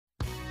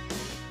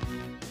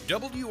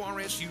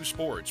WRSU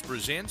Sports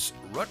presents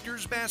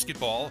Rutgers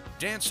Basketball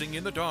Dancing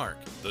in the Dark,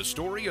 the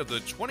story of the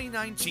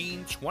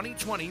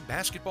 2019-2020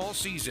 basketball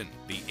season,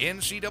 the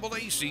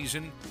NCAA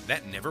season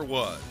that never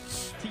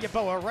was.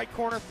 Tiaboa, right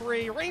corner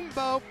three,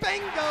 rainbow,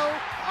 bingo!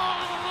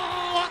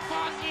 Oh,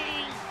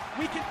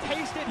 we can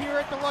taste it here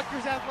at the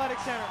Rutgers Athletic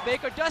Center.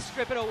 Baker does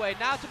strip it away.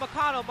 Now to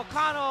McConnell.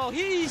 McConnell,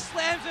 he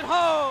slams it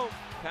home.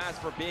 Pass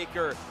for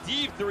Baker,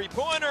 deep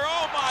three-pointer.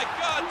 Oh my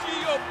God,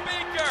 Geo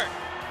Baker!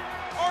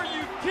 Are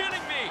you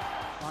kidding me?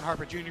 Ron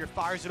Harper Jr.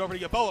 fires it over to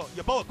Yeboah.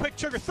 Yeboah, quick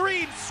trigger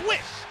three, and swish!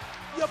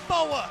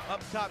 Yeboah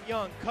up top,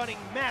 Young, cutting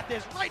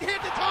Mathis,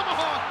 right-handed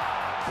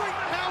tomahawk! Bring the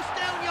house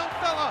down, young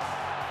fella!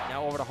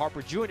 Now over to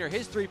Harper Jr.,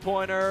 his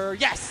three-pointer.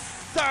 Yes,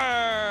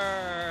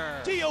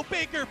 sir! Geo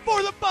Baker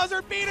for the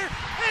buzzer beater,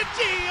 and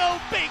Geo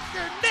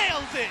Baker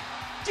nails it!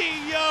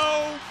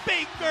 Geo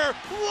Baker,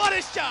 what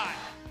a shot!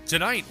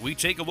 Tonight, we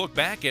take a look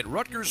back at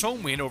Rutgers'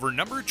 home win over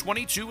number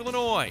 22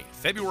 Illinois,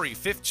 February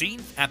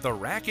 15th at the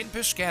Rack in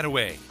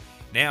Piscataway.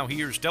 Now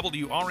here's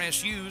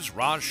WRSU's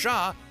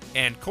Shah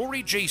and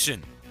Corey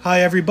Jason.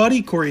 Hi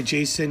everybody, Corey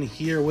Jason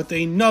here with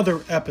another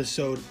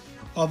episode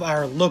of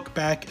our look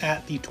back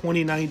at the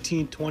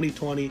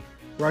 2019-2020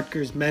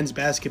 Rutgers men's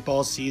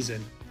basketball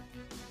season.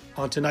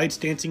 On tonight's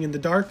Dancing in the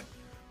Dark,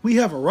 we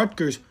have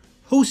Rutgers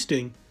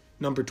hosting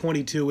number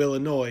 22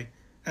 Illinois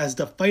as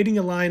the Fighting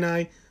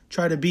Illini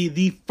try to be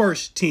the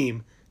first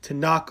team to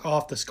knock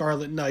off the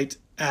Scarlet Knights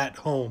at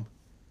home.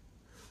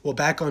 Well,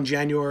 back on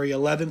January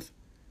 11th,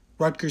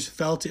 Rutgers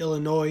fell to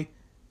Illinois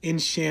in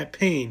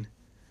Champaign,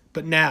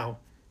 but now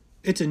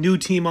it's a new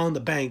team on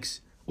the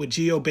banks with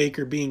Geo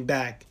Baker being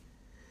back,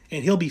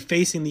 and he'll be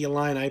facing the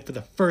Illini for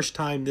the first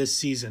time this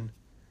season.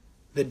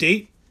 The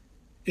date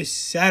is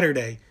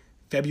Saturday,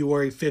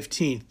 February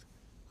 15th.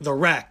 The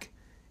Rack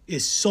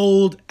is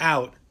sold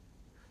out,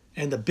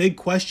 and the big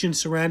question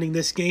surrounding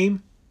this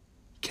game: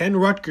 can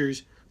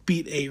Rutgers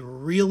beat a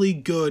really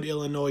good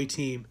Illinois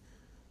team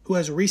who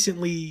has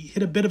recently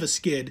hit a bit of a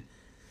skid,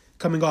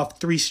 coming off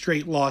 3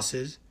 straight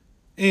losses?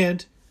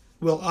 And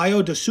will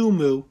Ayo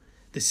Dosunmu,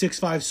 the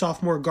 6'5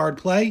 sophomore guard,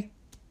 play?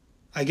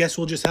 I guess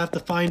we'll just have to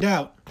find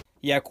out.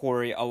 Yeah,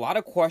 Corey, a lot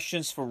of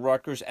questions for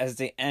Rutgers as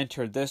they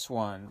entered this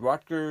one.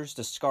 Rutgers,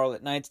 the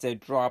Scarlet Knights, they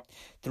dropped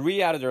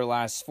 3 out of their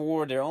last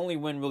 4. Their only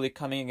win really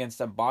coming against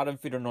a bottom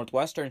feeder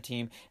Northwestern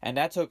team, and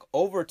that took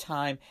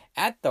overtime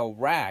at the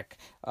Rack.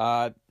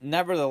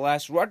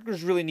 Nevertheless,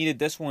 Rutgers really needed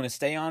this one to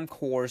stay on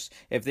course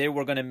if they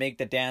were going to make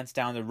the dance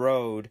down the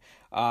road.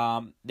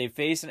 They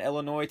faced an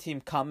Illinois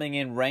team coming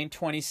in ranked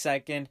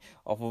 22nd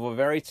off of a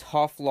very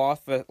tough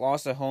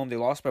loss at home. They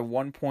lost by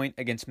 1 point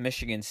against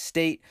Michigan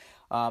State.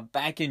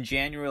 Back in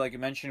January, like you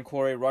mentioned,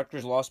 Corey,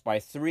 Rutgers lost by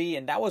 3,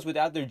 and that was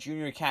without their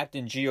junior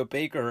captain, Geo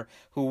Baker,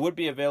 who would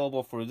be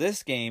available for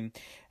this game.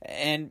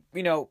 And,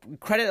 you know,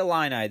 credit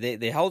Illini.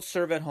 They held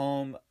serve at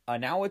home.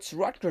 Now it's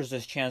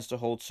Rutgers' chance to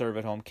hold serve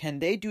at home. Can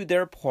they do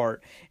their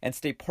part and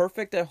stay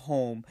perfect at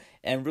home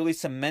and really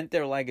cement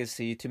their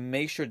legacy to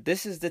make sure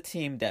this is the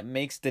team that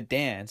makes the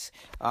dance?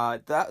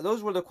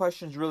 Those were the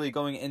questions really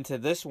going into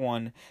this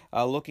one,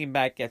 looking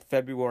back at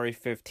February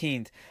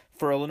 15th.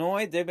 For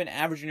Illinois, they've been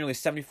averaging nearly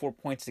 74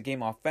 points a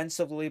game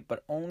offensively,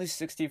 but only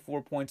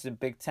 64 points in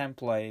Big Ten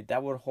play.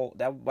 That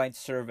might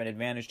serve an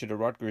advantage to the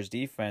Rutgers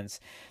defense.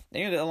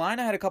 And, you know, the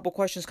Illini had a couple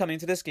questions coming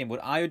into this game.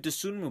 Would Ayo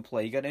Dosunmu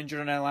play? He got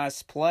injured on that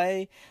last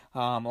play. A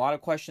lot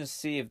of questions to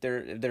see if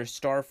their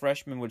star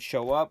freshman would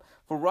show up.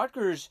 For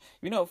Rutgers,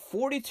 you know,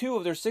 42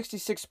 of their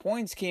 66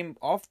 points came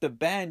off the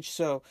bench.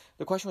 So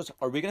the question was,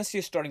 are we going to see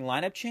a starting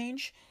lineup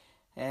change?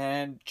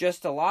 And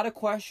just a lot of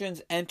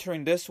questions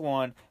entering this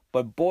one.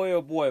 But boy,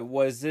 oh boy,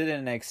 was it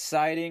an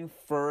exciting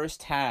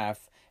first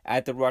half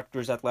at the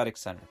Rutgers Athletic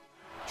Center.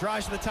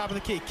 Drives to the top of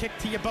the key, kick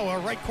to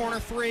Yeboah, right corner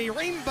three,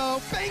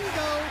 rainbow, bingo!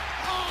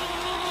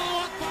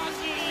 Oh,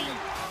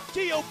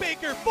 Geo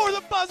Baker for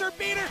the buzzer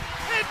beater,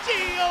 and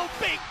Geo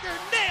Baker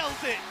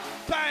nails it!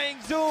 Bang,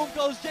 zoom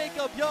goes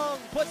Jacob Young,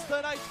 puts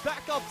the Knights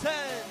back up 10.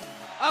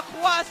 A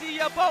quasi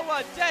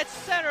Yeboah, dead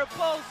center,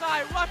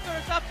 bullseye.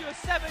 Rutgers up to a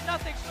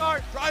 7-0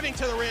 start. Driving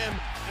to the rim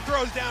and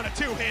throws down a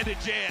two-handed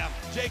jam.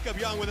 Jacob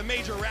Young with a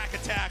major rack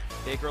attack.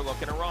 Baker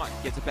looking to run,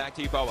 gets it back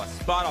to Yeboah.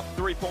 Spot up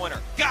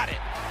three-pointer, got it!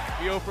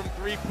 Geo from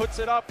 3 puts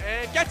it up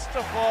and gets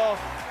to fall.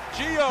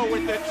 Geo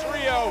with the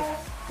trio.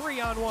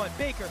 3-on-1,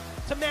 Baker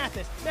to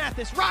Mathis.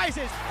 Mathis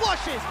rises,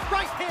 flushes,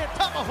 right hand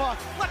tomahawk.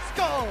 Let's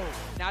go!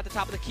 Now at the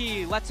top of the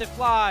key, lets it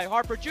fly.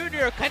 Harper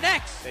Jr.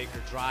 connects.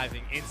 Baker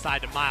driving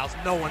inside to Miles.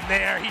 No one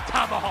there. He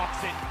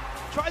tomahawks it.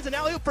 Tries an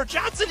alley-oop for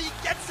Johnson. He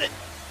gets it.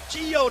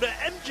 Geo to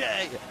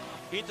MJ.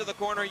 Into the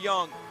corner,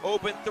 Young.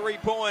 Open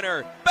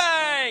three-pointer.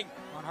 Bang!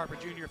 Ron Harper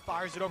Jr.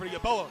 fires it over to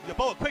Yeboah.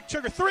 Yeboah, quick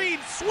trigger three,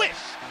 and swish!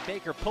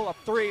 Baker pull up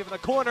 3 from the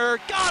corner.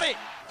 Got it!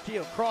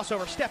 Field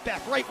crossover, step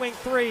back, right wing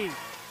 3.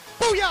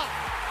 Booyah!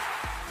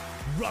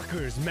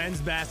 Rutgers men's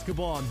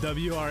basketball on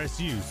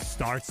WRSU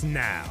starts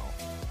now.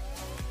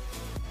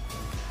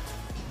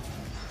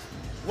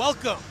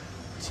 Welcome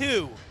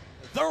to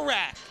The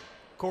Rack.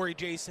 Corey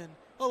Jason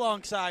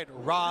alongside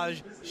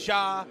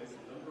Shah.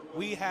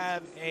 we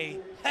have a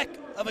heck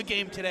of a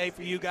game today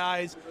for you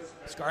guys.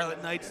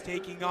 Scarlet Knights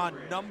taking on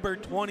number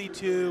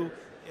 22,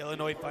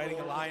 Illinois Fighting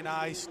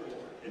Illini.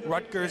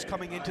 Rutgers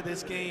coming into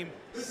this game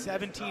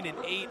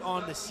 17-8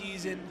 on the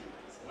season.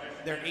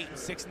 They're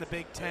 8-6 in the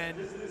Big Ten.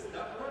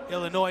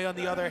 Illinois, on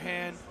the other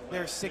hand,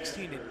 they're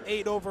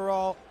 16-8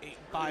 overall,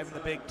 8-5 in the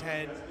Big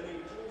Ten.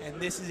 And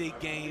this is a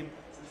game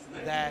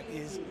that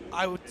is,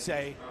 I would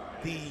say,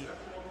 the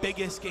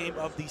biggest game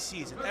of the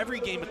season. Every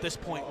game at this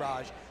point,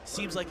 Raj,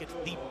 seems like it's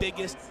the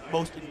biggest,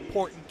 most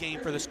important game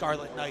for the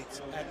Scarlet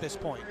Knights at this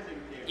point.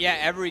 Yeah,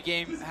 every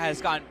game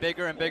has gotten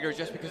bigger and bigger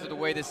just because of the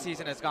way this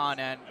season has gone.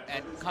 And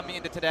coming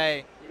into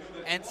today,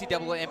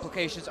 NCAA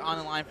implications on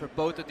the line for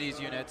both of these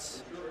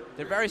units.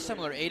 They're very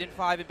similar,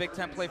 8-5 in Big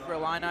Ten play for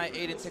Illini,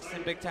 8-6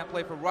 in Big Ten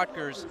play for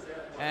Rutgers.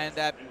 And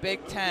that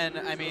Big Ten,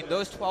 I mean,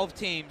 those 12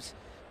 teams,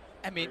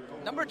 I mean,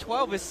 number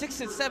 12 is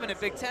 6-7 in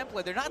Big Ten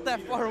play. They're not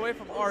that far away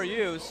from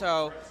RU,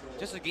 so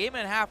just a game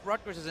and a half,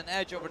 Rutgers is an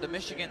edge over the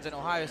Michigans and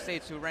Ohio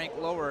States, who rank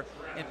lower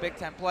in Big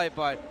Ten play.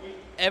 But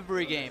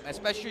every game,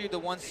 especially the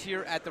ones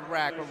here at the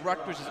RAC, where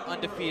Rutgers is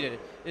undefeated,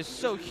 is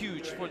so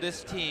huge for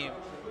this team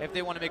if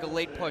they want to make a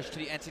late push to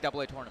the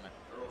NCAA tournament.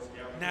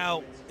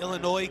 Now,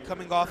 Illinois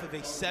coming off of a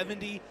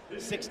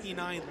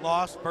 70-69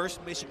 loss versus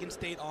Michigan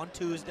State on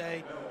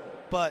Tuesday,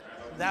 but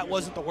that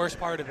wasn't the worst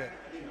part of it.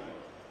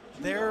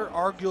 They're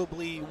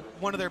arguably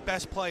one of their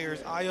best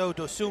players, Ayo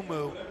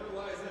Dosunmu,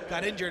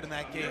 got injured in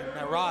that game.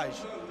 Now, Raj,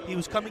 he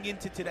was coming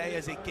into today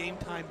as a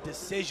game-time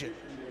decision.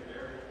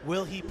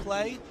 Will he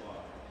play?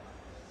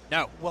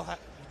 No.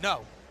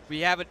 No. We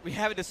have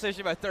a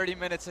decision about 30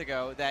 minutes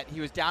ago that he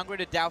was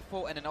downgraded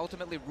doubtful and then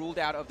ultimately ruled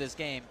out of this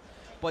game.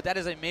 But that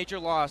is a major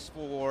loss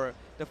for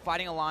the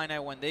Fighting Illini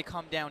when they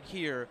come down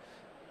here.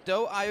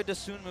 Though Ayo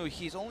Dosunmu,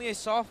 he's only a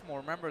sophomore,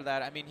 remember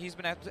that. I mean, he's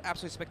been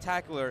absolutely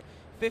spectacular.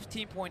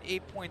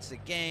 15.8 points a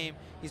game.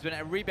 He's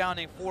been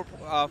rebounding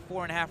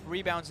 4.5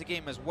 rebounds a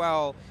game as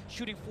well.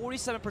 Shooting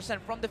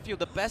 47% from the field,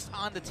 the best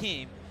on the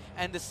team,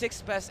 and the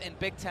 6th best in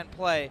Big Ten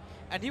play.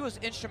 And he was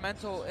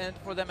instrumental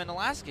for them in the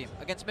last game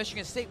against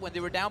Michigan State when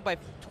they were down by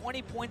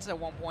 20 points at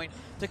one point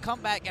to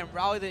come back and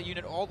rally the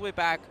unit all the way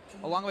back,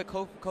 along with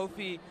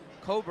Kofi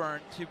Coburn,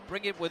 to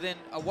bring it within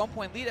a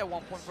 1-point lead at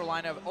one point for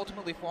Illini,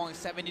 ultimately falling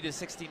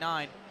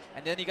 70-69.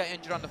 And then he got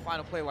injured on the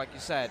final play, like you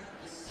said.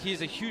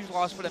 He's a huge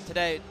loss for them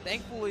today.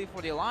 Thankfully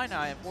for the Illini,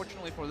 and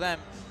fortunately for them,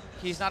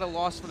 he's not a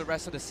loss for the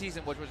rest of the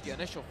season, which was the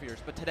initial fears.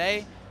 But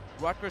today,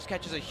 Rutgers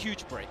catches a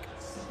huge break.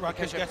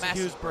 Rutgers gets a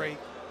huge break.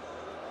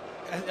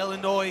 As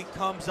Illinois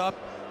comes up,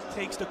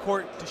 takes the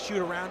court to shoot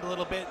around a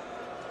little bit.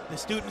 The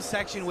student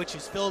section, which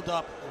is filled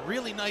up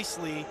really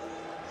nicely,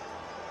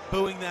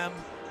 booing them,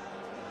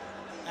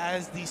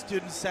 as the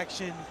student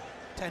section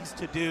tends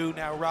to do.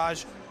 Now,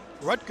 Raj,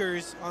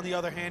 Rutgers, on the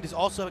other hand, is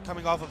also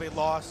coming off of a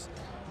loss,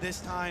 this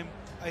time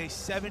a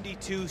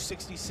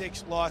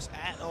 72-66 loss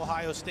at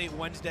Ohio State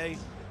Wednesday.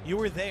 You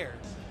were there.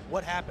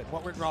 What happened?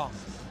 What went wrong?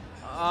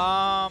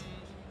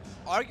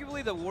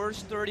 Arguably the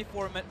worst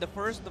 34 minutes.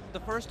 The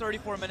first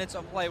 34 minutes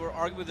of play were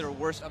arguably the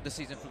worst of the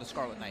season for the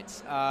Scarlet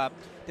Knights.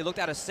 They looked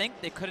out of sync.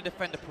 They couldn't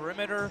defend the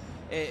perimeter.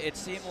 It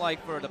seemed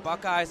like for the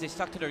Buckeyes, they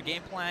stuck to their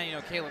game plan. You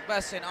know, Caleb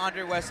Wesson,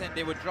 Andre Wesson,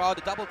 they would draw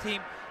the double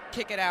team,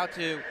 kick it out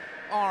to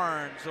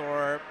Arns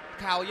or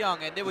Kyle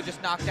Young, and they would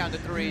just knock down the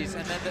threes.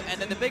 And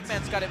then the big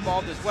men got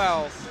involved as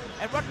well.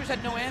 And Rutgers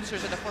had no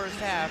answers in the first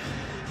half.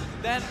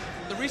 Then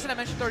the reason I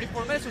mentioned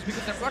 34 minutes was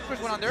because then Rutgers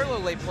went on their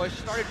little late push,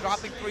 started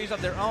dropping threes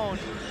of their own,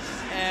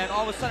 and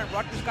all of a sudden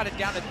Rutgers got it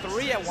down to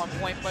 3 at one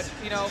point. But,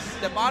 you know,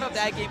 the motto of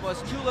that game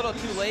was too little,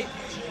 too late.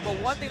 But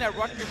one thing that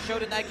Rutgers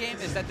showed in that game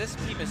is that this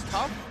team is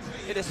tough,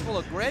 it is full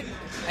of grit,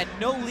 and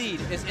no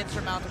lead is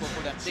insurmountable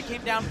for them. They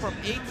came down from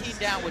 18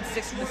 down with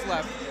 6 minutes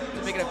left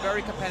to make it a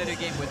very competitive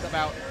game with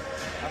about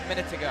a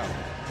minute to go.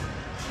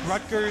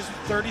 Rutgers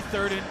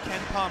 33rd in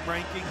Ken Palm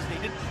rankings.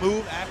 They didn't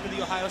move after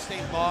the Ohio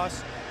State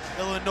loss.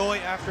 Illinois,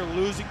 after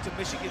losing to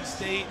Michigan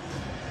State,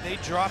 they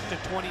dropped to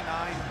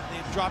 29.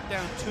 They've dropped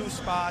down 2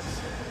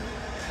 spots.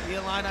 The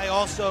Illini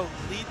also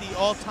lead the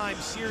all-time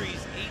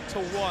series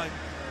 8-1,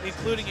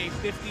 including a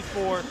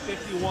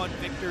 54-51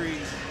 victory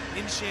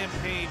in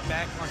Champaign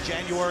back on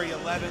January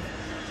 11th.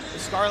 The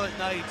Scarlet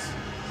Knights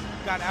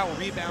got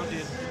out-rebounded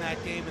in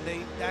that game,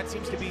 and that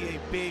seems to be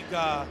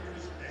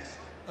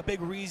a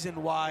big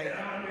reason why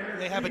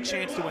they have a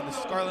chance to win. The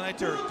Scarlet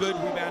Knights are a good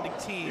rebounding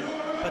team,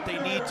 but they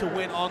need to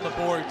win on the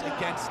boards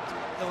against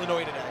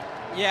Illinois today.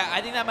 Yeah,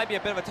 I think that might be a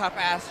bit of a tough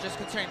ask, just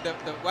considering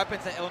the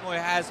weapons that Illinois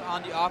has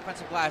on the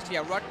offensive glass.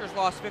 Yeah, Rutgers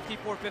lost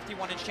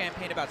 54-51 in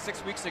Champaign about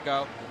 6 weeks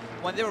ago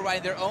when they were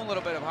riding their own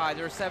little bit of high.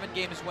 There were 7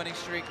 games winning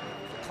streak,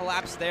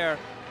 collapsed there.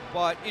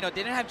 But, you know,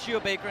 they didn't have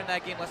Gio Baker in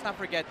that game. Let's not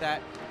forget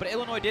that. But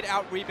Illinois did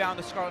out-rebound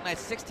the Scarlet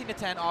Knights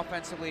 16-10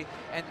 offensively,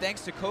 and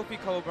thanks to Kofi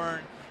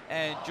Coburn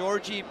and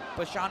Georgi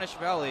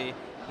Bashanishvili,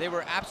 they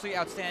were absolutely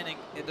outstanding.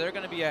 They're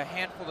going to be a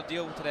handful to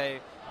deal with today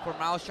for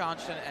Miles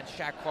Johnston and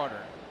Shaq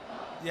Carter.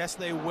 Yes,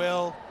 they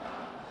will.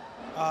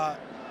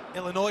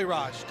 Illinois,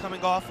 Raj,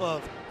 coming off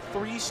of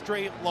 3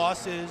 straight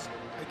losses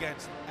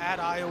at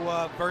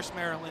Iowa, versus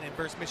Maryland, and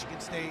versus Michigan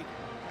State.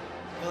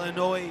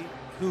 Illinois,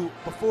 who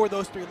before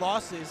those 3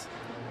 losses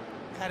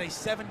had a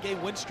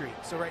 7-game win streak.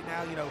 So right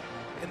now,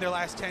 in their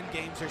last 10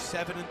 games, they're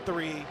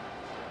 7-3.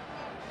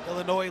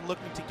 Illinois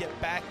looking to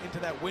get back into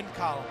that win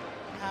column.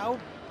 How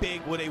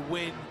big would a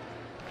win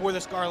for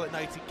the Scarlet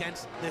Knights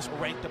against this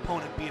ranked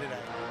opponent be today?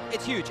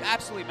 It's huge,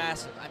 absolutely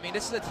massive. I mean,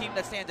 this is a team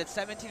that stands at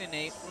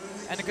 17-8,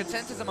 and the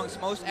consensus amongst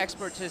most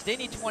experts is they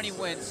need 20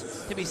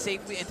 wins to be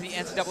safely into the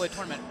NCAA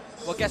tournament.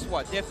 Well, guess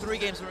what? They have 3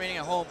 games remaining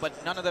at home,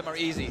 but none of them are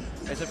easy.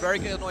 There's a very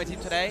good Illinois team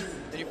today,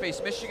 then you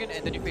face Michigan,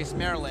 and then you face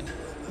Maryland.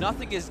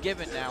 Nothing is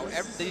given now.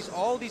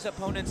 All these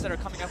opponents that are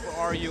coming up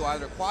for RU,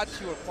 either quad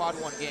 2 or quad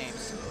 1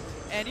 games.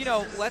 And,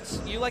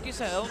 like you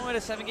said, Illinois had a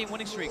 7-game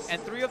winning streak,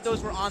 and 3 of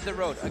those were on the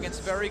road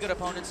against very good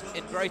opponents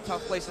in very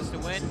tough places to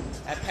win,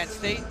 at Penn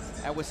State,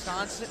 at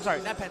Wisconsin,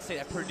 sorry, not Penn State,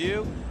 at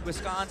Purdue,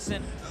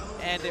 Wisconsin,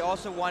 and they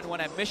also won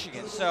one at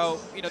Michigan. So,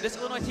 this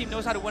Illinois team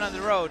knows how to win on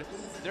the road.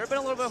 There have been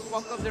a little bit of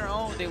funk of their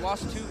own. They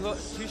lost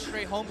 2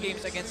 straight home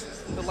games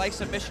against the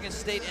likes of Michigan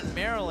State and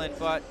Maryland,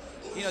 but,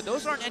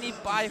 those aren't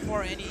by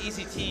far any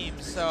easy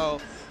teams. So,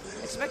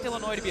 expect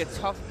Illinois to be a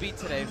tough beat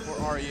today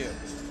for RU.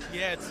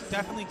 Yeah, it's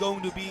definitely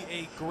going to be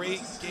a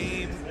great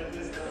game.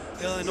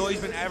 Illinois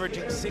has been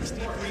averaging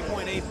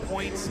 63.8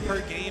 points per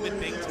game in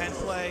Big Ten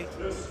play.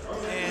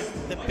 And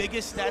the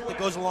biggest stat that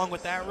goes along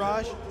with that,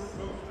 Raj,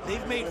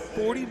 they've made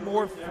 40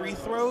 more free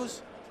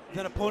throws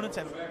than opponents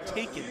have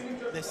taken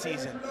this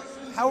season.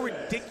 How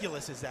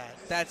ridiculous is that?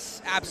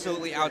 That's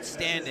absolutely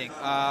outstanding.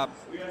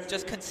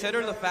 Just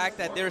consider the fact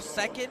that they're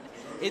second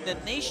in the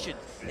nation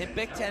in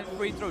Big Ten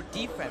free throw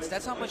defense.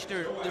 That's how much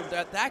they're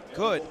that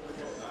good.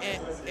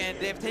 And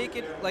they've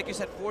taken, like you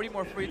said, 40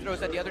 more free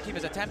throws that the other team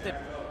has attempted.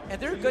 And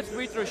they're a good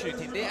free throw shooting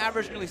team. They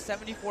average nearly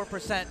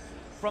 74%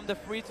 from the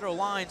free throw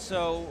line.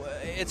 So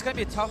it's going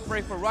to be a tough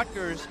break for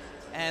Rutgers.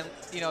 And,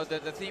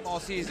 the theme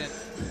all season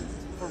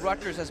for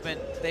Rutgers has been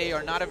they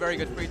are not a very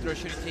good free throw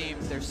shooting team.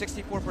 They're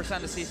 64%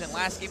 of the season.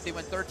 Last game they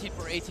went 13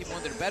 for 18, one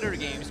of their better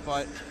games.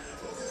 But,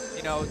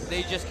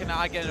 they just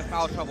cannot get into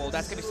foul trouble.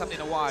 That's going to be something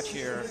to watch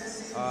here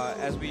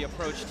as we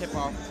approach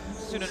tip-off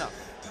soon enough.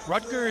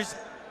 Rutgers,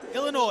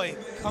 Illinois,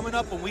 coming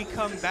up when we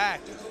come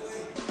back.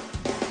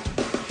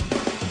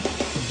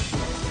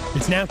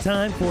 It's now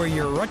time for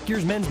your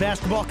Rutgers men's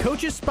basketball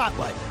coaches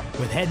spotlight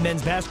with head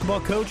men's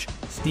basketball coach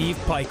Steve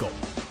Peichel.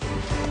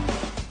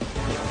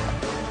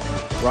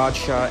 Rod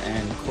Shah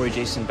and Corey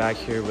Jason back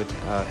here with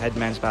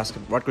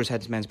Rutgers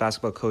head men's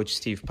basketball coach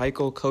Steve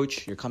Peichel.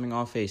 Coach, you're coming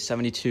off a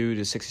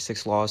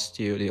 72-66 loss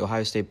to the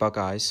Ohio State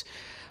Buckeyes.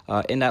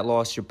 In that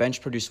loss, your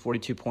bench produced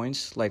 42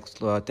 points, thanks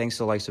to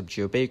the likes of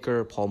Geo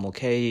Baker, Paul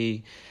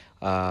Mulcahy,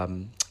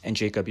 and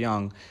Jacob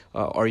Young.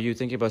 Are you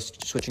thinking about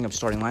switching up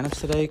starting lineups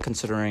today,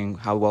 considering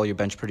how well your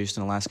bench produced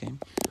in the last game?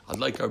 I'd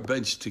like our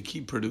bench to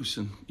keep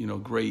producing,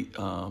 great.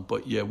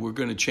 But, yeah, we're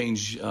going to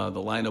change the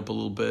lineup a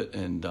little bit,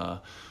 and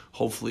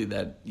hopefully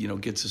that,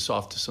 gets us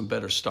off to some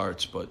better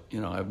starts. But,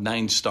 I have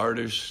 9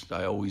 starters.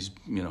 I always,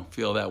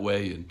 feel that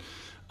way.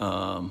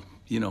 And,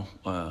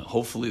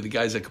 hopefully the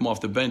guys that come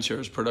off the bench are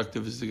as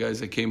productive as the guys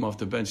that came off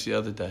the bench the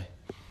other day.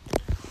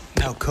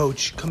 Now,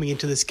 Coach, coming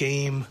into this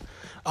game,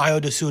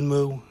 Ayo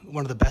Dosunmu,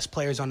 one of the best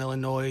players on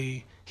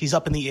Illinois, he's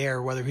up in the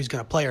air whether he's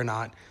going to play or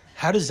not.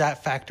 How does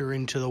that factor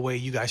into the way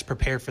you guys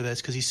prepare for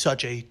this? Because he's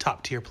such a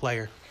top-tier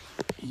player.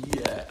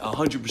 Yeah,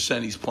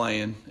 100% he's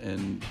playing,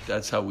 and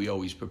that's how we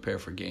always prepare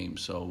for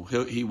games. So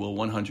he will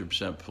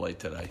 100% play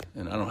today.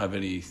 And I don't have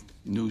any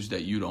news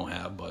that you don't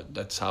have, but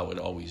that's how it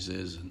always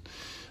is. And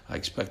I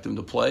expect him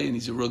to play, and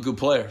he's a real good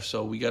player.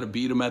 So we got to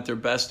beat them at their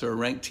best. They're a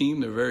ranked team.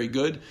 They're very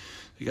good.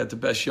 They got the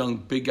best young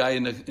big guy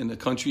in the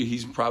country.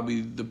 He's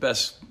probably the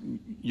best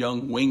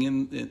young wing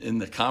in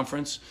the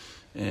conference.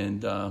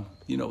 And,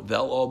 they'll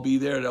all be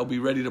there. They'll be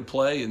ready to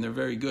play, and they're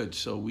very good.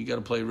 So we got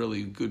to play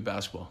really good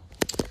basketball.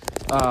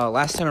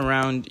 Last time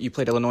around, you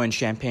played Illinois in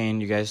Champaign.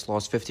 You guys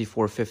lost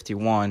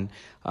 54-51.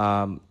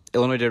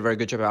 Illinois did a very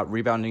good job out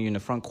rebounding you in the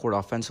front court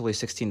offensively,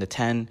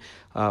 16-10.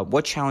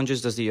 What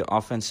challenges does the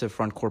offensive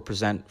front court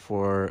present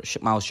for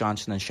Miles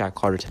Johnson and Shaq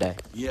Carter today?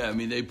 Yeah,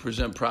 they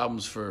present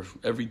problems for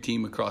every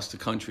team across the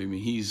country.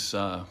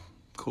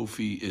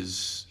 Kofi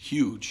is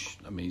huge.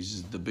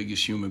 He's the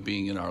biggest human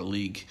being in our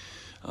league,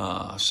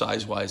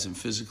 size-wise and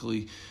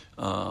physically.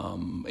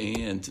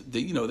 And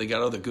they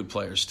got other good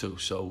players too.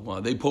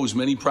 So they pose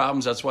many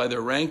problems. That's why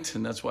they're ranked,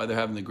 and that's why they're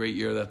having the great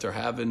year that they're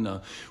having.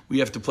 We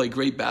have to play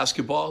great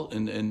basketball,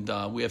 and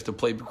we have to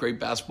play great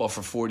basketball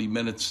for 40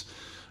 minutes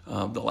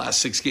the last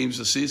 6 games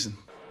of the season.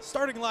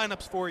 Starting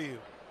lineups for you.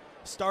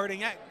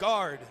 Starting at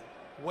guard,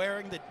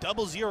 wearing the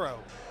 00,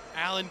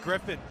 Alan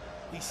Griffin,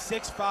 the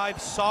 6'5"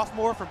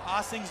 sophomore from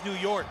Ossings, New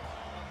York.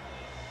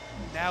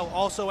 Now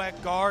also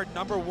at guard,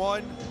 number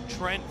 1,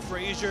 Trent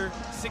Frazier,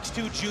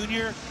 6'2"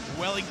 junior,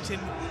 Wellington,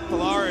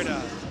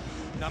 Florida.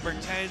 Number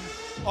 10,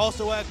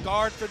 also at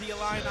guard for the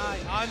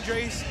Illini,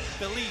 Andres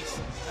Feliz,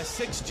 a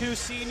 6'2"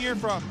 senior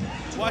from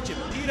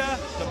Huachipita,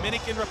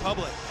 Dominican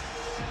Republic.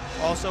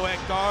 Also at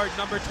guard,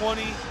 number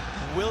 20,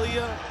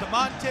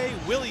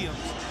 DeMonte Williams.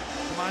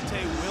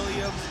 DeMonte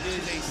Williams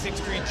is a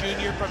 6'3"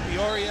 junior from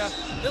Peoria,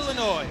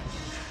 Illinois.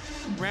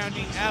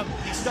 rounding out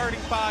the starting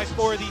five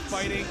for the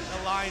Fighting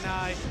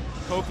Illini.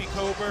 Kofi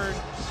Coburn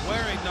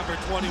wearing number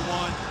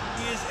 21.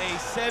 He is a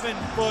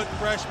 7-foot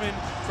freshman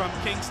from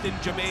Kingston,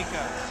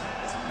 Jamaica.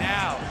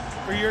 Now,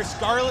 for your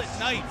Scarlet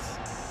Knights,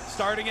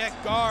 starting at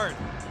guard,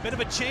 bit of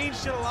a change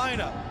to the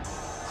lineup.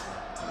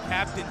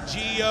 Captain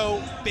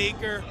Gio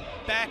Baker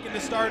back in the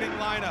starting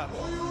lineup.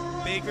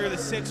 Baker, the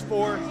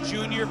 6'4"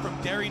 junior from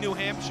Derry, New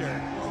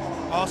Hampshire.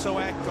 Also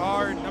at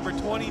guard, number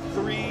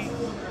 23,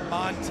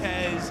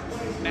 Montez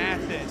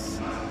Mathis,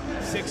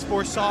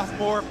 6'4"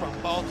 sophomore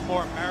from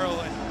Baltimore,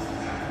 Maryland.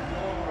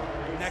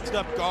 Next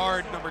up,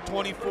 guard, number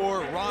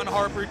 24, Ron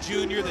Harper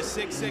Jr., the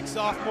 6'6"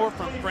 sophomore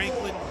from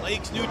Franklin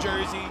Lakes, New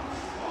Jersey.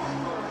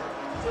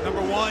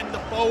 Number 1, the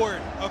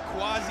forward,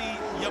 Akwazi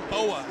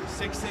Yaboa,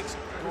 6'6"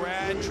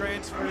 grad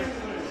transfer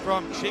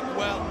from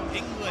Chigwell,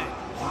 England.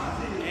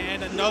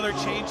 And another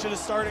change to the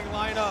starting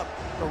lineup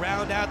to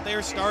round out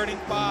their starting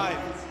five.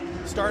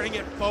 Starting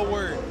at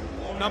forward,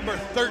 number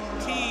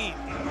 13,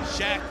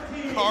 Shaq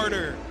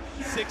Carter,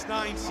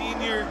 6'9"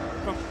 senior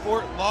from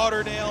Fort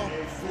Lauderdale,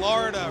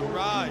 Florida.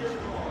 Raj,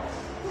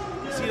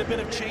 you see a bit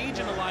of change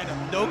in the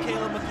lineup. No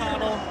Caleb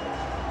McConnell,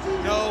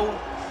 no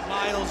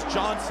Miles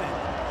Johnson.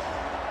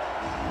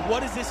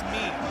 What does this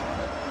mean?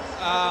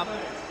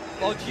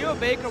 Well, Gio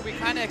Baker, we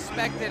kind of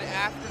expected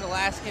after the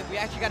last game. We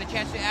actually got a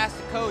chance to ask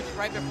the coach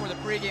right before the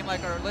pregame,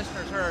 like our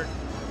listeners heard.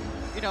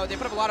 You know, they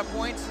put up a lot of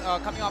points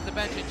coming off the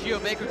bench, and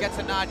Gio Baker gets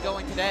a nod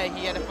going today.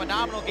 He had a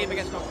phenomenal game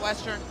against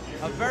Northwestern,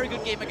 a very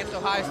good game against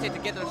Ohio State to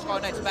get the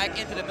Scarlet Knights back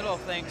into the middle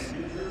of things.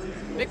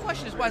 Big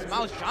question is, why is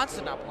Miles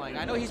Johnson not playing?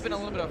 I know he's been a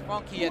little bit of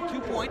funk. He had 2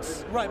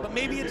 points. Right, but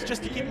maybe it's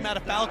just to keep him out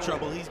of foul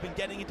trouble. He's been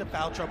getting into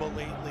foul trouble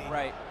lately.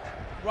 Right.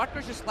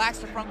 Rutgers just lacks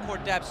the front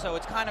court depth, so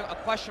it's kind of a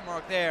question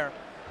mark there.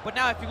 But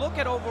now if you look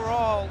at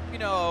overall, you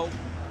know,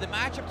 the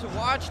matchup to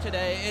watch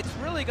today, it's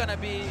really going to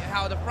be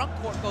how the front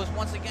court goes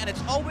once again.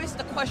 It's always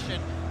the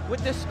question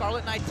with this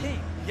Scarlet Knight team.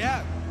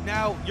 Yeah.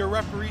 Now, your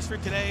referees for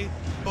today,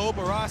 Bo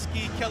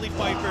Borowski, Kelly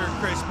Pfeiffer,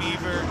 Chris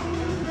Beaver.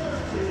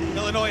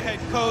 Illinois head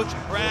coach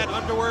Brad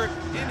Underwood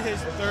in his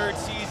 3rd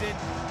season.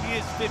 He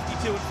is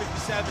 52 and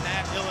 57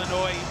 at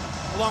Illinois,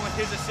 along with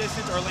his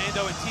assistants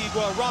Orlando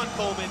Antigua, Ron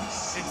Coleman, and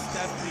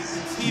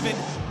Stephen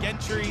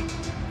Gentry.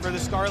 For the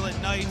Scarlet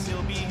Knights,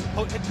 it'll be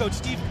head coach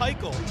Steve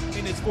Keuchel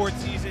in his 4th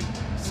season,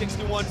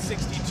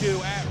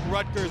 61-62 at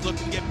Rutgers,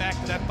 looking to get back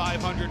to that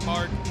 500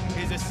 mark.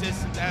 His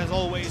assistants, as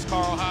always,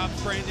 Carl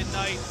Hobbs, Brandon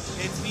Knight,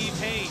 and Steve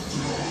Haynes.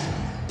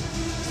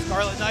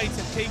 Scarlet Knights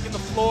have taken the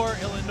floor.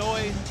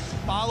 Illinois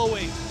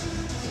following.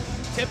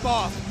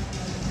 Tip-off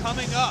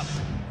coming up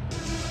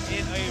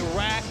in a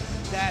rack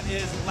that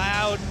is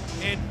loud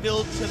and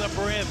filled to the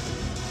brim.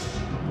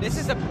 This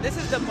is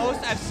the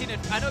most I've seen it.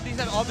 I know these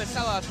have all been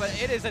sellouts, but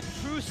it is a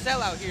true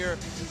sellout here.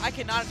 I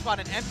cannot spot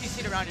an empty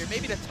seat around here.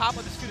 Maybe the top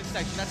of the student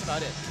section. That's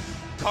about it.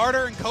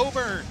 Carter and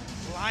Coburn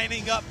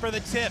lining up for the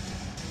tip.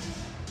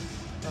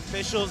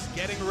 Officials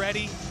getting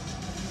ready.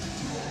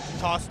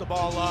 Toss the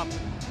ball up.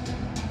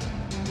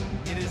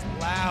 It is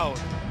loud.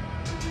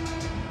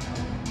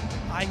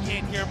 I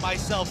can't hear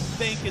myself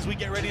think as we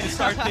get ready to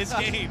start this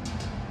game.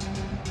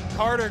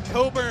 Carter,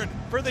 Coburn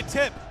for the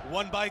tip.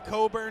 Won by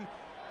Coburn.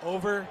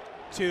 Over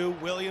to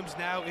Williams,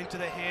 now into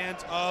the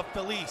hands of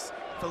Felice.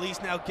 Felice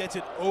now gets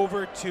it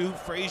over to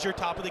Frazier,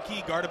 top of the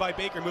key, guarded by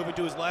Baker, moving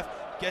to his left.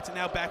 Gets it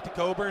now back to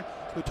Coburn,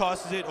 who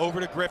tosses it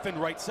over to Griffin,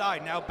 right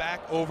side. Now back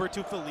over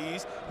to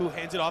Felice, who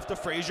hands it off to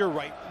Frazier,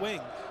 right wing.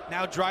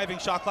 Now driving,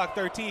 shot clock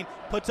 13,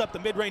 puts up the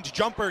mid-range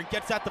jumper and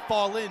gets that to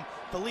fall in.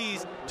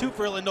 Felice, 2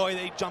 for Illinois.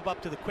 They jump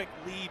up to the quick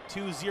lead,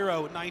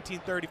 2-0,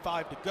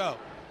 19:35 to go.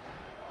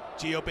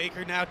 Gio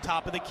Baker now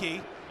top of the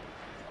key.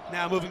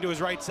 Now moving to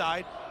his right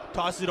side.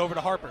 Tosses it over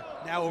to Harper.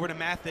 Now over to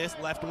Mathis,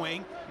 left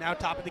wing. Now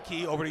top of the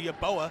key, over to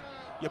Yaboa.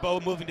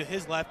 Yaboa moving to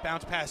his left,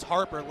 bounce past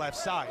Harper, left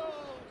side.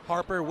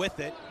 Harper with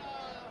it,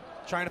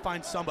 trying to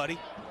find somebody.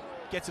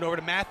 Gets it over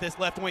to Mathis,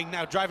 left wing.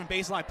 Now driving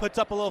baseline, puts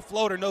up a little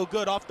floater, no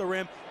good, off the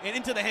rim, and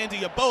into the hands of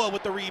Yaboa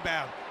with the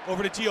rebound.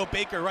 Over to Gio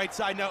Baker, right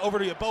side. Now over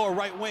to Yaboa,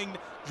 right wing,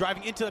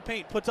 driving into the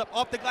paint, puts up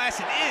off the glass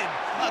and in.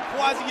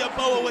 Akwazi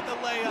Yaboa with the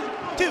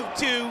layup.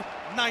 2-2,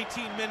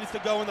 19 minutes to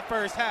go in the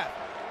first half.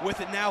 With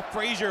it now,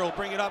 Frazier will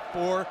bring it up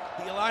for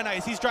the Illini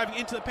as he's driving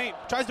into the paint.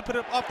 Tries to put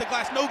it off the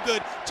glass, no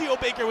good. Gio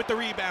Baker with the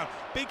rebound.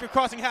 Baker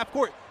crossing half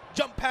court,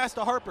 jump pass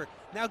to Harper.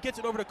 Now gets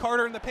it over to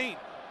Carter in the paint.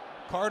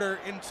 Carter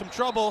in some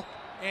trouble,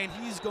 and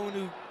he's going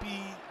to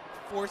be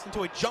forced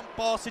into a jump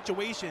ball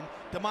situation.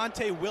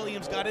 DeMonte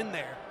Williams got in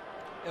there.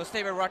 It'll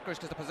stay with Rutgers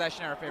because the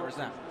possession error favors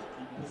them.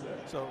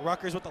 So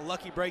Rutgers with the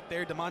lucky break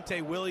there.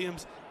 DeMonte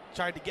Williams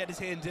tried to get his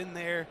hands in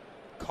there.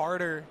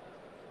 Carter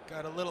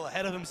got a little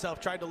ahead of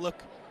himself, tried to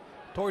look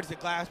towards the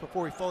glass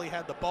before he fully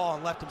had the ball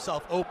and left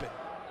himself open.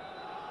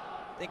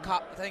 I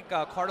think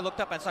Carter looked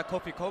up and saw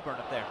Kofi Coburn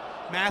up there.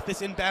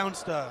 Mathis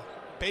inbounds to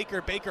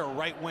Baker. Baker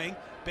right wing.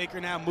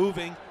 Baker now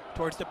moving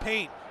towards the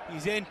paint.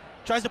 He's in,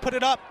 tries to put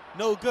it up.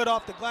 No good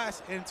off the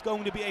glass, and it's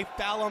going to be a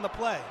foul on the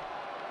play.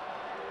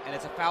 And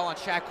it's a foul on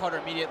Shaq Carter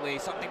immediately,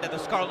 something that the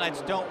Scarlet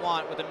Knights don't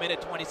want with a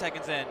minute 20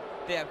 seconds in.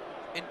 They have,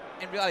 in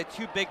reality,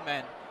 2 big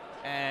men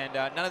and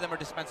none of them are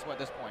dispensable at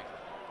this point.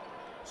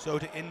 So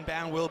to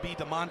inbound will be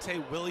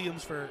DeMonte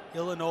Williams for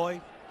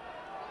Illinois.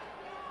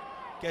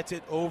 Gets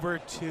it over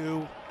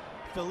to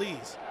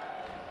Feliz.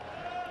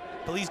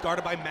 Feliz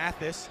guarded by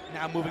Mathis,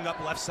 now moving up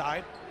left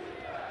side.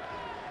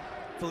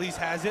 Feliz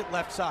has it,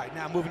 left side.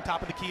 Now moving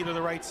top of the key to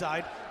the right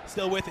side.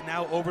 Still with it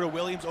now, over to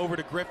Williams, over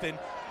to Griffin,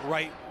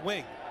 right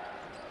wing.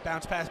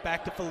 Bounce pass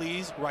back to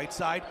Feliz, right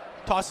side.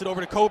 Toss it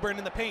over to Coburn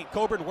in the paint.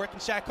 Coburn working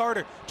Shaq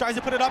Carter. Tries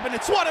to put it up and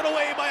it's swatted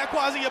away by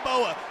Akwazi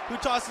Yeboah, who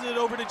tosses it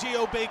over to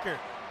Gio Baker.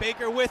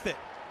 Baker with it.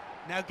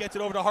 Now gets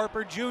it over to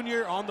Harper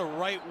Jr. on the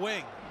right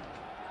wing.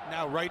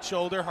 Now right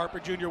shoulder, Harper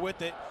Jr.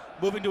 with it.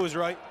 Moving to his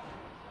right.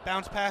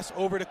 Bounce pass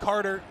over to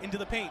Carter into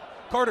the paint.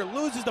 Carter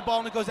loses the ball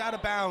and it goes out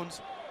of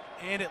bounds.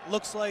 And it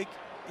looks like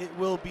it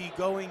will be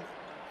going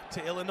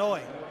to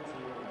Illinois.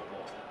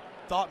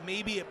 Thought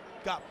maybe it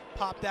got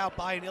popped out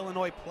by an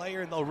Illinois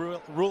player and they'll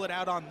rule it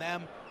out on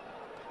them.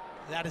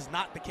 That is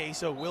not the case,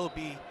 so it will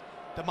be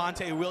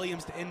DeMonte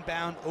Williams to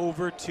inbound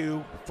over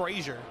to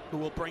Frazier, who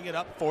will bring it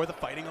up for the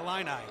Fighting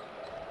Illini.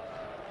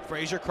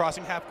 Frazier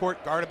crossing half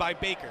court, guarded by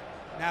Baker.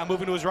 Now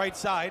moving to his right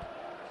side,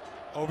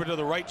 over to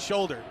the right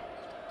shoulder.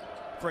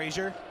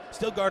 Frazier,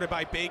 still guarded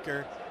by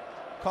Baker,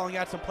 calling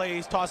out some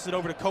plays, tosses it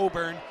over to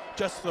Coburn,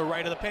 just to the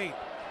right of the paint.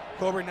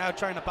 Coburn now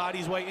trying to body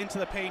his way into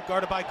the paint,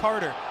 guarded by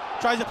Carter.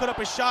 Tries to put up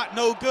a shot,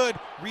 no good.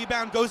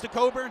 Rebound goes to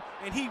Coburn,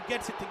 and he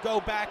gets it to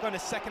go back on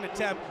his second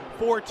attempt.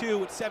 4-2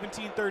 with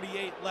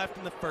 17:38 left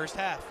in the first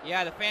half.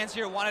 Yeah, the fans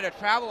here wanted to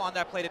travel on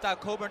that play. They thought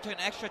Coburn took an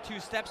extra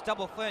 2 steps,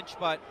 double flinch,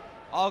 but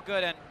all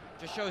good, and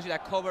just shows you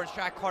that Coburn and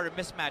Shaq Carter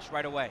mismatched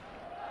right away.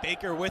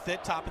 Baker with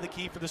it, top of the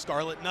key for the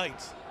Scarlet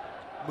Knights.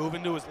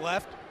 Moving to his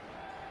left.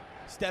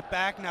 Step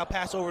back, now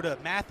pass over to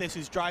Mathis,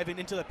 who's driving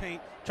into the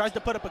paint. Tries to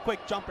put up a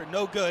quick jumper,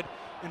 no good.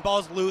 And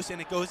ball's loose,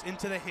 and it goes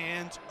into the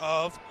hands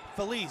of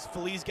Feliz.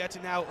 Feliz gets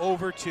it now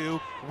over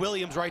to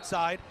Williams, right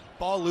side.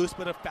 Ball loose,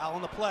 but a foul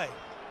on the play.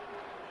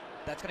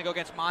 That's going to go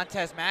against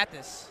Montez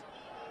Mathis.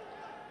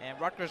 And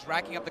Rutgers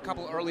racking up the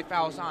couple early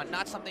fouls on.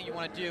 Not something you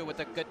want to do with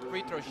a good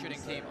free throw shooting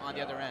team on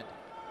the other end.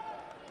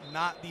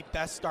 Not the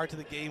best start to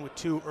the game with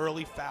 2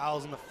 early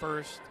fouls in the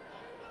first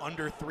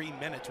under 3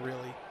 minutes,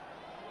 really.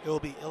 It will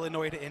be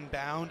Illinois to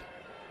inbound.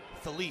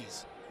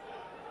 Feliz.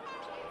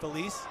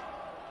 Feliz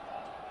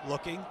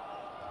looking.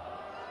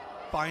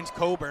 Finds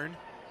Coburn,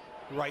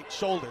 right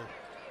shoulder.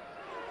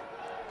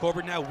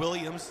 Coburn now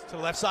Williams to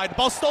the left side. The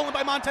ball stolen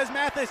by Montez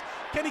Mathis.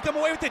 Can he come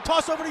away with it?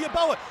 Toss over to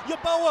Yeboah.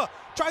 Yeboah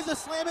tries to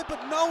slam it,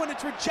 but no, and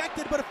it's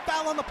rejected, but a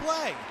foul on the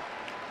play.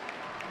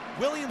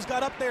 Williams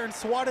got up there and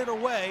swatted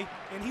away,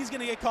 and he's going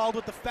to get called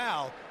with the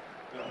foul.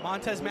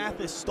 Montez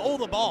Mathis stole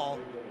the ball.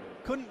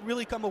 Couldn't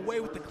really come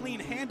away with the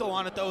clean handle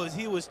on it, though, as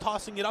he was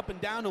tossing it up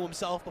and down to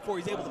himself before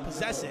he's able to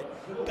possess it.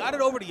 Got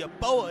it over to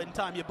Yeboah in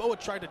time. Yeboah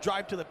tried to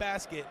drive to the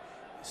basket.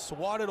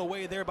 Swatted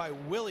away there by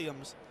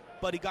Williams,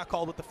 but he got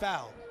called with the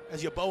foul,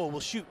 as Yeboah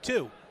will shoot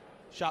 2.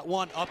 Shot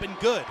 1 up and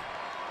good.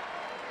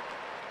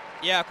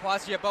 Yeah,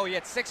 Kwasi Yeboah, he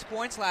had 6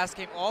 points last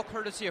game, all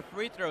courtesy of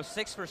free throws,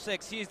 6 for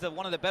 6. He's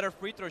one of the better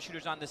free throw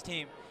shooters on this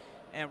team.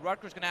 And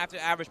Rutgers going to have to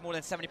average more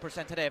than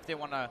 70% today if they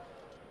want to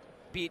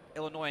beat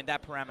Illinois in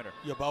that parameter.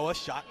 Yeboah,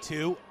 shot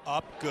 2,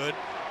 up, good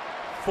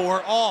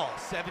for all.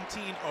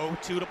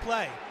 17:02 to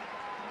play.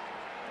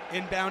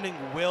 Inbounding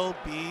will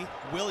be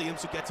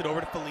Williams, who gets it over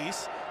to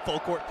Feliz. Full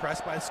court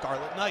press by the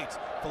Scarlet Knights.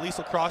 Feliz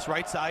will cross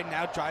right side,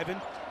 now driving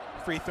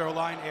free throw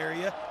line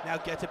area. Now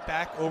gets it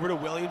back over to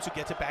Williams, who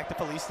gets it back to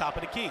Feliz, top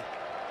of the key.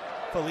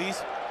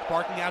 Feliz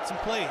barking out some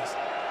plays.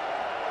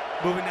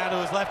 Moving now to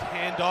his left,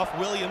 hand off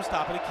Williams,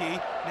 top of the key.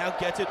 Now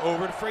gets it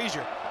over to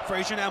Frazier.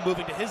 Frazier now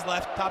moving to his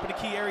left, top of the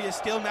key area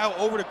still. Now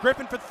over to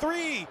Griffin for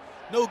 3.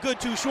 No good,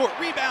 too short.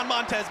 Rebound,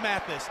 Montez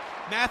Mathis.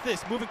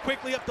 Mathis moving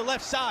quickly up the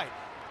left side.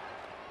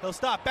 He'll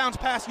stop, bounce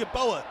past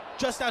Yeboah,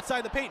 just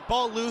outside the paint.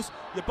 Ball loose,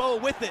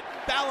 Yeboah with it.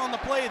 Foul on the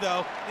play,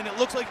 though, and it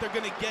looks like they're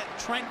going to get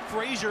Trent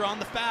Frazier on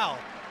the foul.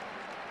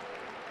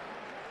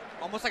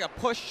 Almost like a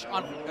push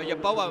on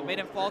Yeboah, made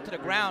him fall to the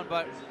ground,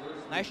 but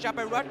nice job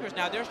by Rutgers.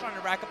 Now they're starting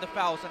to rack up the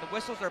fouls, and the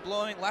whistles are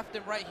blowing left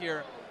and right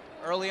here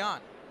early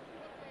on.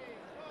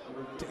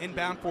 To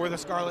inbound for the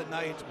Scarlet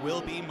Knights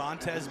will be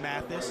Montez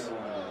Mathis.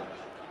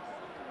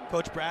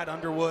 Coach Brad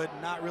Underwood,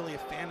 not really a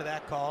fan of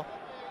that call.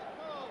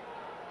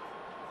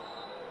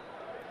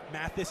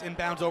 Mathis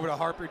inbounds over to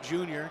Harper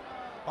Jr.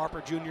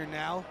 Harper Jr.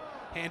 now,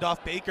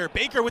 handoff Baker.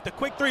 Baker with the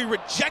quick 3,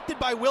 rejected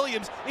by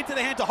Williams. Into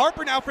the hand to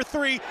Harper now for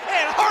 3, and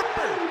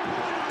Harper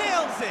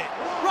nails it.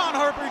 Ron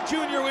Harper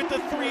Jr. with the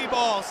 3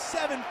 ball,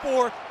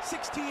 7-4,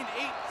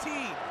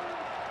 16-18.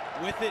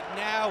 With it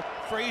now,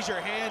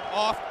 Frazier, hand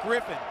off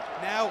Griffin.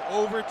 Now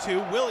over to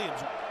Williams.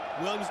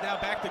 Williams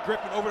now back to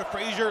Griffin, over to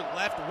Frazier,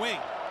 left wing.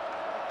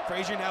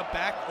 Frazier now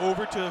back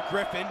over to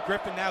Griffin.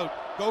 Griffin now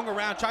going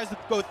around, tries to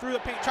go through the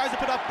paint, tries to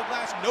put up the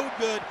glass, no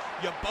good.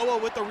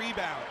 Yeboah with the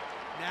rebound.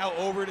 Now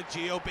over to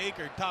Gio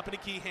Baker, top of the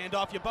key,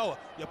 handoff Yeboah.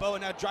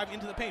 Yeboah now driving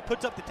into the paint,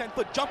 puts up the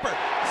 10-foot jumper.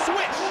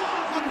 Switch!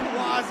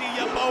 Akwazi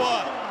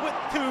Yeboah with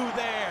 2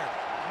 there.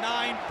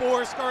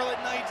 9-4 Scarlet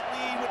Knights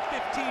lead with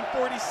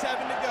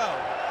 15:47 to go.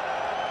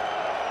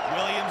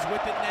 Williams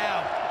with it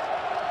now.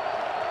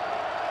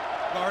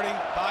 Guarding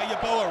by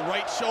Yeboah,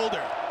 right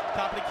shoulder.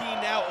 Top of the key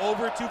now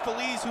over to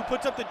Feliz, who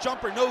puts up the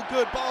jumper. No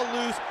good. Ball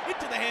loose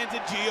into the hands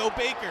of Gio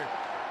Baker.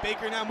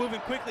 Baker now moving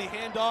quickly.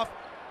 Handoff.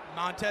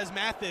 Montez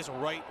Mathis,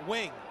 right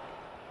wing.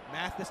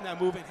 Mathis now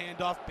moving.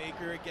 Handoff.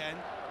 Baker again.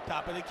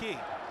 Top of the key.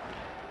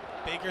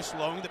 Baker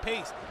slowing the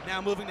pace.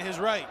 Now moving to his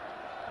right.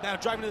 Now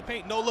driving to the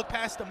paint. No look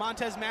pass to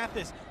Montez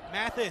Mathis.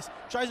 Mathis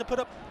tries to put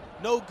up.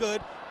 No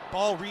good.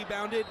 Ball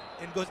rebounded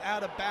and goes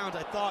out of bounds.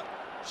 I thought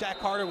Shaq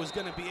Carter was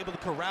going to be able to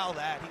corral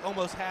that. He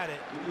almost had it.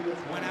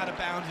 Went out of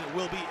bounds, and it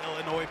will be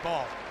Illinois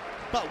ball.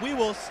 But we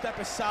will step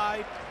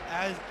aside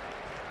as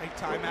a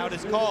timeout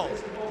is called.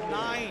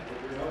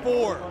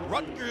 9-4.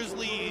 Rutgers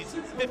leads.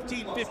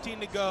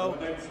 15-15 to go.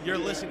 You're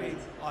listening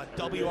on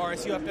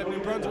WRSU FM New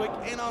Brunswick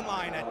and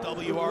online at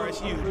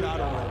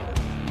WRSU.org.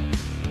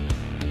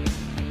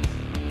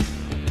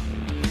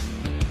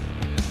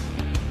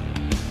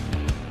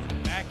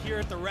 Back here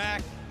at the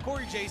rack,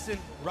 Corey Jason,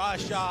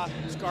 Shah,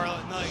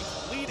 Scarlet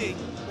Knights leading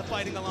the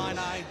Fighting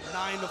Illini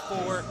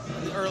 9-4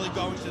 in the early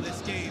going to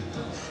this game.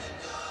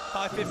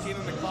 5:15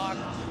 on the clock.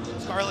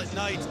 Scarlet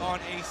Knights on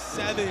a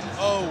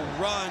 7-0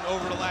 run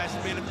over the last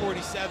minute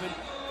 47.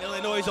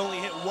 Illinois has only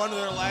hit one of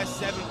their last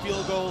 7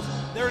 field goals.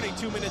 They're in a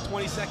 2-minute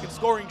 20-second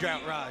scoring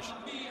drought, Raj.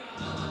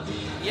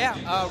 Yeah,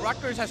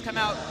 Rutgers has come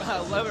out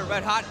a little bit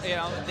red hot. You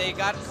know, they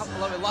got a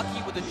little bit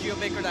lucky with the Gio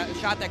Baker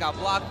shot that got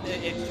blocked.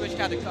 It switched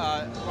out to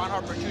Ron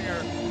Harper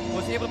Jr.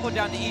 was able to put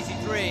down the easy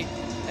 3.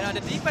 And on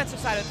the defensive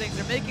side of things,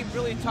 they're making it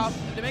really tough.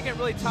 They're making it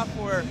really tough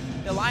for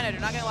the Illini.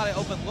 They're not getting a lot of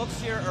open looks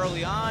here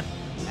early on.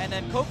 And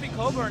then Kofi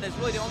Coburn is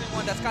really the only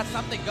one that's got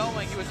something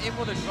going. He was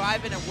able to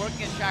drive in and work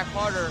against Shaq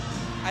Carter.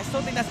 I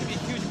still think that's going to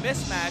be a huge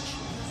mismatch.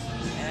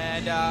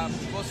 And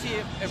we'll see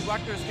if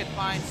Rutgers can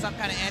find some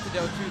kind of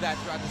antidote to that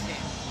throughout this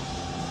game.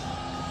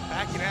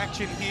 Back in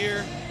action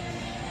here.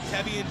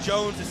 Tevian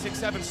Jones, a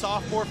 6'7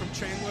 sophomore from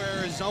Chandler,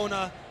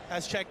 Arizona,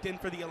 has checked in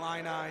for the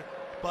Illini.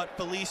 But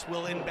Feliz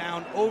will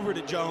inbound over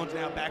to Jones.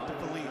 Now back to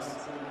Feliz.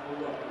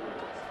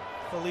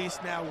 Feliz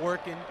now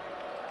working,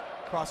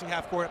 crossing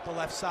half court up the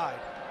left side.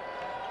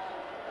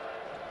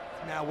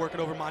 Now working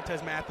over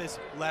Montez Mathis,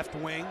 left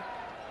wing.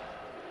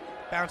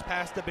 Bounce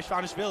pass to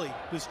Bishvanishvili,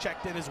 who's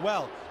checked in as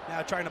well.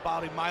 Now trying to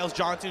bobby Miles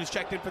Johnson, who's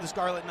checked in for the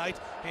Scarlet Knights.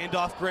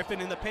 Handoff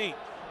Griffin in the paint.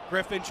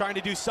 Griffin trying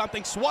to do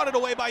something, swatted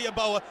away by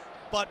Yeboah,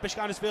 but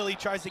Bishvanishvili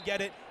tries to get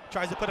it,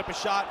 tries to put up a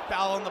shot.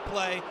 Foul on the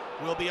play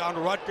will be on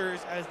Rutgers,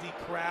 as the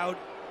crowd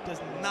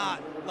does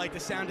not like the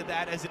sound of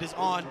that, as it is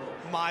on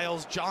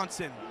Miles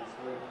Johnson.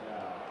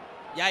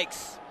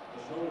 Yikes.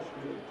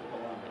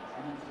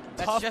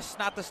 That's just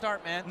not the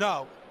start, man.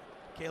 No.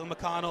 Caleb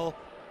McConnell,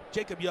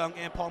 Jacob Young,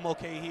 and Paul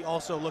Mulcahy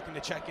also looking to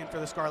check in for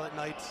the Scarlet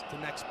Knights to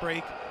next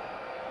break.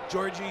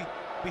 Georgi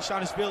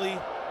Bishvanishvili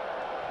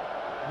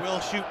will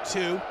shoot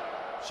 2.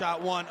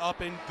 Shot 1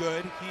 up and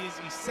good. He is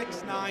a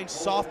 6'9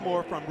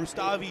 sophomore from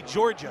Rustavi,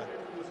 Georgia.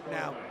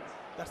 Now,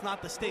 that's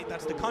not the state,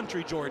 that's the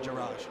country, Georgia,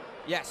 Raj.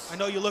 Yes. I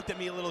know you looked at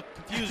me a little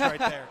confused right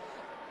there.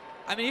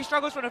 I mean, he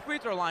struggles from the free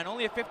throw line,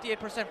 only a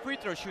 58% free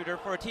throw shooter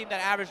for a team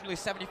that averaged really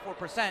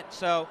 74%.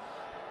 So,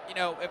 you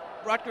know, if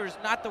Rutgers,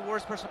 not the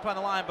worst person to put on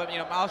the line, but, you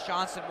know, Miles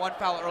Johnson, 1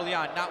 foul early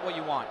on, not what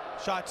you want.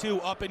 Shot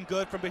 2 up and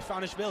good from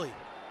Bishvanishvili.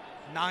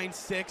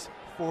 9-6,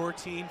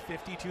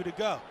 14:52 to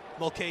go.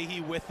 Mulcahy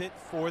with it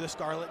for the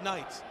Scarlet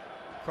Knights.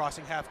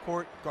 Crossing half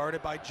court,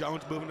 guarded by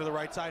Jones, moving to the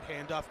right side,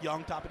 handoff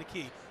Young, top of the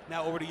key.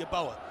 Now over to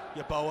Yeboah.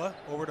 Yeboah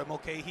over to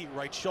Mulcahy,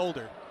 right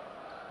shoulder.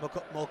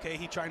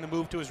 Mulcahy trying to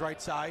move to his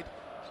right side.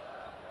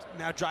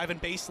 Now driving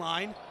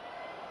baseline.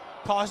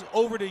 Toss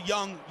over to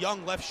Young.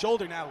 Young left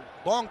shoulder now.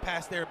 Long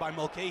pass there by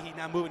Mulcahy.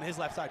 Now moving to his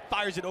left side.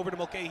 Fires it over to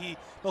Mulcahy.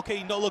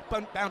 Mulcahy no look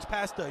bounce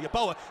pass to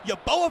Yeboah.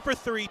 Yeboah for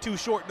 3, too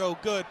short, no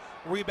good.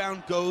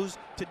 Rebound goes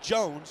to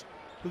Jones,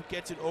 who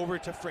gets it over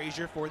to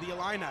Frazier for the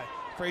Illini.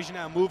 Frazier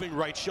now moving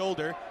right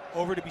shoulder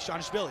over to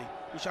Bishvanishvili.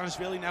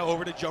 Bishvanishvili now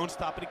over to Jones,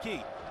 top of the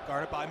key.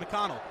 Guarded by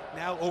McConnell.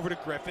 Now over to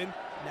Griffin.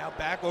 Now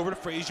back over to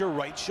Frazier,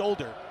 right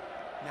shoulder.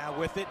 Now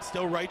with it,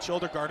 still right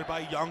shoulder, guarded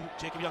by Young.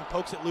 Jacob Young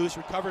pokes it loose,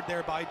 recovered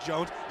there by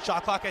Jones.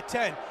 Shot clock at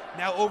 10.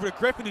 Now over to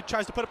Griffin, who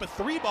tries to put up a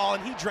 3 ball,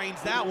 and he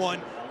drains that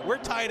one. We're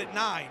tied at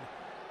 9.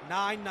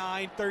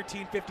 9-9,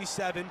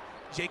 13:57.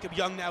 Jacob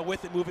Young now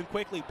with it, moving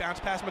quickly. Bounce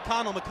past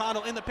McConnell.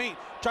 McConnell in the paint.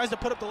 Tries to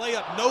put up the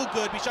layup. No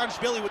good.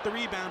 Bishvanishvili with the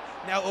rebound.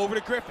 Now over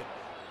to Griffin.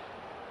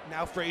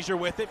 Now Frazier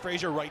with it.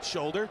 Frazier right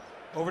shoulder.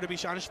 Over to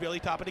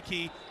Bishvanishvili, top of the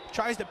key.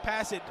 Tries to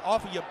pass it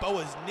off of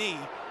Yeboah's knee.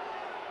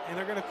 And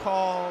they're going to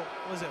call,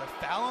 was it a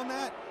foul on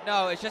that?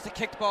 No, it's just a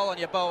kicked ball on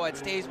Yeboah. It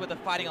stays with the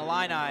Fighting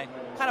Illini.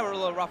 Kind of a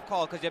little rough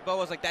call, because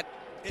Yeboah's like, that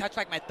touched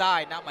like my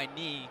thigh, not my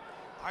knee.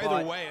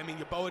 Either way, I mean,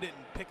 Yeboah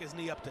didn't pick his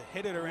knee up to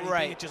hit it or anything.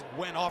 Right. It just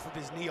went off of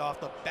his knee off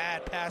the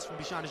bad pass from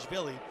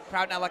Bishvanishvili.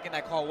 Crowd not liking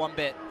that call one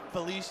bit.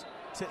 Feliz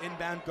to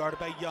inbound, guarded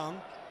by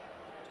Young.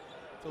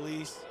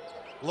 Feliz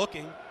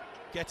looking,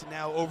 gets it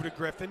now over to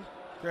Griffin.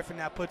 Griffin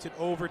now puts it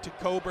over to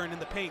Coburn in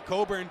the paint.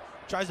 Coburn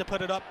tries to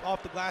put it up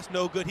off the glass,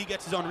 no good. He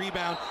gets his own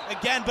rebound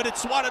again, but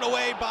it's swatted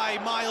away by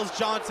Miles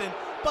Johnson,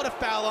 but a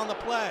foul on the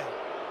play.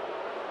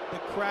 The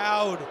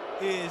crowd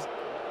is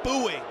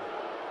booing.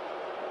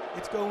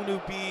 It's going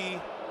to be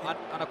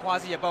on a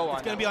quasi-Yeboah.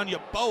 It's going to be on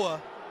Yeboah,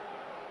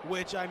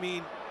 which, I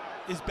mean,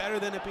 is better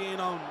than it being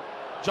on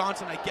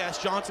Johnson, I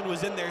guess. Johnson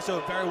was in there, so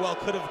it very well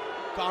could have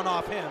gone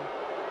off him.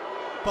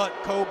 But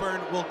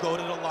Coburn will go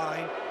to the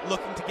line,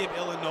 looking to give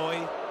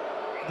Illinois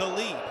the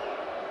lead.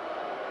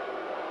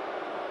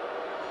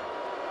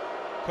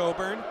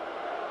 Coburn,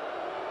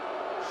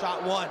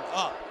 shot one,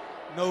 up.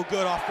 No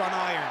good off front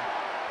iron.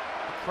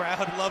 The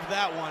crowd loved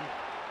that one.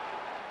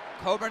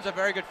 Coburn's a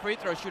very good free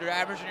throw shooter,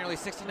 averaging nearly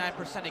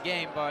 69% a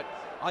game, but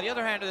on the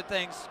other hand of the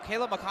things,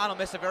 Caleb McConnell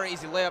missed a very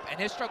easy layup, and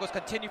his struggles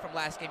continue from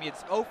last game.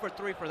 He's 0 for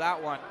 3 for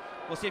that one.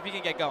 We'll see if he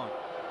can get going.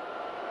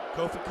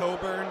 Kofi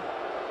Coburn,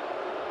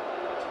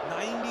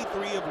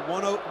 93 of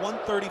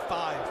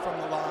 135 from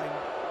the line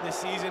this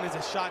season as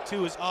his shot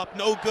two is up.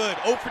 No good.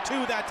 0 for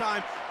 2 that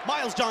time.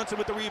 Miles Johnson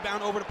with the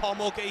rebound over to Paul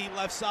Mulcahy,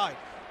 left side.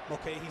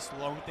 Mulcahy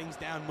slowing things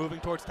down, moving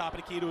towards top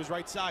of the key to his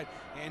right side.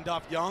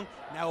 Handoff Young,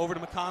 now over to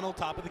McConnell,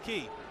 top of the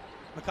key.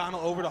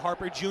 McConnell over to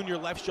Harper Jr.,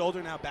 left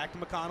shoulder, now back to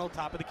McConnell,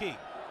 top of the key.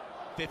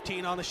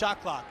 15 on the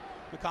shot clock.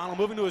 McConnell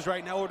moving to his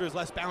right, now over to his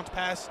left bounce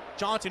pass.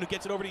 Johnson, who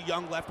gets it over to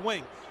Young, left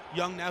wing.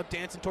 Young now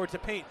dancing towards the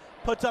paint.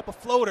 Puts up a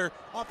floater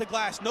off the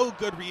glass, no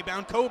good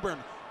rebound. Coburn,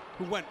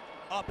 who went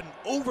up and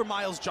over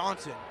Miles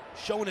Johnson,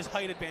 showing his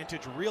height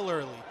advantage real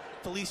early.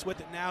 Felice with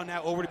it now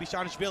over to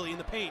Bishanishvili in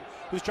the paint,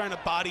 who's trying to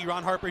body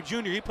Ron Harper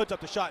Jr. He puts up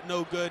the shot,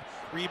 no good.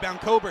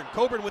 Rebound Coburn.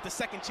 Coburn with the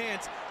second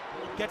chance,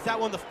 gets that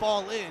one to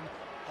fall in.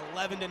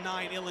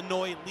 11-9,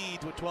 Illinois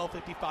leads with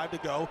 12:55 to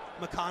go.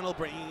 McConnell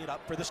bringing it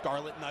up for the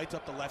Scarlet Knights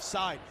up the left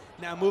side.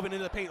 Now moving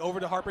into the paint over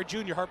to Harper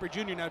Jr. Harper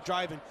Jr. now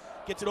driving,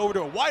 gets it over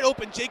to a wide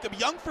open Jacob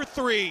Young for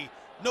 3.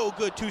 No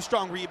good, too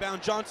strong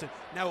rebound. Johnson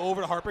now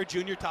over to Harper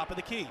Jr., top of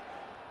the key.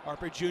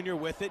 Harper Jr.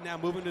 with it, now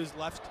moving to his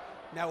left,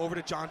 now over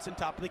to Johnson,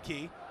 top of the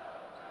key.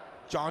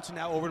 Johnson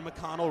now over to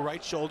McConnell,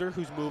 right shoulder,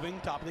 who's moving,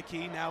 top of the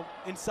key, now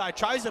inside.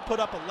 Tries to put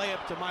up a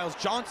layup to Miles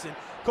Johnson.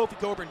 Kofi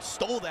Coburn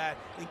stole that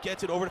and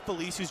gets it over to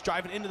Felice, who's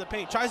driving into the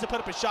paint. Tries to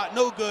put up a shot,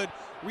 no good.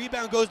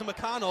 Rebound goes to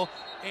McConnell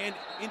and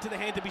into the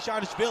hand to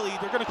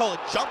Bishanishvili. They're going to call a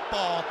jump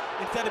ball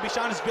instead of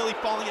Bishanishvili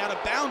falling out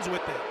of bounds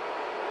with it.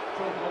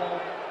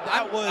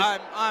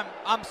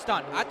 I'm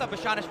stunned. I thought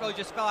Bishanishvili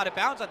just fell out of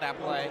bounds on that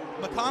play.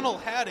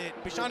 McConnell had it.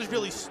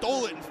 Bishanishvili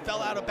stole it and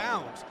fell out of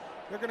bounds.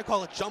 They're going to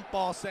call a jump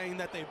ball, saying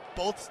that they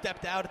both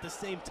stepped out at the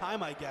same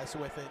time, I guess,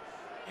 with it.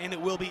 And it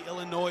will be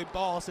Illinois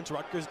ball since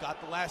Rutgers got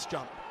the last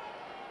jump.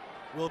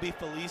 Will be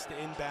Felice to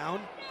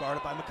inbound,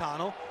 guarded by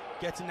McConnell.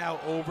 Gets it now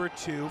over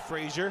to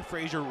Frazier.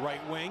 Frazier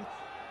right wing.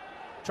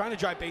 Trying to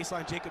drive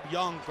baseline, Jacob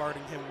Young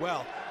guarding him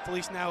well.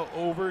 Felice now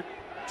over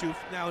to,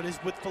 now it is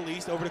with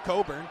Felice over to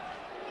Coburn.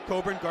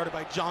 Coburn guarded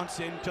by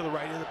Johnson to the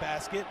right of the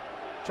basket.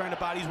 Trying to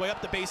body his way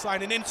up the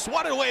baseline and then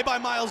swatted away by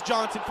Miles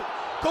Johnson.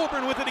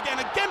 Coburn with it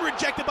again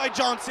rejected by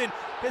Johnson.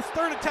 His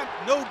third attempt,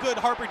 no good.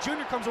 Harper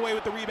Jr. comes away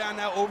with the rebound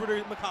now over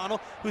to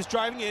McConnell, who's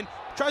driving in.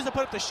 Tries to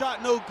put up the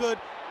shot, no good.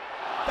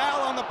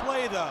 Foul on the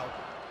play, though.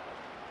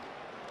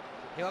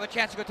 He'll have a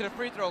chance to go to the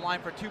free throw line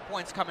for 2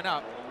 points coming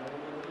up.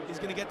 He's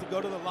going to get to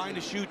go to the line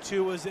to shoot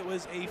two, as it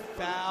was a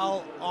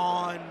foul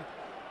on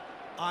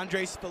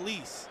Andres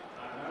Felice.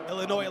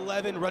 Illinois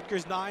 11,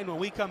 Rutgers 9. When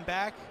we come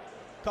back,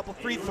 a couple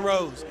free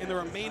throws in the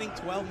remaining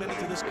 12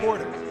 minutes of this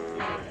quarter.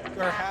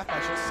 Or half, I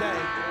should say.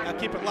 Now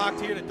keep it locked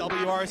here to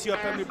WRSU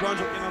FM New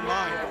Brunswick and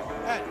online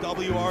at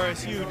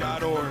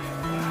WRSU.org.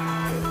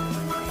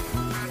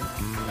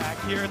 Back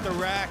here at the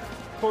rack,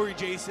 Corey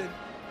Jason.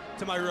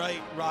 To my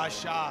right,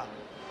 Shah.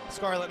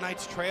 Scarlet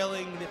Knights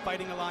trailing the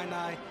Fighting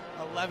Illini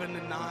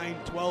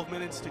 11-9, 12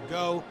 minutes to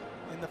go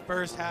in the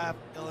first half.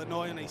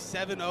 Illinois in a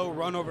 7-0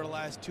 run over the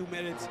last 2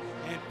 minutes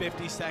and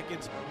 50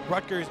 seconds.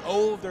 Rutgers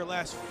 0 of their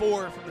last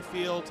 4 from the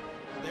field.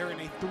 They're in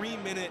a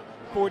 3-minute,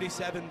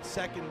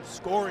 47-second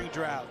scoring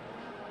drought.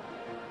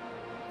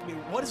 I mean,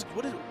 what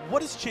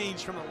has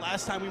changed from the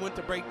last time we went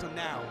to break to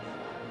now?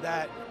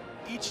 That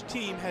each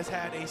team has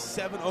had a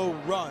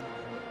 7-0 run.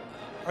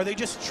 Are they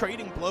just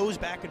trading blows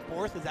back and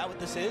forth? Is that what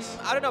this is?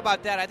 I don't know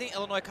about that. I think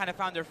Illinois kind of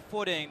found their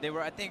footing. They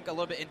were, I think, a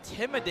little bit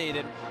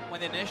intimidated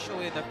when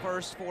initially in the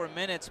first 4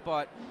 minutes,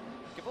 but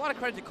give a lot of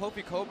credit to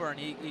Kofi Coburn.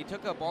 He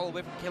took a ball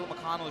away from Caleb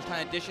McConnell, who's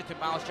trying to dish it to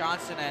Miles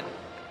Johnson, and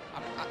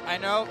I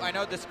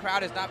know this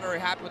crowd is not very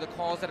happy with the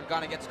calls that have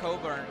gone against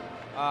Coburn,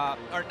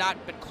 or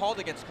not been called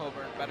against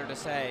Coburn, better to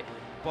say,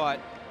 but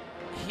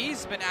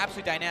he's been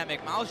absolutely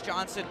dynamic. Miles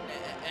Johnson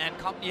and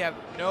company have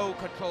no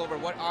control over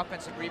what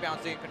offensive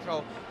rebounds they can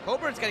control.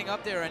 Coburn's getting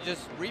up there and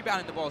just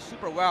rebounding the ball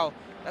super well.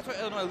 That's why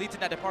Illinois leads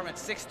in that department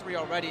 6-3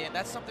 already, and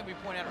that's something we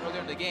pointed out earlier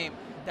in the game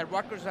that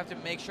Rutgers would have to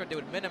make sure they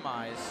would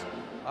minimize.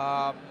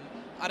 I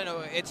don't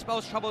know, it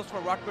spells troubles for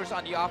Rutgers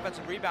on the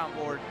offensive rebound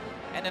board.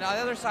 And then on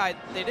the other side,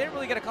 they didn't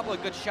really get a couple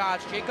of good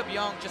shots. Jacob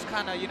Young just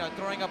kind of,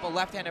 throwing up a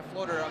left-handed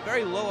floater, a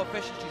very low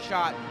efficiency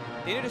shot.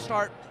 They need to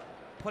start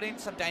putting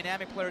some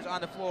dynamic players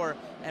on the floor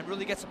and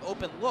really get some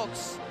open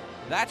looks.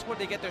 That's where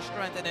they get their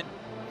strength, and then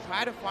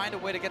try to find a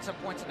way to get some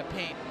points in the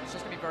paint. It's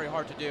just going to be very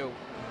hard to do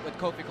with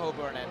Kofi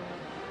Coburn and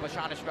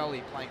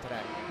Bashanishvili playing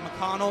today.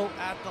 McConnell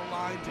at the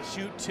line to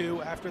shoot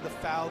 2 after the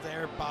foul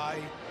there by,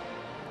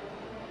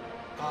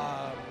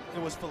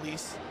 it was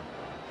Felice.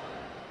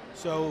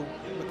 So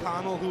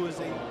McConnell, who is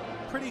a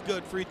pretty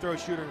good free throw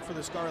shooter for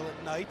the Scarlet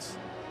Knights,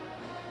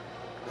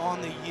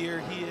 on the year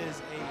he is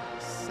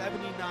a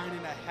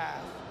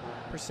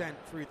 79.5%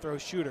 free throw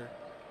shooter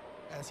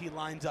as he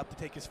lines up to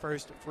take his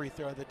first free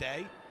throw of the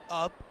day.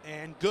 Up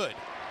and good.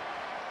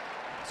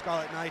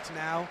 Scarlet Knights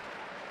now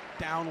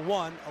down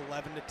 1,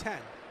 11-10.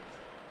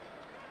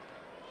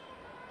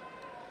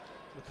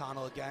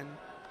 McConnell again,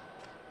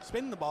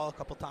 spinning the ball a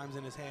couple times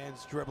in his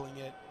hands, dribbling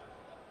it,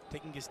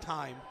 taking his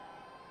time.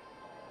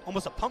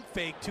 Almost a pump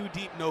fake, too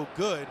deep, no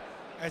good,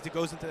 as it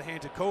goes into the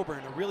hands of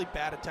Coburn. A really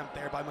bad attempt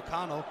there by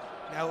McConnell.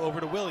 Now over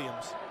to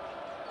Williams.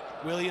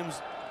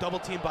 Williams double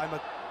teamed by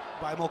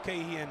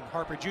Mulcahy and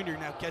Harper Jr.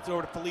 Now gets it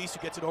over to Felice,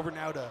 who gets it over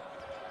now to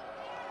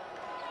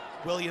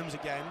Williams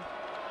again.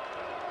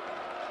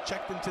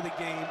 Checked into the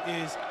game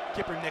is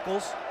Kipper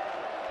Nichols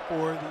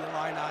for the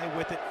Illini.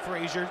 With it,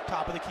 Frazier,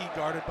 top of the key,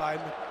 guarded by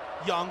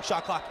Young.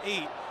 Shot clock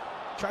 8.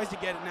 Tries to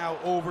get it now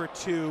over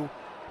to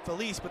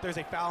Felice, but there's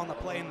a foul on the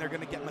play, and they're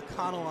going to get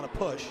McConnell on a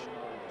push.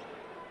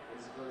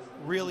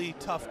 Really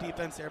tough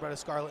defense there by the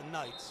Scarlet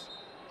Knights.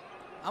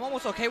 I'm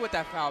almost okay with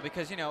that foul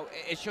because, you know,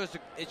 it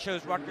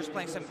shows Rutgers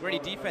playing some gritty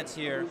defense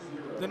here.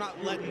 They're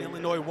not letting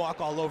Illinois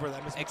walk all over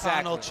them. As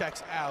Exactly. McConnell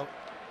checks out,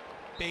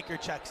 Baker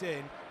checks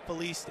in,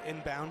 Felice to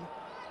inbound.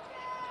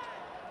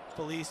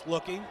 Felice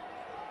looking,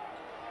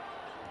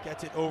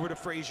 gets it over to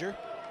Frazier.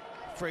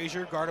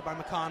 Frazier guarded by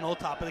McConnell,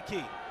 top of the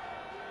key.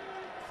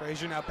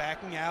 Frazier now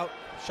backing out,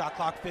 shot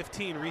clock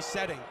 15,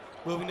 resetting,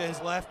 moving to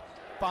his left,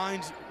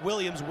 finds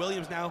Williams.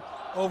 Williams now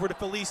over to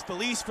Felice.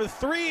 Felice for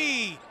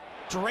 3,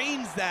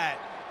 drains that.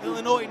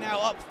 Illinois now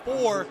up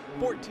 4,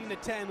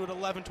 14-10 with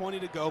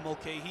 11:20 to go.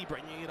 Mulcahy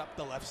bringing it up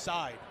the left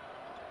side.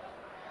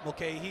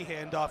 Mulcahy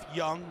handoff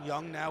Young.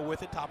 Young now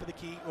with it, top of the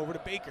key, over to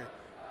Baker.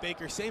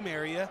 Baker, same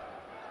area,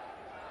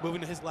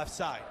 moving to his left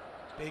side.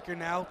 Baker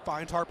now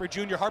finds Harper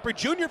Jr. Harper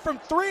Jr. from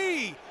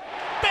 3.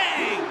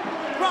 Bang!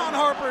 Ron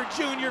Harper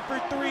Jr. for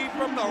 3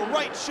 from the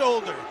right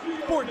shoulder.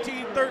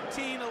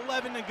 14-13,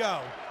 11 to go.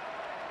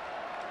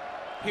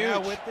 Huge. Now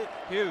with it.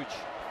 Huge.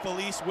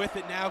 Felice with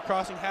it now,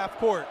 crossing half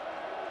court.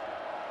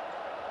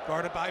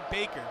 Guarded by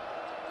Baker.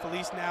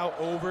 Felice now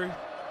over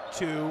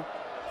to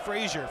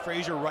Frazier.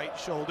 Frazier right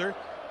shoulder.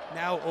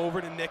 Now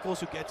over to Nichols,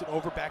 who gets it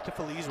over back to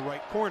Felice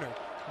right corner.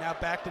 Now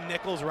back to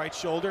Nichols, right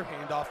shoulder,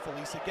 handoff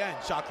Felice again.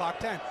 Shot clock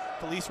 10.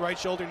 Felice right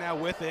shoulder now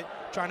with it,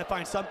 trying to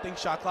find something.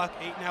 Shot clock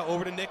 8 now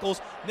over to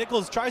Nichols.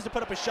 Nichols tries to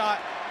put up a shot,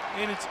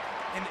 and it's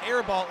an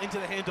air ball into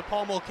the hands of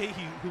Paul Mulcahy,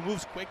 who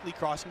moves quickly,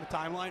 crossing the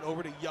timeline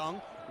over to Young,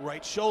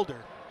 right shoulder.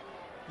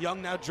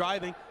 Young now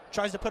driving,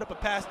 tries to put up a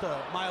pass to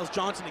Miles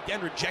Johnson,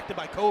 again rejected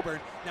by Coburn.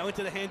 Now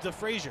into the hands of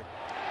Frazier.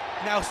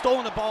 Now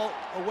stolen the ball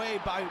away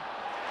by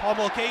Paul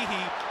Mulcahy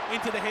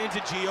into the hands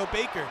of Gio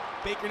Baker.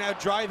 Baker now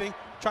driving,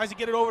 tries to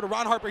get it over to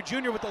Ron Harper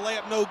Jr. with the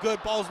layup, no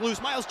good, ball's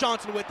loose. Miles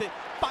Johnson with it,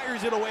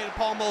 fires it away to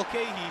Paul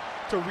Mulcahy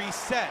to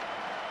reset.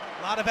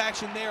 A lot of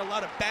action there, a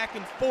lot of back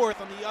and forth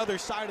on the other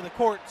side of the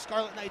court.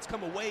 Scarlet Knights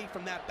come away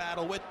from that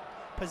battle with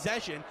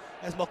possession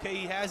as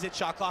Mulcahy has it,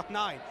 shot clock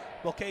 9.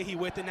 Mulcahy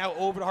with it now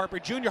over to Harper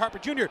Jr. Harper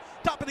Jr.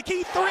 top of the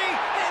key, 3,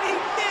 and he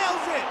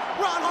nails it!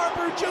 Ron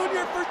Harper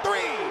Jr. for 3!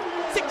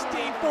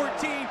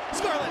 16-14,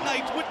 Scarlet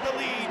Knights with the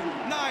lead,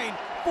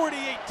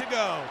 9:48 to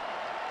go.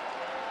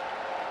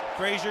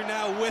 Frazier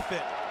now with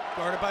it,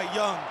 guarded by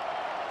Young.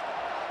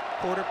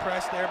 Quarter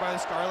press there by the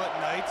Scarlet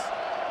Knights.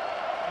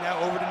 Now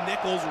over to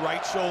Nichols,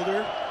 right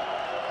shoulder.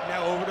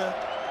 Now over to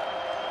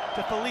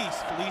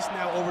Felice. Felice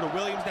now over to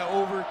Williams, now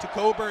over to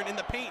Coburn in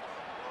the paint.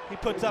 He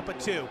puts up a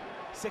 2.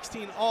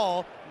 16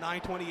 all,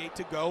 9:28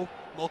 to go.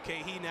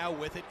 Mulcahy now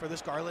with it for the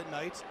Scarlet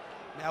Knights.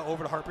 Now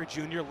over to Harper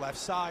Jr., left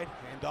side.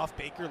 Handoff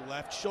Baker,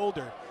 left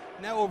shoulder.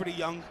 Now over to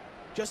Young,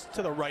 just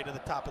to the right of the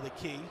top of the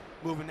key.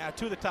 Moving now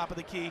to the top of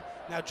the key.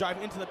 Now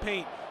driving into the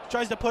paint.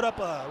 Tries to put up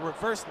a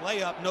reverse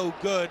layup, no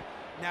good.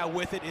 Now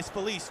with it is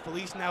Felice.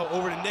 Felice now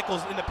over to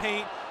Nichols in the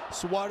paint.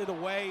 Swatted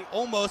away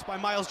almost by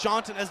Miles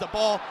Johnson as the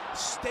ball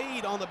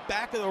stayed on the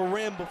back of the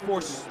rim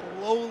before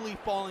slowly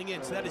falling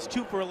in. So that is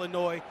 2 for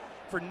Illinois.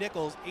 For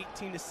Nichols,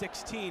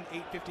 18-16,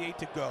 8:58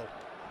 to go.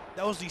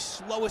 That was the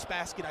slowest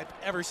basket I've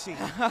ever seen.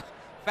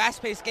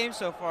 Fast-paced game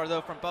so far,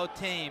 though, from both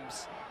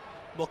teams.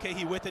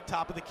 Mulcahy with it,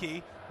 top of the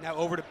key. Now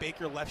over to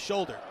Baker, left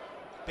shoulder.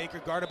 Baker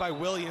guarded by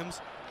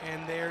Williams,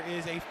 and there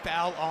is a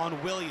foul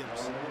on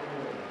Williams.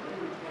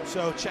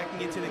 So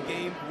checking into the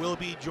game will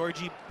be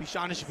Georgi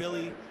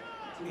Bishanishvili,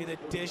 in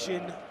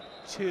addition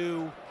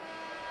to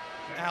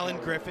Alan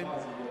Griffin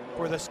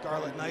for the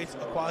Scarlet Knights,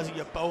 Akwazi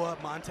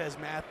Yaboa, Montez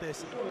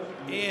Mathis,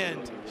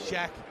 and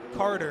Shaq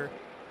Carter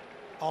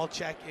all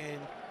check in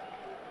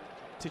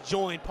to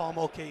join Paul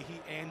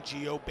Mulcahy and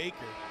Gio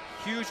Baker.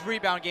 Huge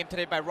rebound game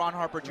today by Ron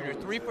Harper Jr.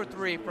 3 for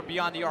 3 from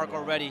beyond the arc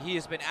already. He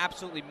has been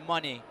absolutely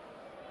money,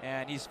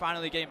 and he's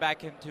finally getting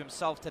back into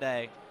himself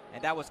today,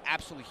 and that was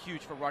absolutely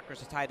huge for Rutgers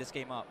to tie this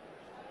game up.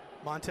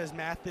 Montez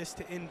Mathis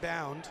to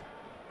inbound.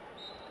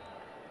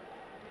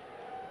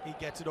 He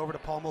gets it over to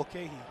Paul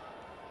Mulcahy.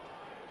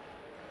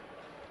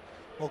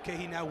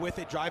 Mulcahy now with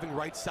it, driving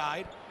right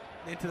side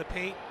into the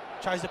paint.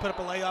 Tries to put up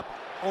a layup.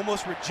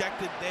 Almost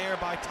rejected there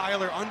by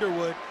Tyler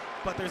Underwood,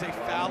 but there's a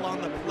foul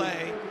on the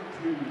play,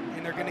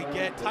 and they're going to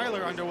get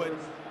Tyler Underwood,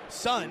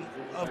 son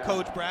of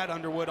Coach Brad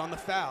Underwood, on the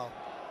foul.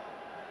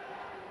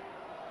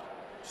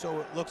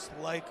 So it looks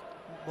like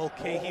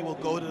Mulcahy will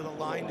go to the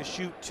line to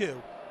shoot 2.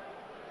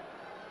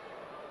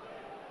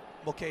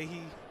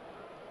 Mulcahy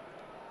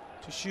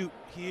to shoot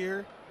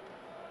here.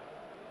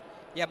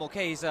 Yeah,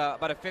 Mulcahy's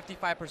about a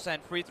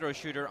 55% free throw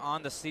shooter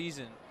on the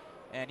season.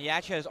 And he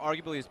actually has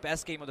arguably his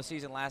best game of the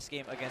season last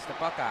game against the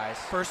Buckeyes.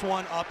 First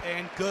one up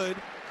and good.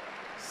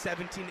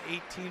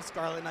 17-18,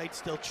 Scarlet Knights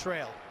still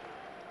trail.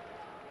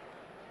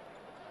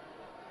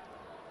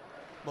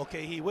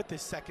 Mulcahy with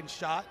his second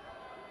shot.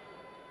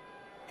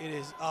 It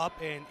is up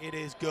and it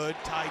is good.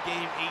 Tie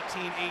game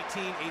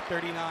 18-18,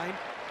 8:39.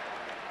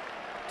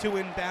 2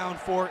 inbound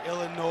for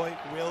Illinois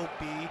will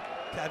be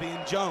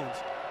Kevian Jones,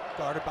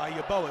 guarded by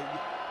Yeboah.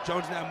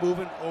 Jones now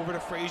moving over to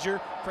Frazier.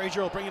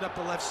 Frazier will bring it up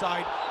the left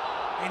side,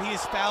 and he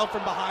is fouled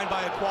from behind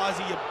by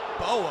Akwazi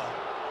Yeboah.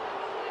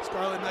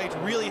 Scarlet Knights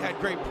really had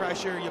great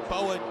pressure.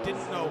 Yeboah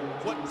didn't know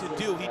what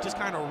to do. He just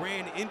kind of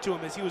ran into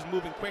him as he was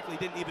moving quickly,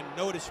 didn't even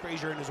notice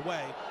Frazier in his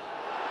way.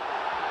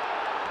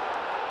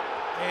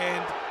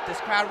 And this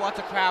crowd wants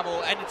to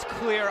travel, and it's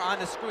clear on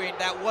the screen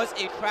that was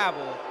a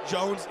travel.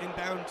 Jones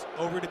inbounds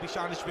over to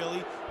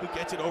Bishanishvili, who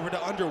gets it over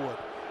to Underwood.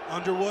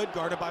 Underwood,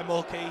 guarded by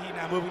Mulcahy,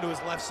 now moving to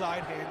his left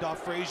side, handoff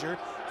Frazier.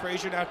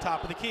 Frazier now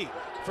top of the key.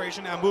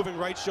 Frazier now moving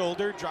right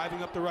shoulder,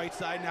 driving up the right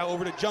side, now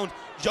over to Jones.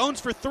 Jones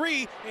for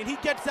 3, and he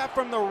gets that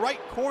from the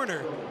right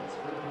corner.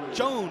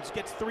 Jones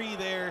gets 3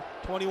 there,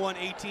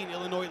 21-18.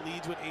 Illinois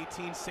leads with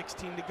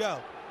 18-16 to go.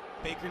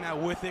 Baker now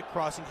with it,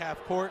 crossing half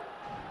court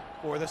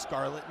for the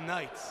Scarlet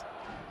Knights.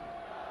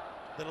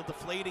 Little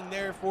deflating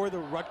there for the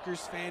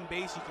Rutgers fan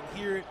base. You can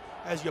hear it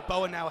as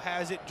Yeboah now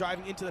has it,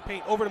 driving into the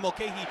paint, over to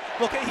Mulcahy.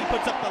 Mulcahy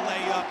puts up the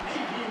layup.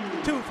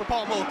 2 for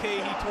Paul Mulcahy,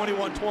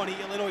 21-20.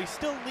 Illinois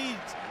still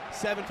leads,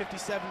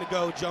 7:57 to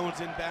go. Jones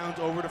inbounds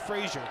over to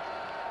Frazier.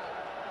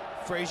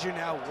 Frazier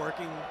now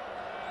working.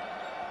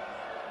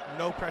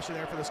 No pressure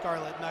there for the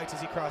Scarlet Knights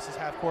as he crosses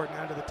half court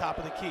now to the top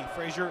of the key.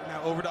 Frazier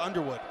now over to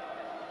Underwood.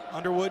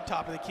 Underwood,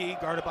 top of the key,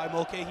 guarded by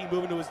Mulcahy,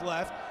 moving to his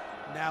left.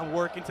 Now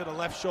working to the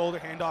left shoulder,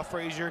 handoff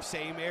Frazier,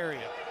 same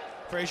area.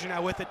 Frazier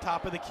now with it,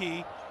 top of the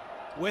key.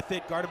 With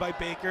it, guarded by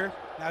Baker.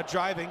 Now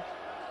driving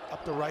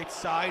up the right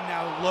side.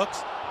 Now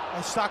looks.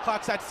 Shot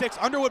clock's at 6.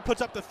 Underwood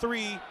puts up the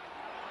 3.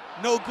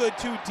 No good,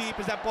 too deep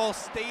as that ball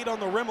stayed on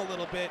the rim a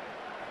little bit.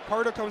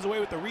 Carter comes away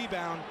with the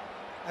rebound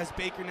as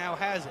Baker now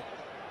has it.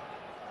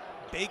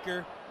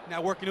 Baker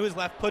now working to his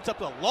left, puts up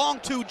the long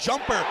 2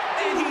 jumper,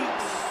 and he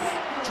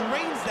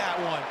drains that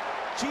one.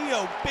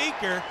 Geo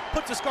Baker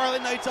puts the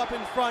Scarlet Knights up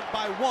in front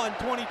by 1,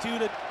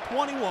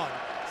 22-21.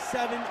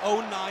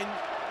 7:09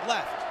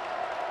 left.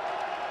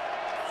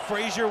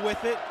 Frazier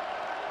with it,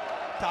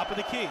 top of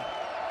the key.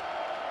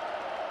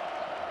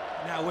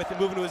 Now with it,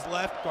 moving to his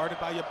left, guarded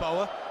by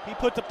Yeboah. He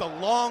puts up the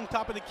long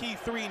top of the key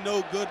 3,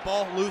 no good,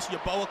 ball loose.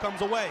 Yeboah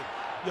comes away.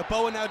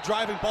 Yeboah now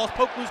driving, ball's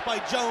poked loose by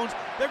Jones.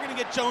 They're going to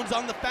get Jones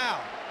on the foul.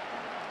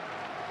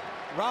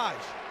 Raj,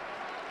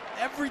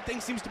 everything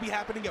seems to be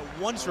happening at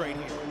once right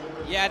here.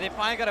 Yeah,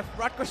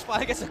 Rutgers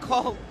finally gets a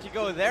call to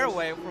go their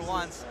way for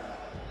once.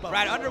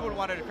 Brad Underwood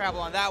wanted to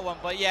travel on that one,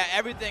 but yeah,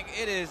 everything,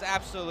 it is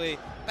absolutely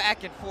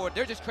back and forth.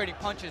 They're just trading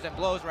punches and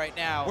blows right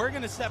now. We're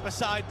going to step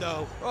aside,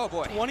 though. Oh,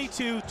 boy.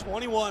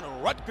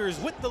 22-21, Rutgers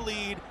with the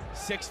lead.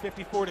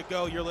 6:54 to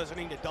go. You're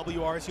listening to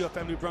WRSU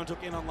FM New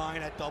Brunswick and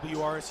online at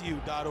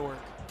WRSU.org.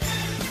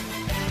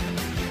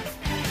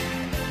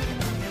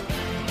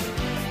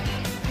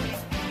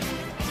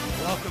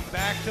 Welcome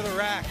back to the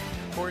rack.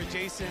 Corey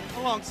Jason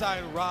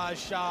alongside Raj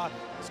Shah.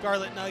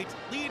 Scarlet Knights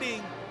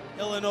leading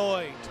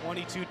Illinois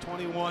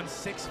 22-21,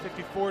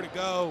 6:54 to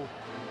go.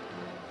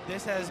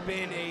 This has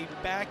been a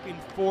back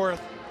and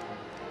forth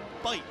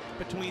fight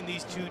between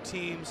these two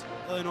teams.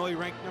 Illinois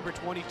ranked number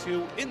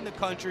 22 in the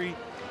country.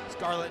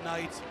 Scarlet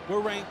Knights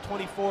were ranked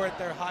 24 at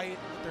their height,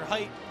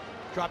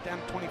 dropped down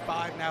to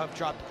 25, now have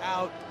dropped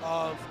out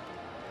of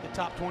the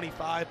top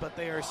 25, but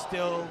they are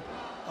still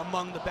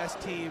among the best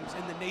teams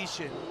in the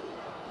nation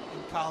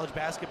in college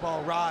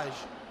basketball. Raj,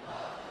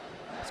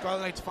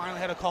 Scarlet Knights finally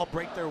had a call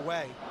break their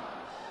way.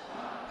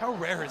 How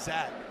rare is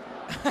that?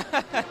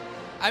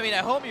 I mean,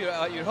 at home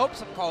you'd hope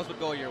some calls would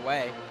go your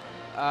way.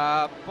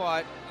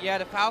 But, yeah,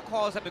 the foul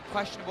calls have been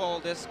questionable.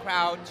 This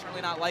crowd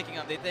certainly not liking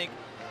them. They think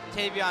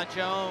Tavion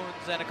Jones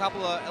and a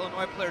couple of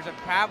Illinois players have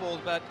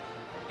traveled. But,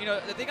 you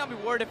know, the thing I'd be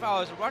worried if I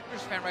was a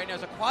Rutgers fan right now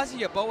is Akwazi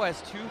Yeboah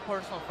has 2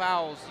 personal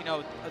fouls, you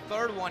know, a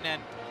third one,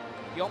 and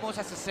he almost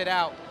has to sit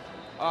out.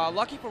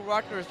 Lucky for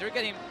Rutgers, they're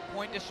getting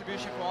point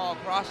distribution from all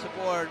across the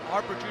board.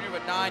 Harper Jr.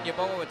 with 9,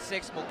 Yeboah with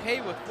 6,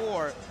 Mulcahy with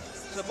 4.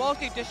 So both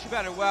get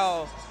distributed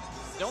well.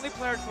 The only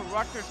players for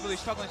Rutgers really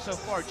struggling so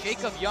far,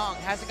 Jacob Young,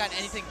 hasn't gotten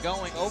anything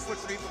going, 0 for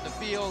 3 from the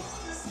field.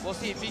 We'll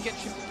see if he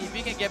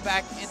can get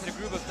back into the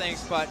groove of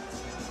things. But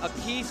a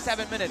key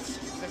 7 minutes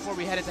before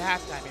we head into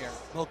halftime here.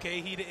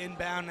 Mulcahy to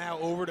inbound now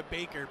over to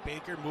Baker.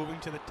 Baker moving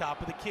to the top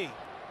of the key.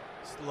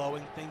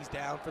 Slowing things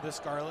down for the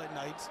Scarlet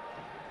Knights,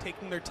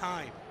 taking their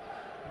time.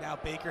 Now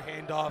Baker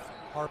handoff,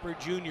 Harper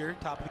Jr.,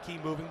 top of the key,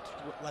 moving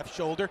to left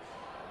shoulder.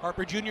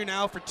 Harper Jr.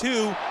 now for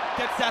two,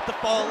 gets that to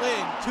fall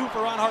in. Two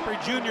for Ron Harper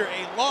Jr.,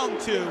 a long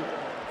two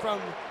from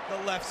the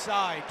left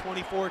side,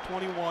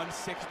 24-21,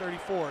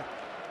 6:34.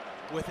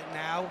 With it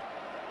now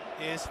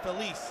is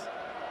Felice.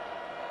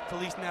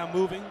 Felice now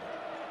moving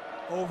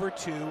over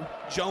to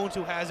Jones,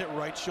 who has it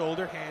right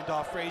shoulder,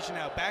 handoff Frazier,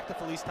 now back to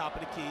Felice, top of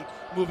the key,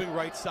 moving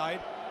right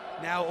side.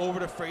 Now over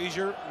to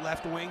Frazier,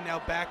 left wing, now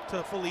back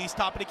to Felice,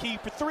 top of the key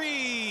for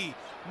three.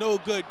 No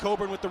good.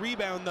 Coburn with the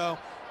rebound, though.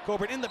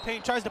 Coburn in the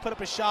paint, tries to put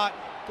up a shot,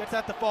 gets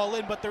that to fall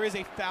in, but there is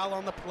a foul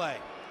on the play.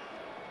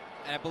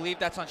 And I believe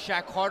that's on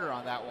Shaq Carter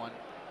on that one.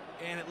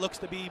 And it looks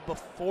to be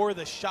before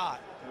the shot.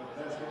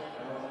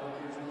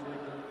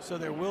 So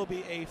there will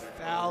be a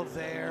foul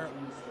there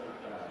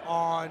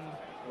on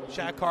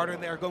Shaq Carter,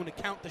 and they are going to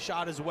count the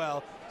shot as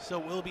well. So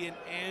it will be an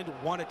and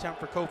one attempt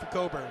for Kofi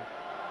Coburn.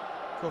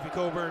 Kofi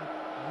Coburn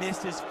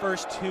missed his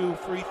first two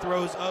free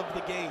throws of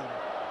the game.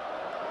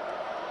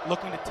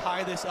 Looking to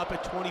tie this up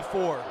at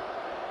 24.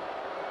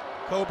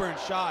 Coburn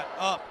shot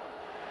up.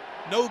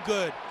 No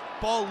good.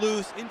 Ball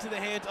loose into the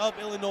hands of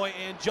Illinois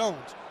and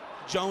Jones.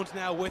 Jones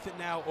now with it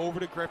now over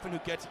to Griffin, who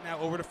gets it now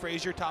over to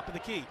Frazier, top of the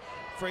key.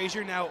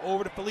 Frazier now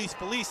over to Felice.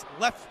 Felice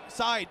left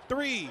side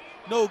three.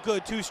 No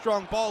good. Too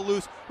strong. Ball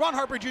loose. Ron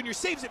Harper Jr.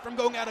 saves it from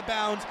going out of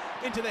bounds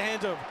into the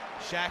hands of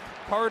Shaq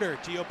Carter.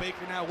 Geo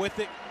Baker now with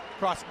it,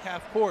 crossing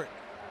half court.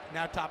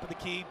 Now top of the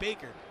key,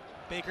 Baker.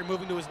 Baker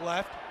moving to his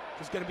left.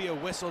 There's going to be a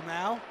whistle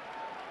now.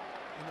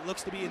 And it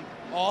looks to be an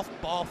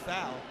off-ball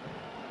foul.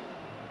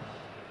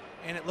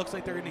 And it looks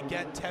like they're going to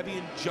get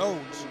Tevian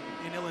Jones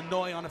in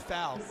Illinois on a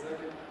foul.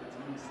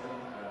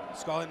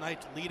 Scarlet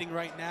Knights leading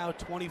right now,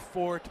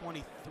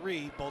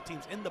 24-23. Both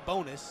teams in the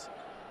bonus.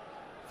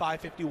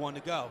 5:51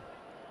 to go.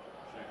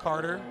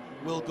 Carter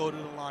will go to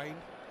the line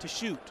to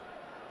shoot.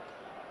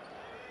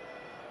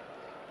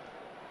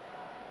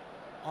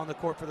 On the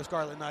court for the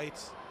Scarlet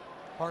Knights,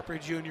 Harper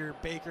Jr.,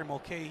 Baker,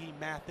 Mulcahy,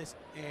 Mathis,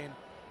 and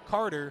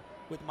Carter,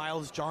 with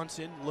Miles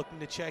Johnson looking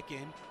to check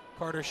in.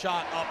 Carter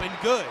shot up and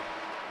good.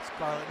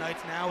 Scarlet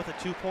Knights now with a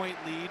 2-point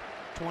lead,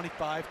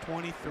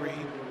 25-23.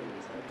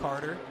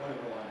 Carter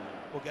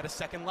will get a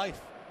second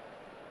life.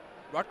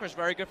 Rutgers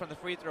very good from the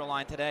free throw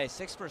line today,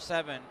 6 for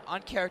 7,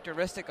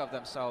 uncharacteristic of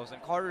themselves.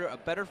 And Carter, a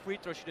better free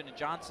throw shooter than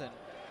Johnson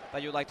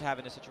that you'd like to have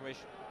in this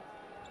situation.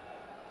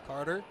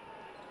 Carter,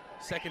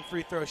 second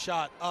free throw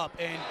shot up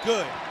and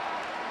good.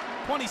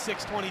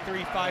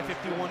 26-23,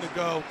 5:51 to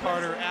go.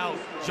 Carter out,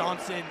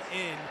 Johnson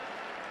in.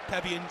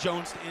 Tevian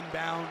Jones to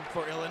inbound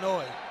for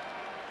Illinois.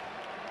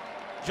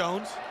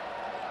 Jones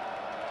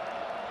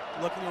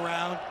looking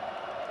around,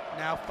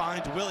 now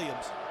finds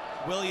Williams.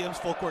 Williams,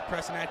 full court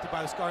press enacted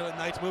by the Scarlet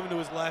Knights, moving to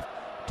his left,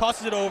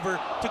 tosses it over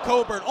to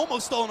Coburn,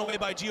 almost stolen away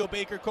by Geo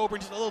Baker. Coburn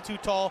just a little too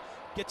tall,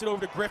 gets it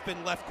over to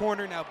Griffin, left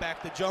corner, now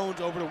back to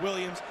Jones, over to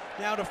Williams,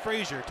 now to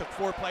Frazier. Took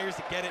 4 players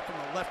to get it from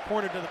the left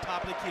corner to the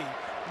top of the key,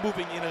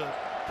 moving in a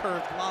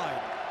curved line.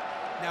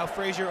 Now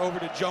Frazier over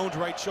to Jones,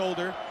 right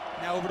shoulder,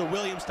 now over to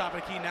Williams, top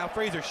of the key, now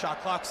Frazier,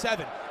 shot clock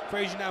 7.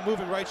 Frazier now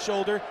moving right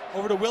shoulder,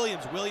 over to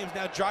Williams. Williams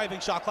now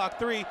driving, shot clock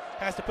 3,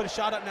 has to put a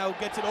shot up now,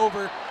 gets it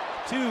over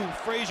to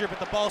Frazier, but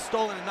the ball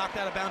stolen and knocked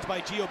out of bounds by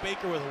Geo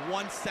Baker with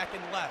 1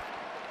 second left.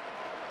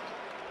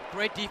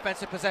 Great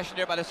defensive possession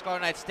there by the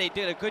Scarlet Knights. They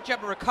did a good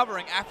job of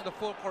recovering after the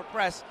full court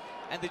press,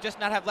 and they just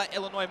not have let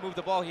Illinois move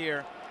the ball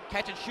here.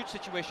 Catch and shoot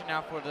situation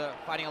now for the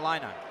Fighting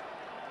Illini.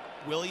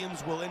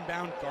 Williams will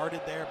inbound,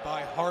 guarded there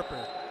by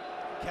Harper.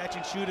 Catch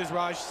and shoot, as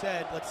Raj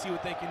said. Let's see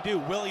what they can do.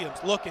 Williams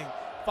looking,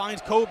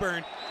 finds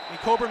Coburn, and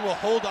Coburn will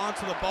hold on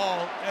to the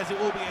ball as it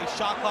will be a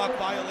shot clock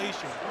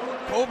violation.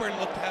 Coburn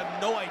looked to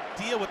have no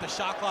idea what the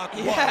shot clock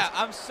was. Yeah,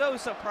 I'm so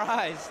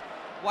surprised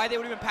why they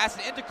would even pass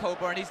it into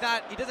Coburn. He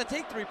doesn't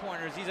take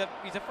 3-pointers.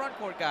 He's a front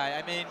court guy.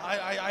 I mean,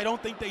 I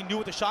don't think they knew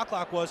what the shot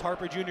clock was.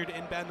 Harper Jr. to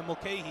inbound to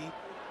Mulcahy.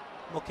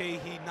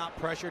 Mulcahy not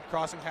pressured,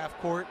 crossing half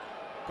court,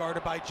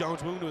 guarded by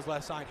Jones, moving to his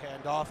left side,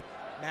 handoff.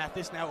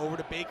 Mathis now over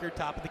to Baker,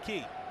 top of the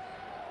key.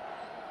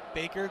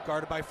 Baker,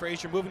 guarded by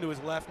Frazier, moving to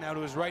his left, now to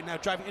his right, now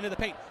driving into the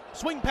paint.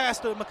 Swing pass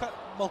to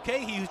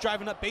Mulcahy, who's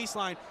driving up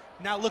baseline.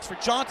 Now looks for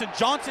Johnson.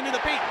 Johnson in the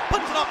paint,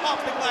 puts it up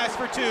off the glass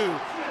for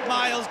 2.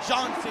 Miles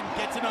Johnson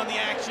gets in on the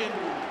action.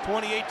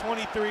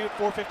 28-23 with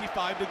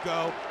 4:55 to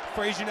go.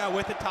 Frazier now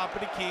with the top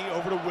of the key,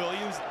 over to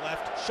Williams,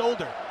 left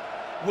shoulder.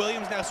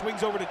 Williams now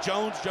swings over to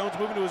Jones. Jones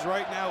moving to his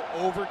right now,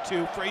 over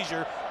to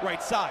Frazier,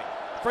 right side.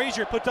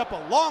 Frazier puts up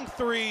a long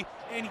 3,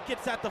 and he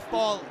gets that to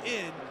fall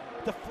in,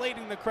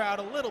 deflating the crowd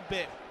a little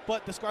bit.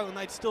 But the Scarlet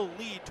Knights still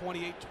lead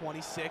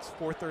 28-26,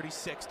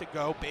 4:36 to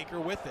go. Baker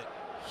with it.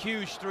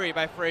 Huge 3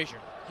 by Frazier.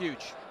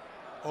 Huge.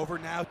 Over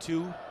now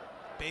to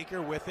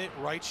Baker with it,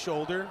 right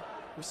shoulder,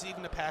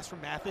 receiving the pass from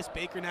Mathis.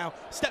 Baker now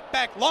step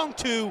back, long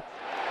 2,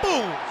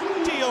 boom!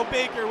 Geo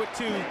Baker with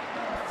 2,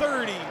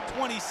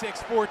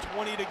 30-26,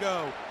 4:20 to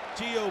go.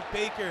 Geo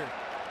Baker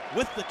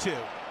with the 2.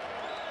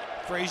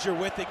 Frazier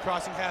with it,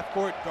 crossing half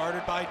court,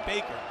 guarded by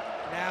Baker.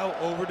 Now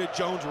over to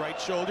Jones, right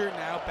shoulder.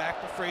 Now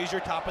back to Frazier,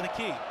 top of the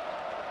key.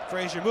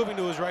 Frazier moving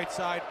to his right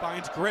side,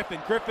 finds Griffin.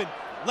 Griffin,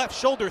 left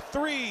shoulder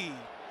 3.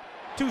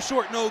 Too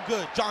short, no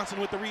good. Johnson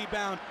with the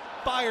rebound.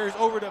 Fires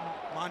over to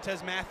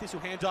Montez Mathis, who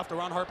hands off to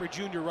Ron Harper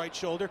Jr., right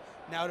shoulder.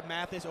 Now to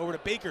Mathis, over to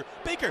Baker.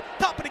 Baker,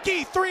 top of the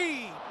key,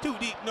 3. Too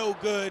deep, no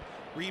good.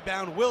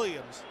 Rebound,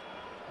 Williams.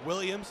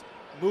 Williams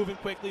moving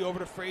quickly over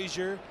to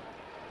Frazier.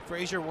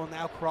 Frazier will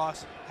now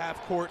cross half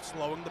court,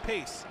 slowing the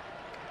pace.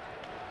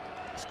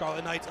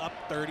 Scarlet Knights up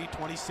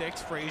 30-26.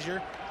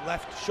 Frazier,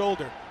 left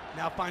shoulder.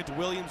 Now finds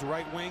Williams,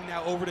 right wing.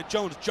 Now over to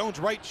Jones. Jones,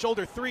 right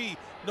shoulder 3.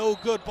 No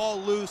good,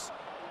 ball loose.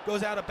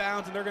 Goes out of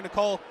bounds, and they're going to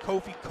call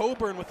Kofi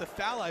Coburn with a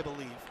foul, I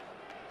believe,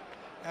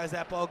 as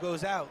that ball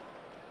goes out.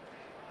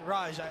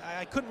 Raj,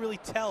 I couldn't really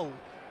tell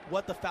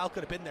what the foul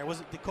could have been there. Was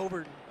it the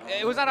Coburn?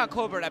 It was not on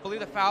Coburn. I believe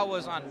the foul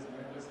was on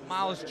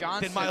Miles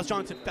Johnson. Did Miles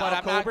Johnson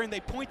foul Coburn? They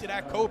pointed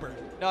at Coburn.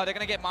 No, they're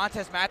going to get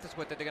Montez Mathis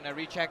with it. They're going to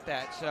recheck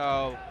that.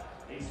 So,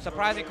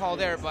 surprising call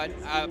there. But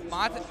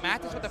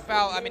Mathis with the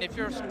foul, I mean, if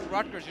you're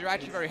Rutgers, you're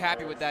actually very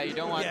happy with that. You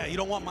don't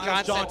want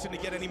Miles Johnson to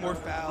get any more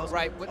fouls.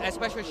 Right,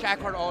 especially Shah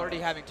already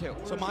having 2.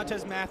 So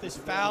Montez Mathis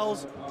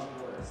fouls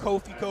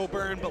Kofi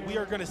Coburn, but we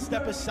are going to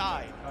step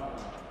aside.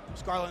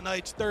 Scarlet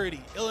Knights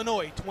 30,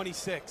 Illinois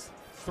 26,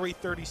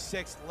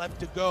 3:36 left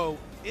to go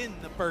in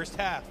the first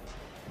half.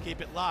 Keep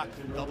it locked.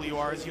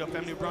 WRSU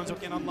FM New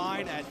Brunswick and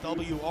online at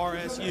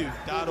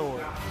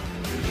WRSU.org.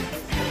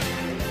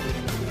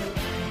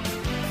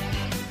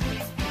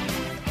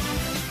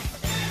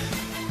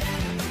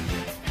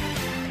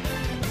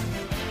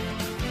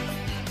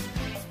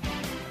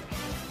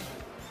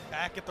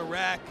 Back at the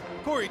rack,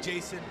 Corey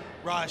Jason,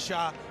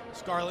 Shah,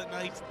 Scarlet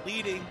Knights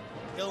leading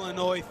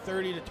Illinois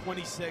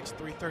 30-26,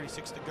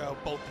 3:36 to go.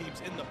 Both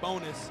teams in the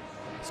bonus.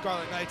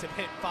 Scarlet Knights have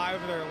hit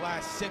 5 of their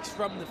last 6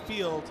 from the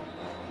field.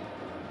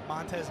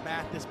 Montez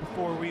Mathis,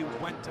 before we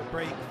went to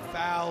break,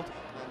 fouled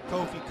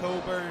Kofi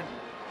Coburn.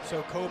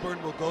 So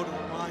Coburn will go to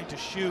the line to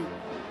shoot.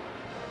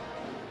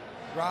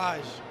 Raj,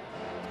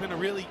 it's been a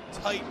really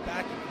tight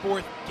back and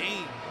forth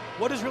game.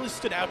 What has really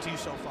stood out to you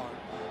so far?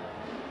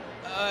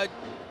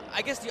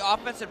 I guess the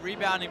offensive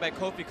rebounding by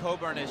Kofi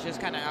Coburn is just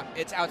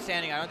it's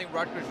outstanding. I don't think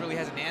Rutgers really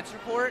has an answer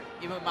for it,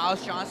 even with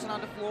Miles Johnson on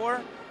the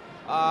floor.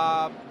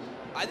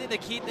 I think the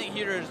key thing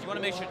here is you want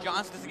to make sure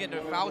Johnson doesn't get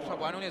into foul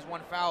trouble. I know he has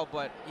 1 foul,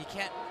 but you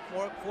can't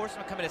force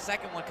him to come in a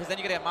second one because then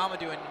you get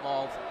Mamadou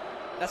involved.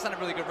 That's not a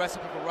really good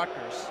recipe for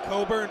Rutgers.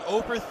 Coburn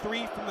 0 for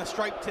 3 from the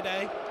stripe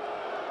today.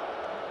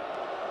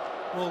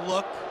 Will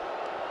look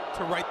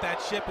to right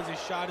that ship as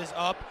his shot is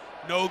up.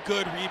 No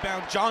good.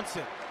 Rebound,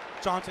 Johnson.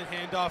 Johnson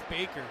handoff,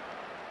 Baker.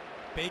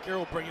 Baker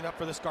will bring it up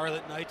for the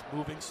Scarlet Knights,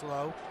 moving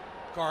slow.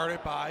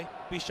 Guarded by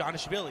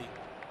Bishanishvili.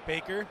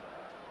 Baker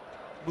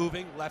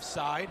moving left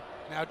side,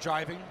 now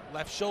driving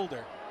left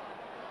shoulder.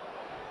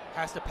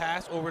 Has to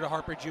pass over to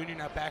Harper Jr.,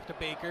 now back to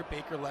Baker.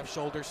 Baker left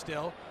shoulder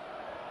still.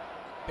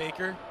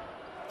 Baker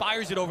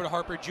fires it over to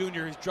Harper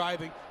Jr., who's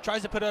driving.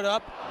 Tries to put it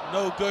up.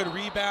 No good.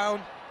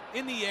 Rebound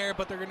in the air,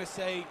 but they're going to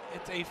say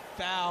it's a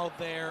foul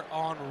there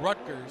on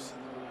Rutgers.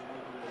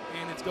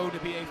 And it's going to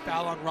be a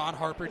foul on Ron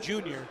Harper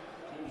Jr.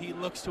 He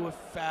looks to have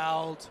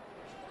fouled.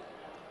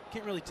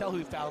 Can't really tell who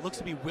he fouled. It looks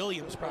to be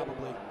Williams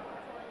probably.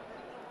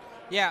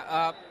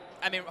 Yeah,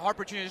 I mean,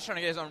 Harper Jr. is just trying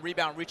to get his own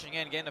rebound, reaching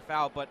in, getting a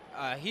foul, but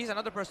he's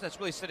another person that's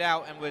really stood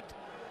out. And with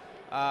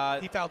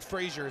he fouled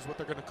Frazier is what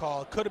they're going to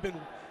call. It could have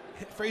been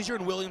Frazier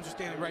and Williams are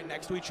standing right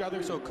next to each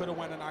other, so it could have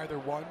went on either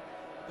one.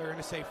 They're going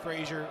to say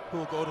Frazier, who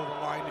will go to the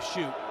line to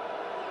shoot.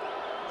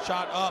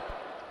 Shot up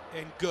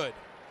and good.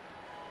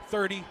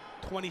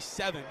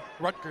 30-27.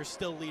 Rutgers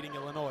still leading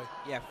Illinois.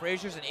 Yeah,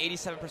 Frazier's an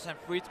 87%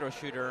 free throw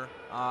shooter.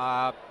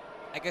 I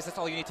guess that's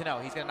all you need to know.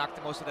 He's going to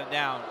knock most of them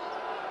down.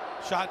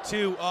 Shot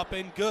 2 up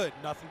and good.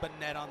 Nothing but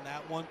net on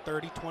that one.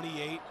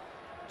 30-28.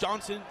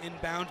 Johnson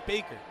inbounds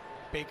Baker.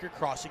 Baker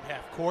crossing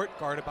half court,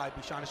 guarded by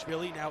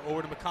Bishanishvili. Now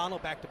over to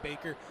McConnell, back to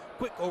Baker.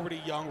 Quick over to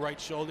Young, right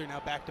shoulder.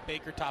 Now back to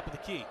Baker, top of the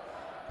key.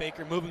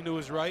 Baker moving to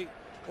his right.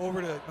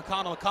 Over to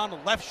McConnell.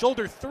 McConnell, left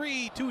shoulder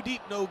 3. Too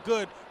deep, no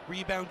good.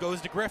 Rebound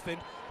goes to Griffin,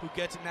 who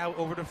gets it now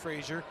over to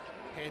Frazier.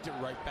 Hands it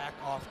right back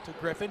off to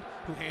Griffin,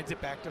 who hands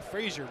it back to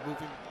Frazier.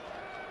 Moving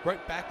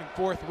right back and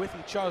forth with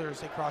each other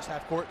as they cross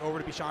half court. Over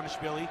to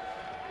Bishanishvili.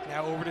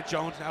 Now over to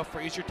Jones. Now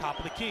Frazier, top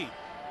of the key.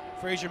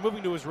 Frazier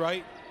moving to his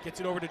right. Gets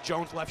it over to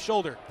Jones, left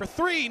shoulder. For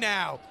 3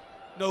 now.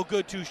 No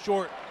good, too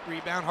short.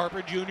 Rebound,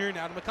 Harper Jr.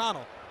 Now to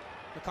McConnell.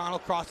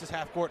 McConnell crosses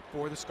half court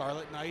for the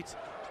Scarlet Knights.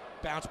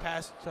 Bounce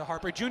pass to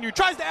Harper Jr.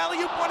 Tries to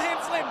alley-oop, one-hand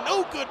slam.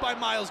 No good by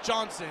Miles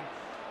Johnson,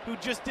 who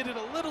just did it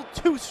a little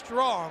too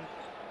strong.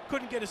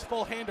 Couldn't get his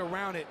full hand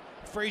around it.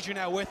 Frazier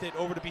now with it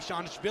over to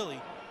Bishanishvili.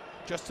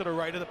 Just to the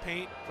right of the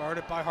paint,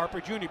 guarded by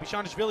Harper Jr.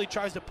 Bishanishvili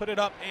tries to put it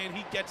up, and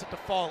he gets it to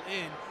fall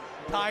in.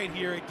 Tied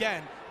here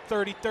again,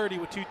 30-30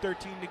 with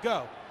 2:13 to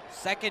go.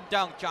 Second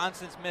dunk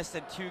Johnson's missed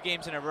in 2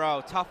 games in a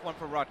row. Tough one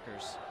for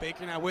Rutgers.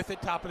 Baker now with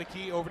it, top of the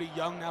key, over to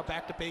Young, now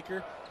back to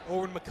Baker.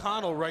 Over to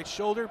McConnell, right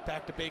shoulder,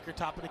 back to Baker,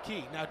 top of the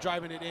key. Now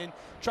driving it in,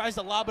 tries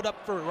to lob it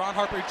up for Ron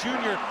Harper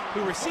Jr.,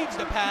 who receives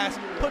the pass,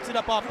 puts it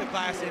up off the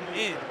glass and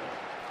in.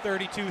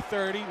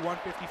 32-30,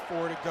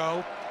 1:54 to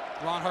go.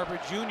 Ron Harper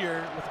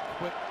Jr. with a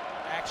quick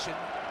action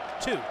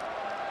 2.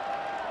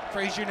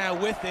 Frazier now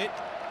with it,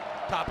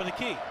 top of the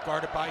key,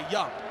 guarded by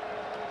Young.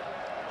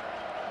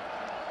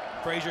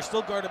 Frazier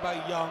still guarded by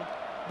Young,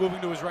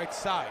 moving to his right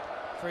side.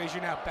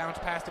 Frazier now bounce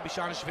pass to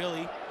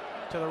Bishanishvili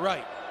to the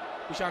right.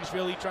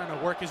 Bishanishvili trying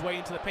to work his way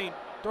into the paint,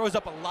 throws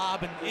up a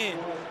lob and in.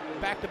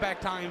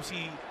 Back-to-back times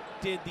he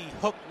did the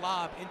hook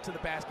lob into the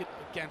basket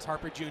against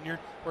Harper Jr.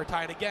 We're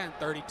tied again,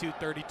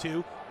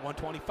 32-32,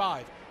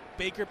 1:25.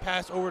 Baker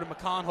pass over to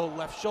McConnell,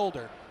 left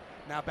shoulder.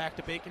 Now back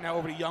to Baker, now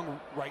over to Young,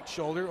 right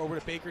shoulder, over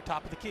to Baker,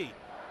 top of the key.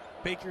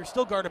 Baker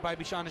still guarded by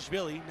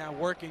Bishanishvili, now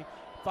working.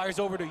 Fires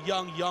over to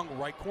Young,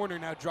 right corner,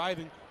 now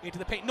driving into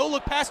the paint.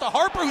 No-look pass to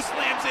Harper, who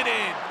slams it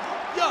in.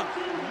 Young,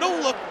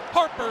 no-look,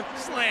 Harper,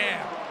 slam.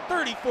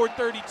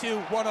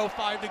 34-32,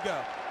 1:05 to go.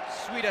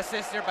 Sweet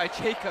assist there by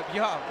Jacob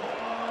Young.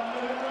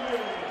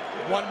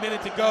 1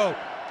 minute to go.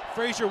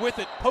 Frazier with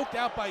it, poked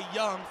out by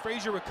Young.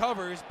 Frazier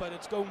recovers, but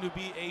it's going to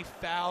be a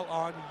foul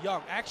on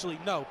Young. Actually,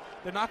 no,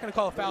 they're not going to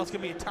call a foul. It's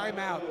going to be a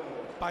timeout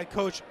by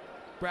Coach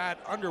Brad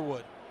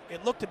Underwood.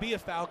 It looked to be a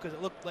foul because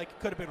it looked like it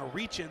could have been a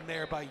reach in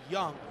there by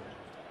Young.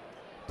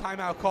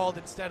 Timeout called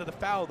instead of the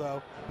foul,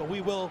 though, but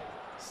we will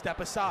step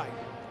aside.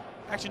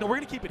 Actually, no, we're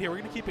going to keep it here. We're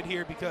going to keep it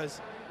here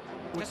because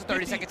just a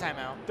 30-second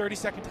timeout.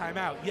 30-second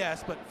timeout,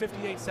 yes, but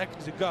 58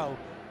 seconds to go.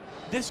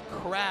 This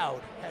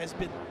crowd has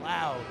been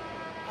loud.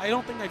 I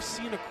don't think I've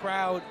seen a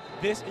crowd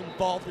this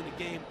involved in a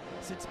game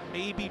since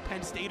maybe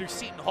Penn State or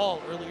Seton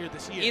Hall earlier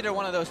this year. Either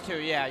one of those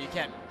two, yeah, you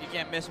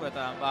can't miss with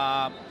them.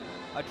 A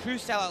true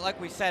sellout, like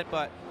we said,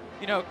 but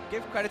you know,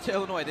 give credit to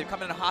Illinois. They've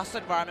come in a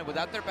hostile environment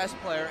without their best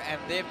player,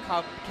 and they've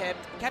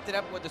kept it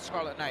up with the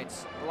Scarlet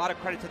Knights. A lot of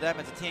credit to them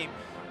as a team.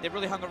 They've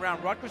really hung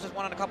around. Rutgers has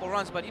won on a couple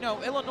runs, but you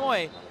know,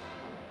 Illinois,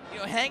 you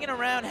know, hanging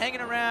around.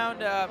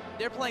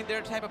 They're playing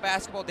their type of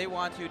basketball they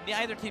want to.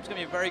 Neither team's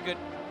going to be a very good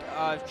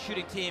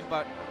shooting team,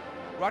 but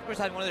Rutgers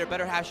had one of their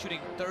better halves, shooting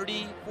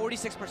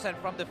 46%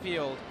 from the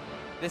field.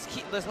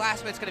 This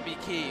last minute's going to be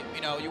key.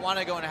 You know, you want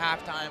to go into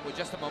halftime with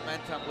just the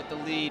momentum, with the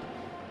lead,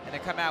 and then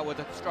come out with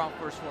a strong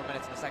first 4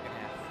 minutes in the second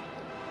half.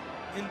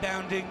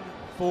 Inbounding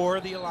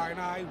for the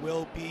Illini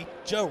will be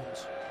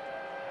Jones.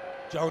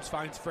 Jones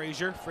finds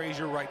Frazier.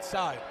 Frazier right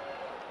side.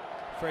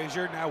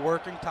 Frazier now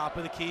working, top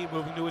of the key,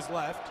 moving to his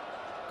left.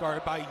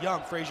 Guarded by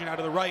Young. Frazier now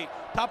to the right.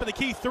 Top of the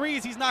key,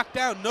 threes. He's knocked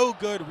down. No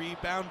good.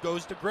 Rebound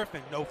goes to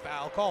Griffin. No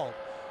foul called.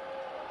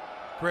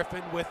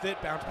 Griffin with it.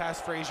 Bounce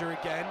past Frazier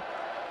again.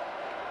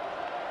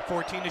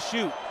 14 to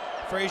shoot.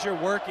 Frazier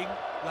working.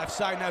 Left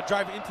side now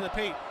driving into the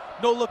paint.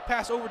 No look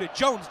pass over to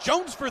Jones.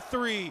 Jones for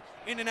 3.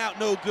 In and out,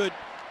 no good.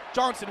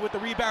 Johnson with the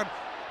rebound.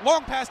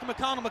 Long pass to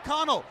McConnell.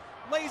 McConnell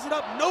lays it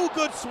up. No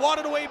good.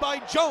 Swatted away by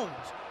Jones.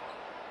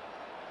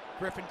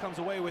 Griffin comes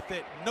away with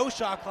it. No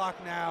shot clock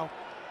now.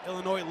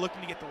 Illinois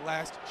looking to get the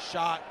last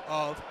shot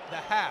of the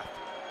half.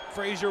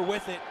 Frazier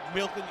with it,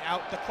 milking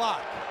out the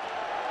clock.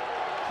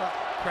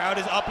 Crowd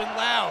is up and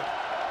loud.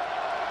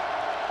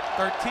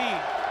 13.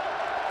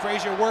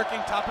 Frazier working,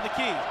 top of the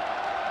key.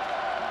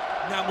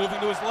 Now moving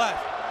to his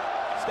left.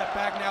 Step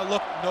back now,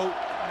 look, no.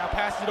 Now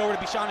passes it over to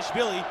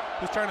Bishanishvili,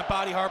 who's trying to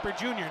body Harper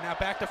Jr. Now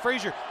back to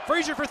Frazier.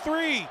 Frazier for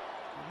 3.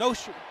 No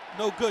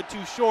good,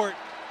 too short.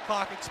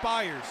 Clock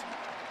expires.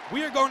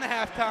 We are going to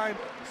halftime.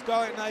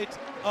 Scarlet Knights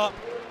up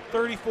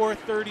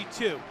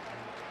 34-32.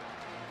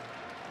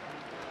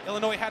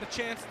 Illinois had a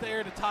chance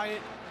there to tie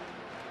it.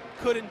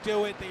 Couldn't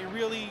do it. They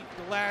really,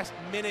 the last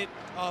minute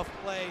of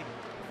play,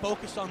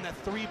 focused on that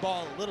 3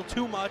 ball a little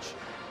too much.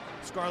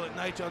 Scarlet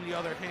Knights, on the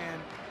other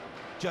hand,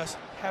 just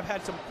have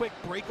had some quick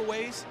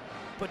breakaways,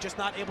 but just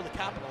not able to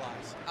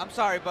capitalize. I'm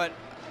sorry, but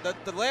the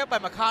layup by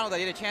McConnell that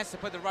he had a chance to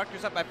put the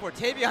Rutgers up by 4.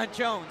 Tavion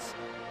Jones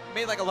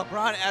made like a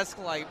LeBron-esque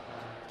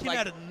came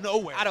out of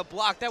nowhere. Out of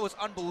block. That was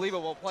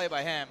unbelievable play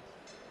by him.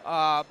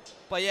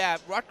 But yeah,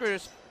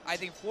 Rutgers, I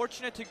think,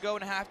 fortunate to go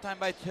in halftime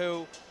by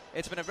 2.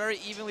 It's been a very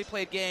evenly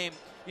played game.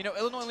 You know,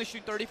 Illinois only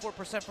shooting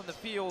 34% from the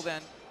field,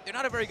 and they're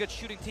not a very good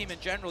shooting team in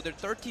general. They're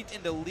 13th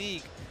in the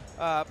league,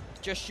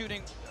 just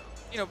shooting,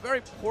 you know,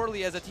 very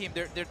poorly as a team.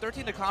 They're 13th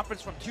in the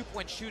conference from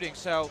 2-point shooting,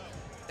 so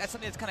that's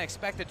something that's kind of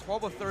expected.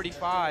 12 of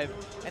 35,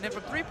 and then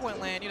from 3-point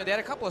land, you know, they had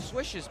a couple of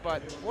swishes,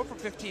 but 4 for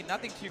 15,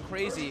 nothing too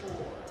crazy.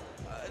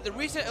 The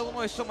reason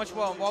Illinois is so much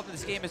well involved in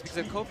this game is because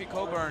of Kofi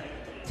Coburn.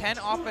 10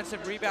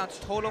 offensive rebounds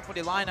total for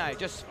the Illini,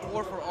 just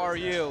 4 for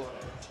RU.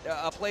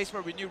 A place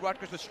where we knew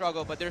Rutgers would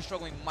struggle, but they're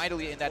struggling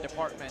mightily in that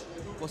department.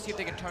 We'll see if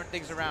they can turn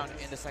things around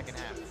in the second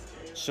half.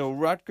 So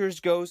Rutgers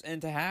goes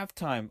into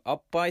halftime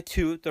up by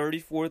 2,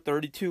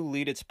 34-32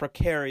 lead. It's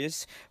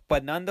precarious,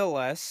 but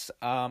nonetheless,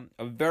 a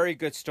very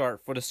good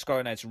start for the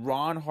Scarlet Knights.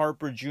 Ron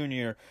Harper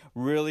Jr.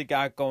 really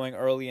got going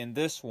early in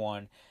this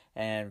one.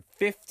 and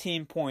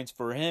 15 points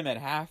for him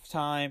at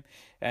halftime.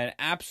 An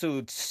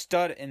absolute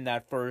stud in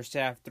that first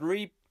half.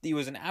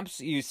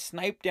 He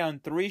sniped down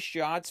 3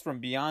 shots from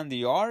beyond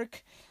the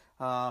arc.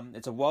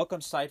 It's a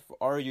welcome sight for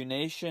RU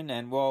Nation.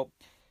 And, well,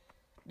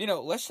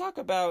 let's talk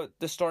about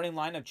the starting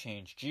lineup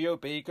change. Geo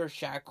Baker,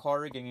 Shaq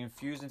Carter getting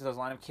infused into this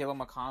lineup. Caleb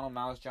McConnell,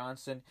 Miles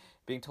Johnson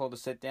being told to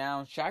sit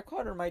down. Shaq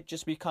Carter might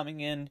just be coming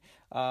in.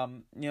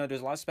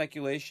 There's a lot of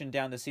speculation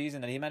down the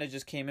season that he might have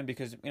just came in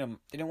because, they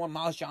didn't want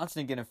Miles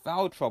Johnson to get in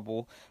foul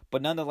trouble.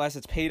 But nonetheless,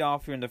 it's paid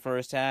off here in the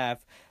first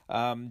half.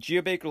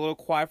 Geo Baker a little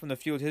quiet from the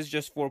field. His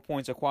just 4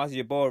 points.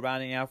 Akwasi Yeboah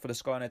rounding out for the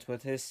Scarlet Knights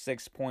with his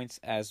 6 points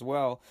as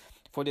well.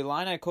 For the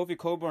Illini, Kofi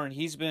Coburn,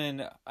 he's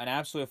been an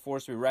absolute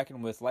force to be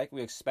reckoned with, like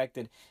we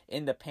expected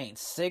in the paint.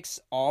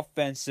 6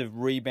 offensive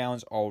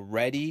rebounds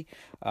already.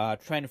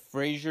 Trent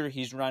Frazier,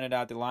 he's rounded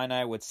out the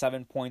Illini with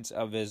 7 points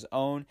of his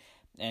own.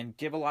 And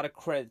give a lot of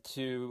credit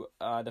to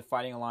the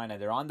Fighting Illini.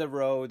 They're on the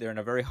road, they're in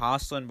a very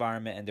hostile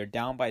environment, and they're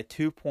down by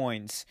 2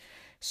 points.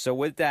 So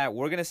with that,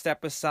 we're going to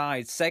step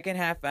aside. Second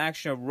half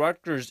action of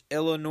Rutgers,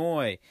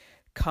 Illinois,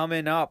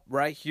 coming up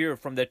right here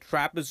from the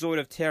Trapezoid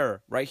of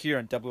Terror, right here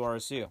on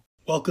WRSU.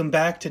 Welcome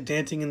back to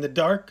Dancing in the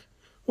Dark,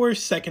 where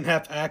second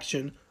half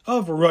action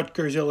of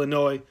Rutgers,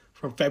 Illinois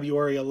from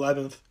February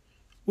 11th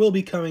will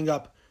be coming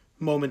up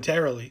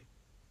momentarily.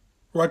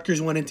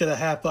 Rutgers went into the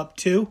half up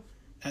 2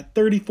 at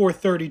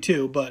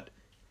 34-32, but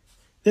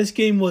this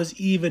game was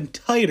even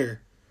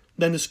tighter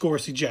than the score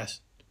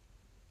suggests.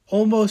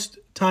 Almost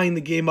tying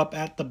the game up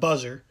at the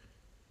buzzer,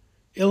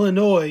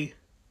 Illinois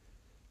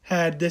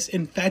had this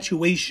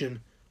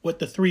infatuation with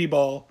the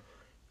 3-ball,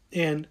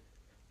 and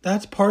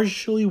that's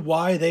partially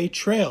why they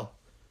trail.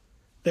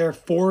 They're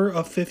 4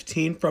 of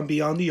 15 from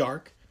beyond the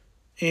arc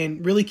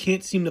and really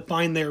can't seem to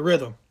find their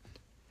rhythm.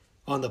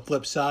 On the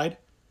flip side,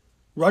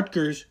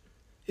 Rutgers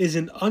is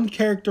an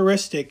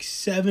uncharacteristic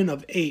 7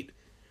 of 8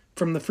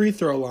 from the free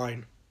throw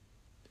line.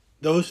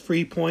 Those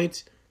free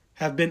points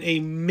have been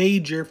a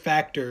major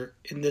factor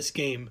in this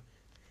game,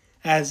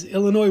 as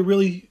Illinois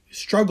really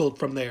struggled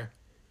from there.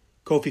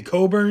 Kofi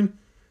Coburn,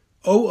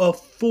 0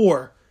 of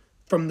 4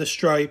 from the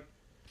stripe,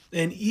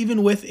 and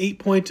even with 8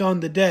 points on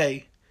the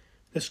day,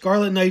 the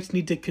Scarlet Knights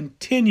need to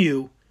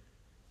continue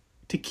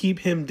to keep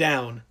him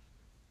down.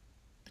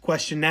 The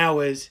question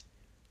now is,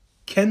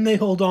 can they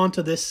hold on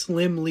to this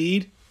slim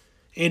lead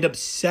and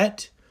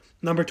upset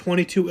number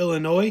 22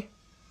 Illinois?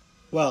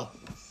 Well,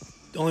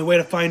 the only way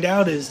to find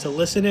out is to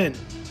listen in.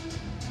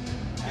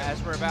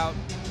 As we're about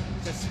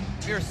just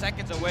mere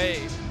seconds away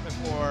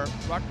before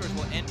Rutgers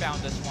will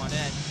inbound this one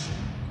in,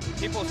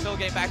 people still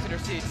getting back to their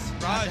seats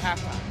after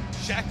halftime.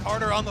 Shaq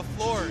Carter on the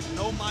floor,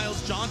 no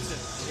Miles Johnson.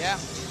 Yeah,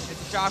 it's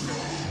a shocker.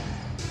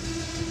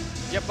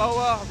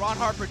 Yeboah, Ron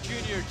Harper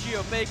Jr.,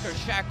 Geo Baker,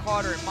 Shaq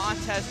Carter, and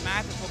Montez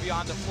Mathis will be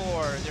on the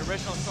floor, the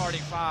original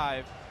starting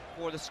 5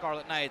 for the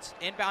Scarlet Knights.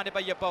 Inbounded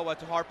by Yeboah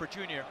to Harper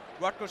Jr.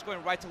 Rutgers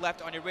going right to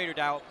left on your radar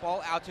dial.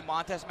 Ball out to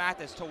Montez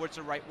Mathis towards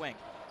the right wing.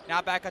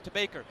 Now back out to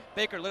Baker.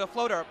 Baker, little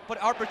floater, but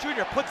Harper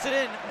Jr. puts it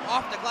in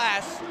off the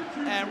glass,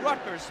 and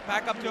Rutgers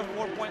back up to a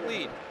 4-point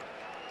lead.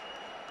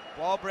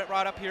 Ball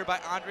brought up here by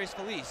Andres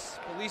Felice.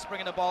 Felice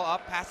bringing the ball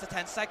up past the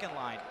 10-second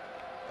line.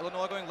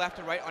 Illinois going left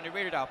to right on your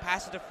radar dial.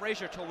 Passes to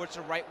Frazier towards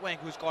the right wing,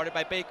 who's guarded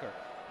by Baker.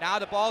 Now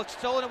the ball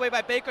stolen away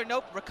by Baker.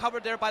 Nope,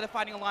 recovered there by the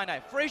Fighting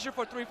Illini. Frazier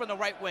for 3 from the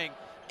right wing.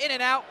 In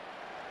and out.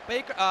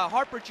 Baker,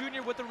 Harper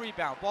Jr. with the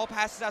rebound. Ball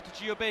passes out to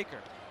Geo Baker.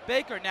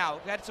 Baker now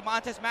headed to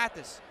Montez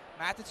Mathis.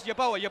 Mathis to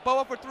Yeboah.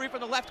 Yeboah for 3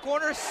 from the left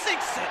corner.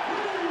 Sinks it.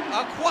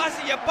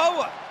 Akwasi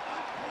Yeboah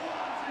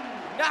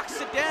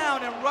knocks it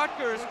down, and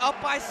Rutgers up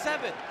by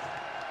 7.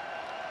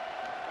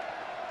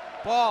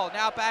 Ball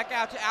now back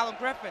out to Alan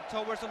Griffin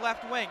towards the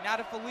left wing. Now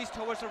to Felice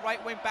towards the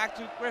right wing, back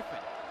to Griffin.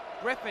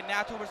 Griffin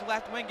now towards the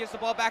left wing, gives the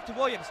ball back to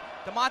Williams.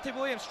 DeMonte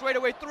Williams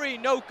straightaway 3,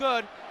 no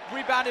good.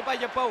 Rebounded by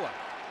Yeboah.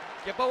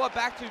 Yeboah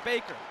back to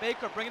Baker.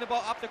 Baker bringing the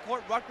ball up the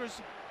court. Rutgers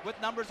with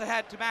numbers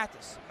ahead to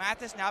Mathis.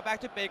 Mathis now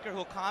back to Baker,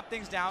 who'll calm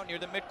things down near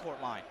the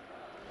midcourt line.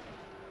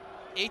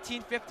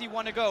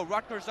 18:51 to go.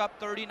 Rutgers up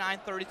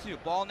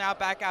 39-32. Ball now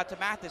back out to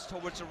Mathis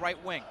towards the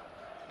right wing.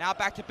 Now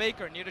back to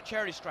Baker near the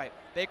charity stripe.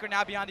 Baker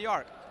now beyond the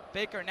arc.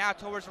 Baker now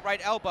towards the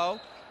right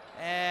elbow,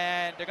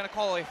 and they're going to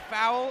call a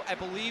foul. I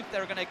believe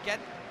they're going to get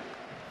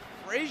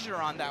Frazier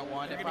on that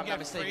one. They're going to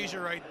get Frazier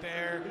right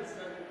there.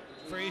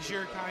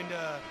 Frazier kind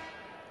of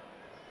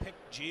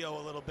picked Geo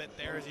a little bit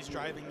there as he's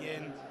driving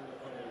in.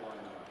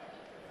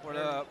 For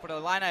the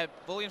lineup,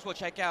 Williams will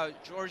check out.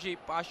 Georgi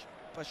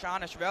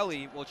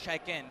Pashanashvili will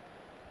check in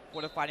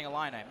for the Fighting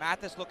Illini.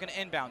 Mathis looking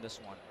to inbound this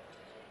one.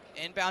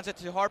 Inbounds it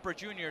to Harper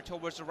Jr.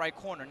 towards the right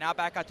corner. Now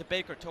back out to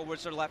Baker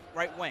towards the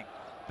right wing.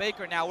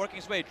 Baker now working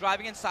his way,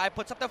 driving inside,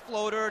 puts up the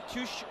floater,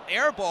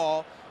 air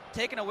ball,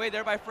 taken away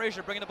there by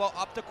Frazier, bringing the ball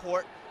up the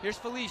court. Here's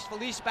Felice.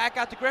 Felice back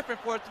out to Griffin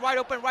for a wide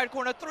open right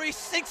corner 3,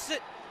 sinks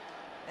it.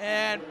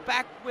 And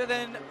back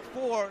within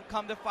 4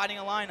 come the Fighting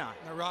Illini.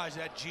 Now, Raj,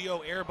 that Geo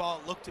air ball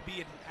looked to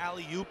be an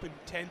alley-oop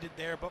intended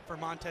there, but for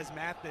Montez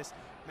Mathis,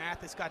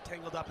 Mathis got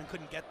tangled up and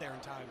couldn't get there in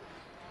time.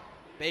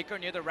 Baker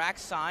near the rack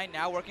sign,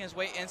 now working his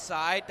way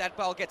inside. That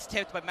ball gets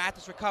tipped, but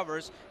Mathis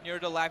recovers near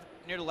the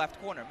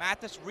left corner.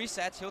 Mathis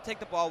resets. He'll take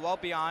the ball well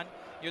beyond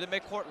near the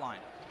midcourt line.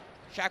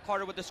 Shaq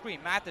Carter with the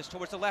screen. Mathis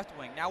towards the left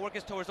wing. Now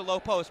working towards the low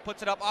post.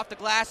 Puts it up off the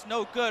glass.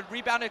 No good.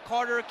 Rebounded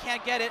Carter.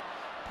 Can't get it.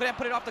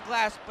 Put it off the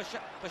glass.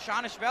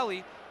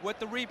 Bashanishvili with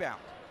the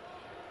rebound.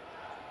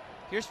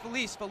 Here's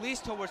Felice. Felice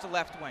towards the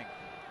left wing.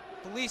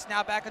 Felice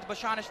now back at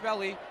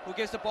Bashanishvili, who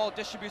gives the ball,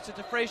 distributes it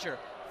to Frazier.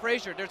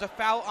 Frazier, there's a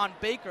foul on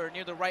Baker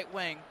near the right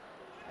wing,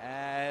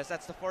 as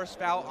that's the first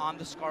foul on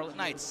the Scarlet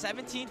Knights.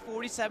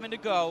 17:47 to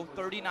go,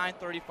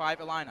 39-35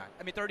 Illini.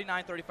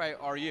 39-35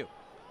 RU.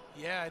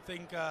 Yeah, I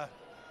think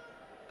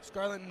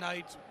Scarlet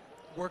Knights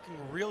working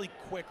really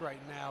quick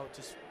right now.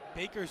 Just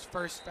Baker's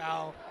first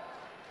foul,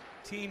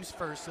 team's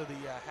first of the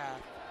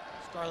half.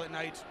 Scarlet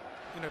Knights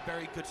in a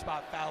very good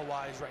spot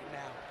foul-wise right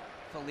now.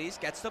 Felice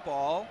gets the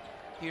ball.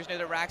 Here's near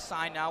the rack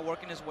sign, now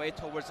working his way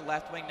towards the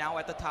left wing, now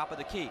at the top of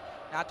the key.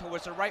 Now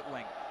towards the right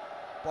wing.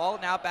 Ball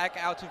now back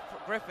out to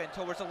Griffin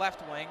towards the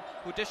left wing,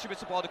 who distributes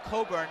the ball to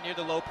Coburn near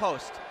the low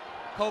post.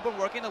 Coburn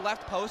working the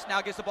left post,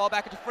 now gives the ball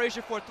back into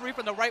Frazier for three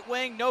from the right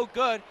wing, no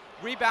good.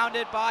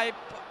 Rebounded by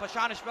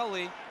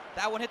Bashanishvili.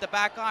 That one hit the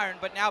back iron,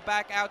 but now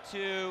back out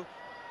to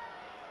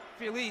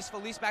Felice.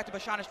 Felice back to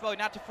Bashanishvili,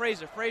 now to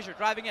Frazier. Frazier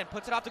driving in,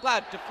 puts it off the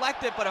glass,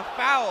 deflected, but a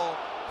foul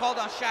called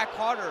on Shaq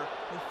Carter,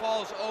 who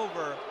falls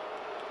over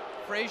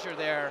Frazier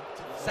there.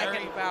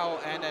 Second foul,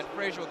 and then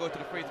Frazier will go to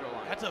the free throw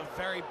line. That's a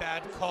very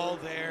bad call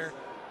there.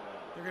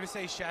 They're going to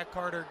say Shaq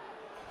Carter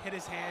hit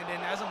his hand,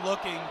 and as I'm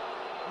looking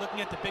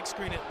at the big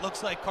screen, it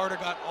looks like Carter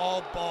got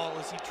all ball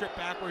as he tripped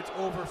backwards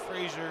over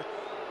Frazier.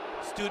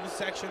 Student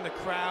section, the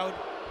crowd,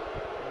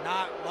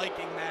 not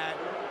liking that.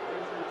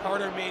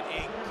 Carter made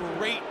a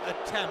great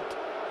attempt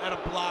at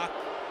a block.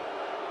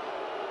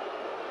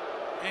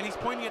 And he's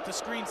pointing at the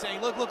screen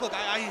saying, look,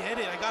 I hit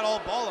it. I got all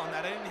ball on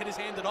that. I didn't hit his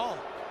hand at all.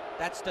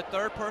 That's the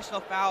third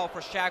personal foul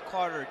for Shaq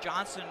Carter.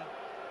 Johnson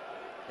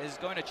is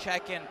going to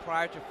check in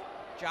prior to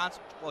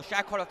Johnson. Well,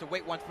 Shaq Carter will have to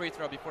wait one free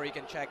throw before he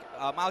can check.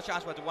 Miles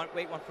Johnson will have to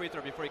wait one free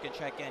throw before he can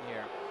check in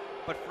here.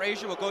 But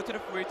Frazier will go to the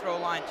free throw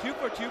line. 2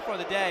 for 2 for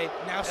the day.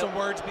 Now some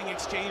words being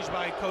exchanged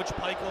by Coach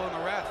Peichel and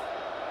the ref.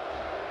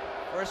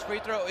 First free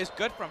throw is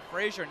good from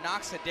Frazier.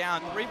 Knocks it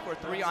down. 3 for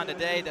 3 on the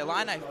day. The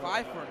Illini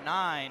 5 for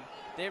 9.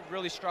 They've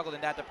really struggled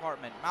in that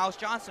department. Miles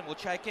Johnson will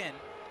check in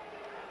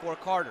for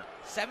Carter.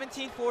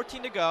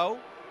 17:14 to go.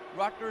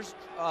 Rutgers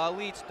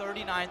leads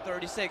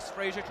 39-36.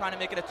 Frazier trying to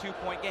make it a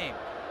 2-point game.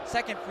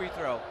 Second free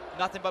throw,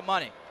 nothing but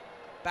money.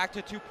 Back to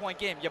a 2-point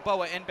game.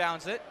 Yeboah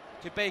inbounds it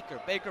to Baker.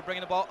 Baker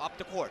bringing the ball up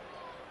the court.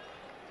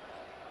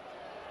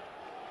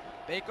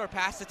 Baker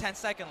past the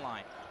 10-second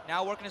line.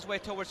 Now working his way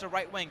towards the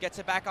right wing. Gets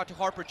it back out to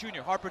Harper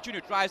Jr. Harper Jr.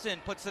 drives in,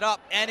 puts it up,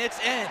 and it's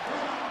in.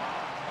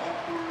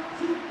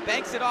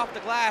 Banks it off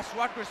the glass.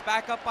 Rutgers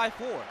back up by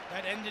 4.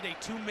 That ended a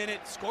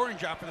 2-minute scoring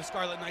drought for the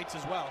Scarlet Knights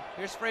as well.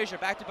 Here's Frazier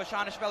back to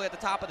Bashanishvili at the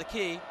top of the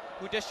key,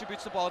 who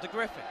distributes the ball to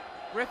Griffin.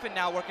 Griffin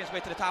now working his way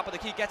to the top of the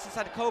key, gets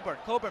inside to Coburn.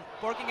 Coburn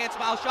working against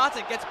Miles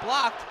Johnson, gets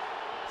blocked,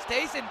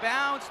 stays in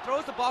bounds,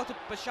 throws the ball to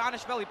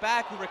Bashanishvili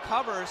back, who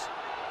recovers,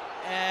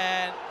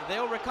 and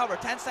they'll recover.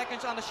 10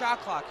 seconds on the shot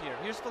clock here.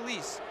 Here's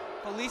Felice.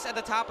 Felice at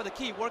the top of the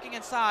key, working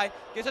inside,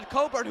 gives it to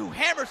Coburn, who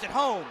hammers it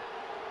home.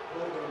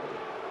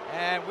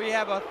 And we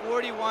have a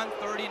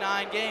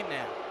 41-39 game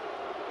now.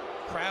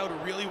 Crowd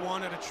really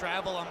wanted to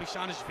travel on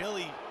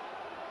Bashanishvili.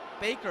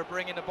 Baker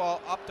bringing the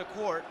ball up the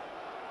court.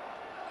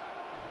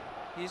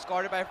 He's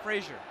guarded by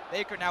Frazier.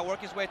 Baker now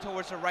working his way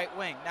towards the right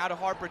wing. Now to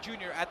Harper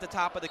Jr. at the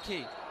top of the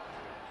key.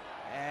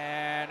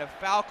 And a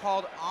foul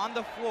called on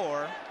the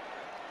floor.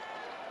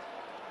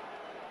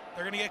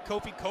 They're going to get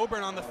Kofi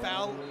Coburn on the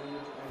foul,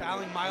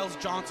 fouling Miles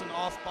Johnson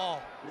off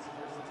ball.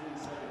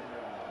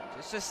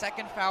 This is his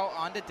second foul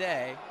on the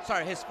day.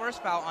 Sorry, his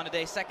first foul on the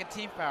day, second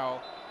team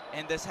foul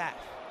in this half.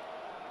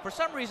 For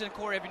some reason,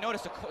 Corey, have you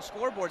noticed the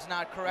scoreboard's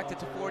not corrected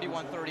to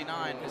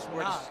 41-39 is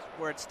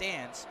where it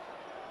stands.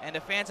 And the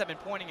fans have been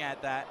pointing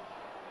at that.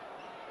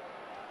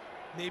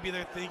 Maybe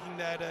they're thinking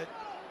that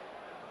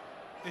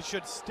it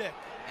should stick.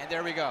 And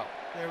there we go.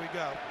 There we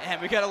go.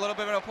 And we got a little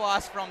bit of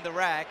applause from the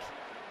rack.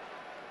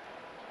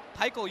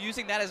 Peichel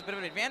using that as a bit of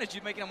an advantage,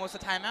 you making the most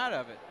of time out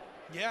of it.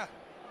 Yeah.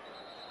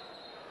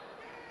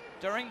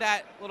 During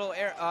that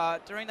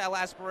during that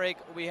last break,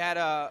 we had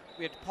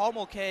Paul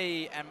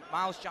Mulcahy and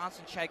Miles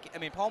Johnson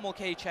Paul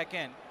Mulcahy check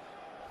in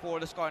for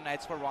the Scarlet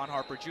Knights for Ron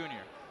Harper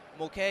Jr.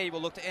 Mulcahy will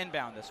look to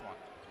inbound this one.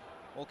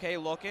 Mulcahy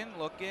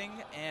looking,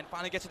 and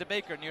finally gets it to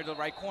Baker near the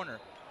right corner.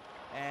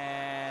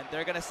 And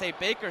they're going to say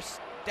Baker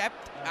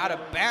stepped out of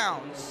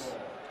bounds.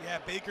 Yeah,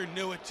 Baker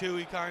knew it too.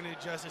 He kind of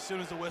just, as soon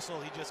as the whistle,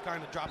 he just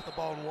kind of dropped the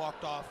ball and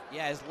walked off.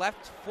 Yeah, his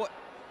left foot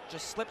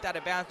just slipped out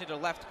of bounds near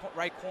the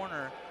right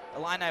corner.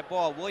 Illini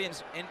ball.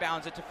 Williams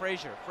inbounds it to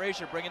Frazier.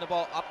 Frazier bringing the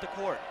ball up the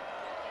court.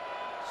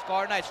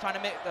 Scarlet Knights trying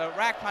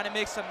to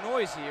make some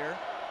noise here.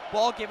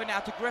 Ball given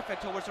out to Griffin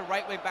towards the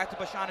right wing, back to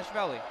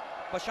Bashanishvili.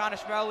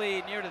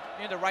 Bashanishvili near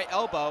the right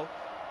elbow.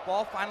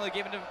 Ball finally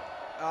given to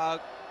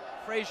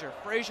Frazier.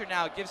 Frazier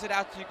now gives it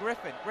out to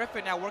Griffin.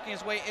 Griffin now working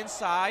his way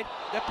inside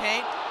the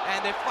paint,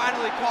 and they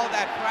finally call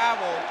that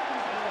travel.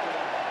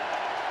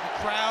 The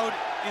crowd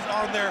is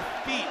on their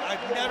feet.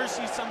 I've never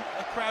seen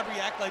a crowd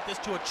react like this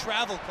to a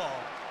travel call.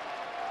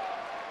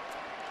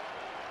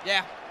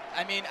 Yeah,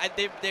 I mean,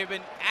 they've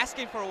been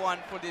asking for one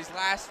for these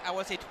last, I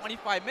would say,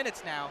 25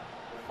 minutes now.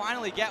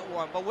 Finally get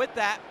one. But with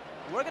that,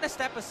 we're going to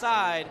step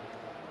aside.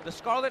 The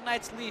Scarlet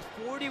Knights lead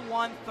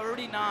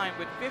 41-39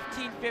 with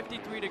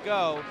 15:53 to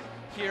go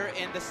here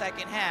in the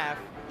second half.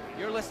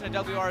 You're listening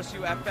to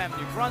WRSU FM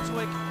New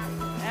Brunswick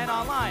and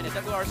online at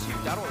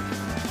WRSU.org.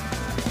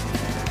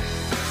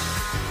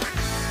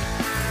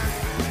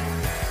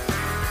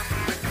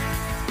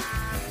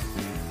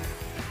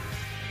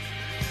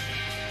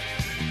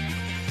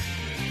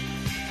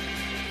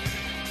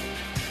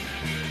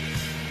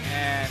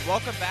 And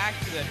welcome back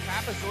to the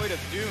Trapezoid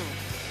of Doom.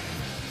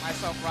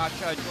 Myself,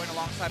 Shah, joined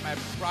alongside my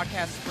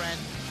broadcast friend,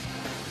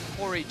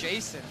 Corey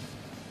Jason.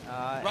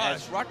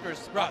 As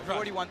Rutgers,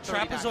 41-39.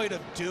 Trapezoid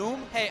of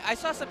Doom? Hey, I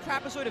saw some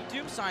Trapezoid of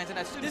Doom signs in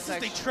that student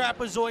section. This is the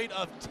Trapezoid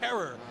of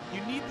Terror.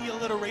 You need the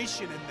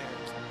alliteration in there.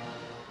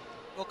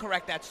 We'll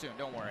correct that soon,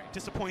 don't worry.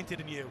 Disappointed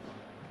in you.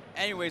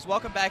 Anyways,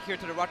 welcome back here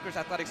to the Rutgers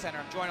Athletic Center.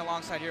 I'm joined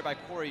alongside here by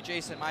Corey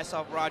Jason,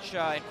 myself,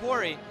 Shah, and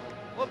Corey.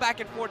 We're back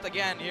and forth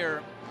again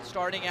here,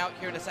 starting out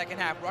here in the second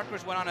half.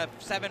 Rutgers went on a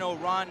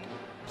 5-0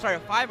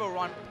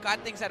 run, got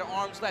things at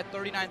arm's length,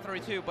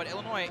 39-32, but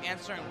Illinois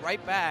answering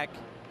right back.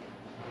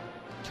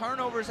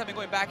 Turnovers have been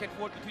going back and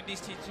forth between these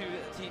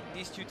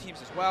two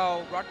teams as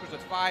well. Rutgers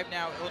with 5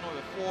 now, Illinois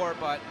with 4.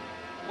 But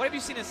what have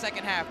you seen in the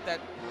second half that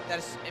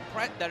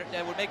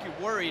would make you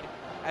worried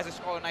as a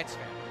Scarlet Knights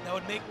fan? That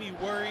would make me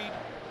worried.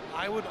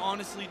 I would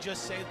honestly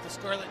just say that the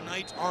Scarlet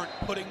Knights aren't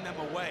putting them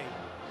away.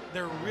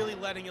 They're really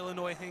letting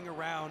Illinois hang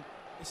around,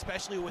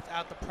 especially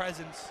without the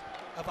presence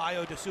of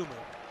Ayo Dosunmu.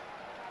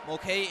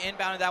 Mulcahy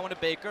inbounded that one to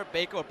Baker.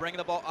 Baker will bring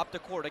the ball up the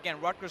court.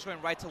 Again, Rutgers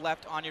going right to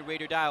left on your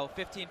radio dial.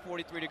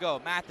 15:43 to go.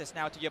 Mathis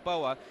now to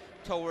Yeboah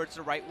towards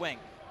the right wing.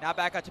 Now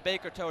back out to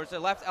Baker towards the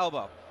left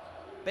elbow.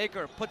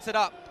 Baker puts it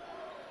up.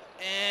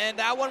 And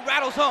that one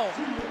rattles home.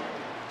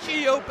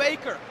 Geo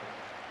Baker.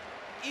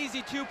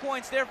 Easy 2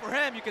 points there for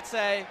him, you could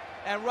say.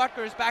 And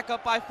Rutgers back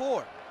up by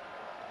 4.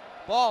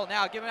 Ball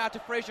now given out to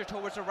Frazier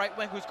towards the right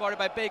wing, who's guarded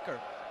by Baker.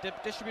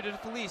 Distributed to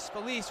Felice.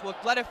 Felice will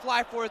let it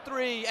fly for a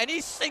 3, and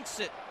he sinks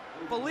it.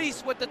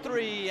 Felice with the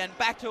 3, and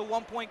back to a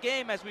 1-point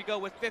game as we go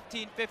with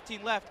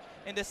 15:15 left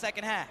in the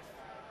second half.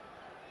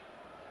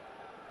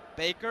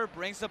 Baker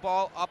brings the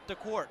ball up the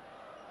court.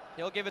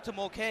 He'll give it to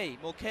Mulcahy.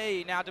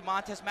 Mulcahy now to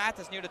Montez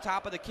Mathis near the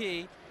top of the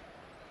key.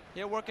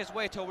 He'll work his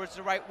way towards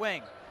the right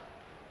wing.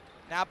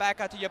 Now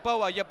back out to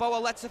Yeboah.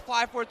 Yeboah lets it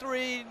fly for a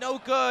 3. No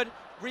good.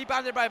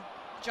 Rebounded by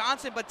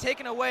Johnson, but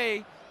taken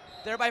away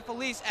there by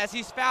Felice as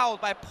he's fouled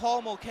by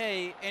Paul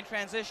Mulcahy in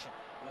transition.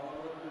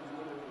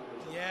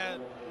 Yeah,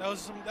 that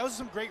was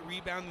some great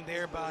rebounding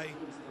there by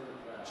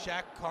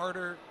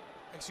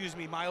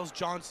Miles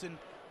Johnson,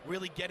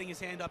 really getting his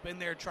hand up in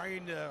there,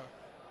 trying to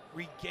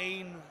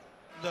regain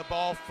the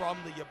ball from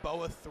the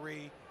Yeboah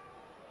 3.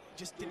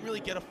 Just didn't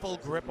really get a full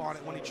grip on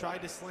it. When he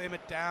tried to slam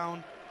it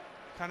down,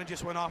 kind of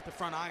just went off the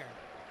front iron.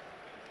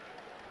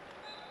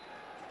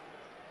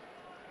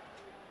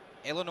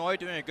 Illinois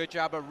doing a good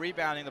job of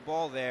rebounding the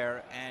ball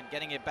there and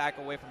getting it back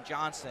away from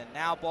Johnson.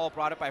 Now ball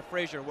brought up by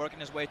Frazier, working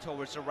his way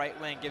towards the right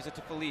wing, gives it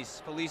to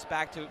Felice. Felice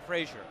back to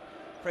Frazier.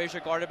 Frazier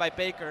guarded by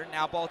Baker.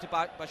 Now ball to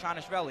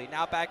Bashanishvili.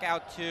 Now back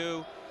out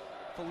to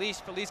Felice.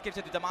 Felice gives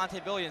it to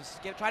DeMonte Williams.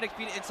 Try to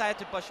feed it inside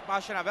to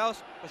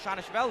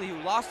Bashanishvili,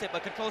 who lost it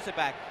but controls it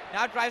back.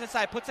 Now drives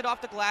inside, puts it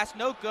off the glass.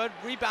 No good.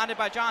 Rebounded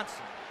by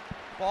Johnson.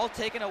 Ball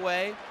taken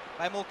away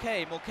by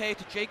Mulcahy. Mulcahy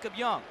to Jacob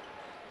Young.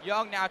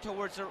 Young now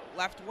towards the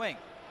left wing.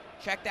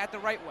 Checked at the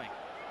right wing.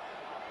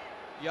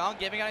 Young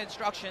giving out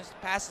instructions,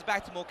 passes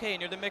back to Mulcahy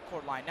near the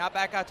midcourt line. Now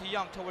back out to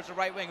Young towards the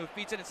right wing, who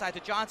feeds it inside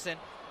to Johnson.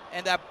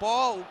 And that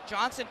ball,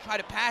 Johnson tried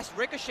to pass,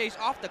 ricochets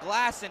off the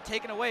glass and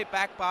taken away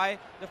back by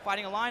the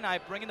Fighting Illini.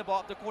 Bringing the ball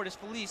up the court is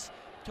Felice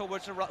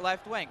towards the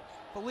left wing.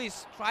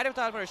 Felice tried to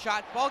dive for a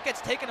shot. Ball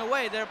gets taken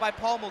away there by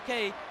Paul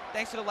Mulcahy,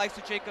 thanks to the likes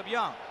of Jacob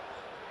Young.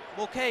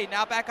 Mulcahy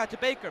now back out to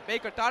Baker.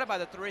 Baker thought about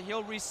the 3.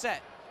 He'll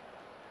reset.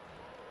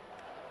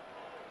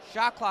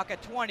 Shot clock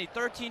at 20,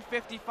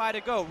 13:55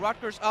 to go.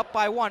 Rutgers up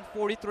by 1,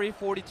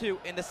 43-42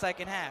 in the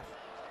second half.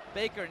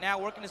 Baker now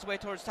working his way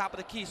towards top of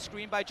the key,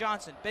 screened by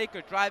Johnson.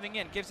 Baker driving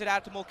in, gives it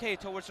out to Mulcahy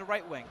towards the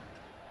right wing.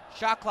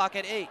 Shot clock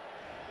at 8.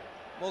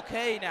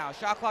 Mulcahy now,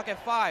 shot clock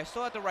at 5,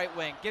 still at the right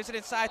wing. Gives it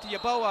inside to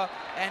Yeboah,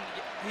 and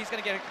he's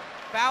going to get a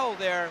foul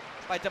there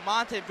by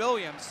DeMonte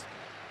Williams.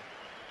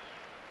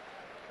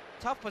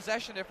 Tough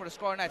possession there for the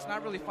Scarlet Knights,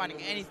 not really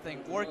finding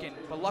anything working,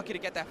 but lucky to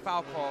get that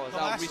foul call as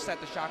that'll reset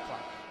the shot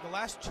clock. The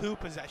last 2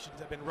 possessions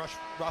have been rough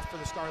for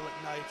the Scarlet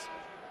Knights.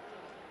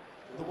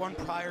 The one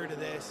prior to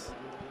this,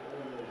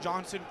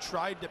 Johnson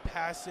tried to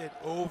pass it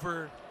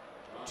over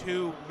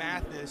to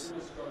Mathis.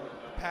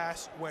 The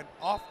pass went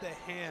off the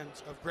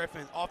hands of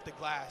Griffin, off the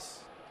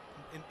glass,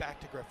 and back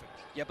to Griffin.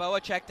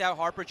 Yeboah checked out,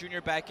 Harper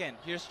Jr. back in.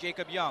 Here's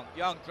Jacob Young.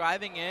 Young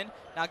driving in,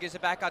 now gives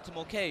it back out to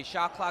Mulcahy.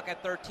 Shot clock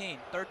at 13,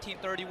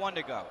 13:31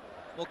 to go.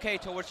 Mulcahy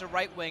towards the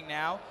right wing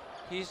now.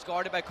 He's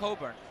guarded by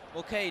Coburn.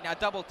 Mulcahy now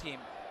double team,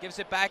 gives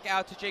it back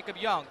out to Jacob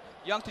Young.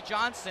 Young to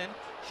Johnson,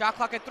 shot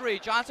clock at 3.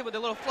 Johnson with a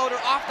little floater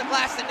off the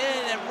glass and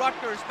in, and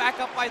Rutgers back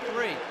up by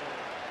 3.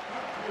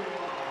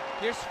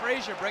 Here's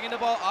Frazier bringing the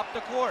ball up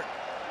the court.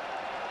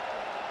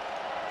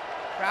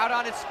 Crowd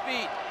on its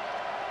feet.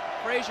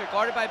 Frazier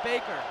guarded by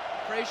Baker.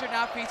 Frazier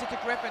now feeds it to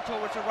Griffin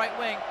towards the right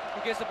wing,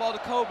 who gives the ball to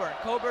Coburn.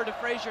 Coburn to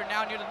Frazier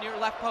now near the near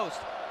left post.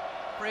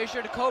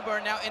 Frazier to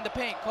Coburn now in the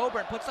paint.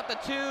 Coburn puts up the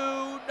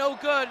 2, no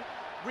good.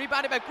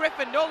 Rebounded by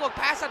Griffin, no look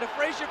pass out to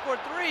Frazier for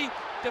 3.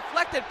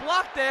 Deflected,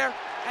 blocked there,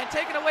 and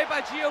taken away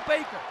by Geo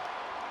Baker.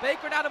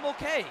 Baker now to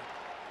Mulcahy.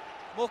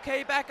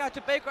 Mulcahy back out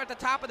to Baker at the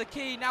top of the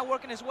key, now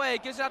working his way.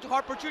 Gives it out to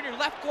Harper Jr.,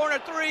 left corner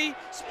 3,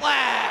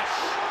 splash!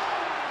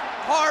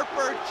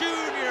 Harper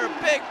Jr.,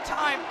 big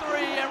time 3,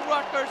 and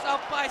Rutgers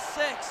up by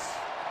 6.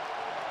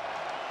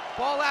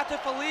 Ball out to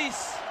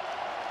Felice.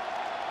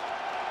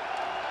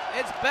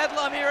 It's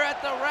bedlam here at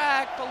the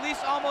rack.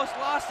 Felice almost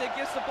lost it,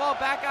 gives the ball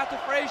back out to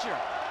Frazier.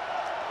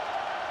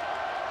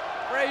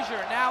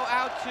 Frazier now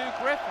out to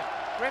Griffin.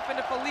 Griffin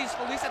to Felice.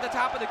 Felice at the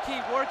top of the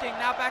key, working,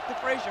 now back to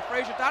Frazier.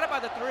 Frazier dotted by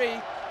the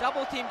 3.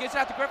 Double team, gives it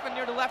out to Griffin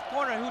near the left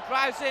corner, who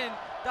drives in.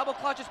 Double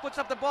clutches, puts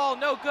up the ball,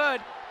 no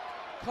good.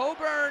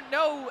 Coburn,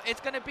 no, it's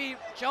going to be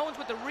Jones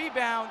with the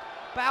rebound.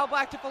 Foul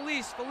back to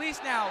Felice.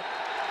 Felice now.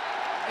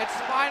 It's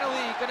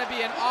finally going to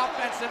be an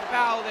offensive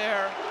foul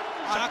there.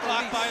 Shot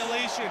clock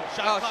violation.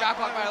 Shot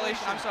clock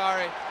violation. I'm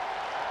sorry.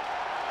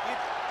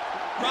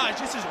 Raj,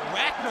 this is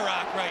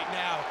Ragnarok right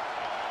now.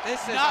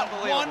 This is not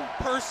unbelievable. One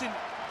person,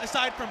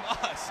 aside from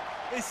us,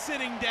 is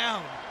sitting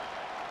down.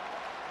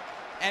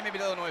 And maybe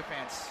the Illinois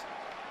fans.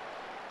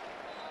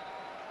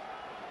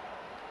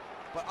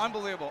 But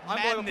unbelievable.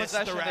 Unbelievable Madness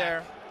possession the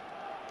there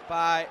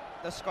by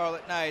the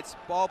Scarlet Knights.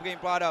 Ball being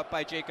brought up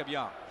by Jacob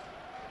Young.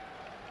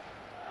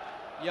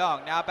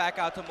 Young now back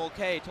out to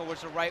Mulcahy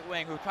towards the right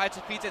wing, who tried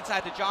to feed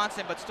inside to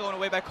Johnson, but stolen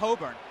away by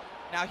Coburn.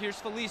 Now here's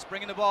Felice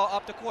bringing the ball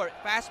up the court.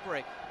 Fast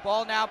break.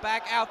 Ball now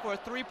back out for a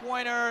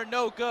 3-pointer.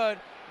 No good.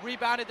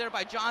 Rebounded there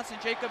by Johnson.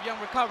 Jacob Young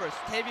recovers.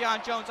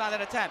 Tavion Jones on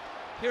that attempt.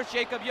 Here's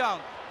Jacob Young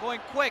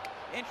going quick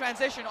in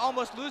transition.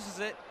 Almost loses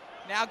it.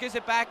 Now gives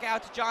it back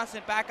out to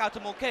Johnson. Back out to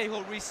Mulcahy,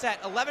 who'll reset.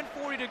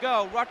 11:40 to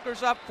go.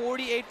 Rutgers up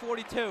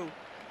 48-42.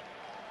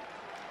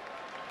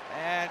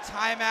 And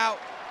timeout.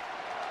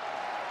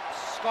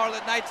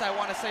 Scarlet Knights, I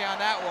want to say on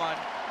that one.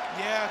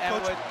 Yeah,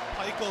 And Coach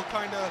Peichel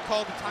kind of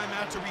called the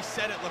timeout to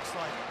reset it, looks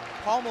like.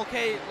 Paul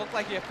Mulcahy looked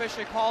like he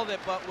officially called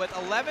it, but with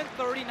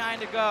 11:39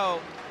 to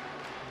go,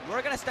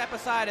 we're going to step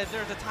aside as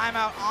there's a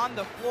timeout on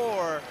the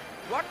floor.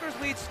 Rutgers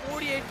leads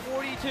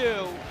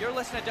 48-42. You're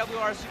listening to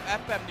WRSU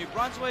FM New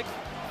Brunswick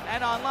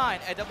and online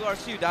at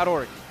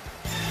WRSU.org.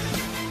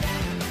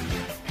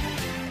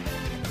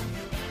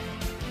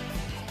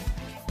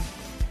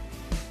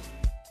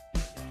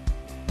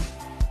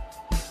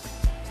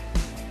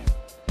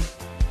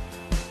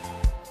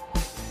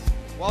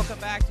 Welcome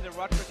back to the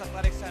Rutgers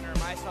Athletic Center.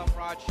 Myself,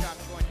 Raj Shah. I'm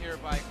joined here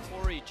by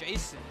Corey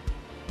Jason.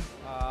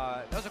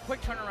 That was a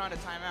quick turnaround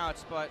of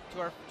timeouts, but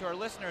to our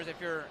listeners,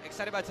 if you're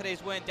excited about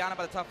today's win, down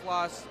about a tough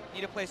loss,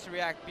 need a place to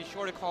react, be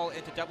sure to call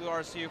into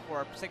WRSU for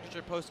our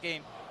signature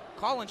post-game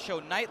call-in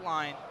show,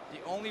 Nightline,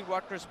 the only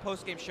Rutgers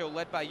post-game show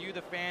led by you,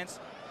 the fans.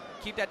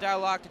 Keep that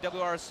dialogue to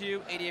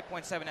WRSU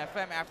 88.7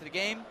 FM after the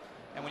game,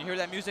 and when you hear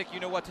that music, you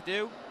know what to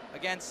do.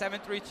 Again,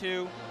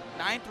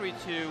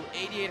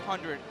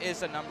 732-932-8800 is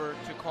the number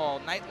to call.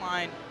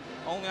 Nightline,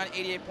 only on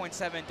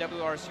 88.7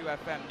 WRSU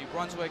FM, New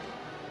Brunswick.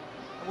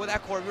 And with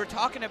that, Corey, we were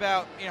talking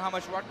about how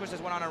much Rutgers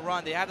has went on a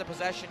run. They have the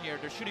possession here.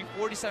 They're shooting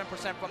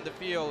 47% from the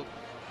field.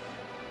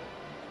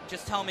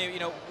 Just tell me,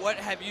 what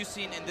have you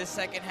seen in this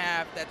second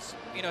half that's,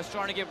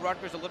 starting to give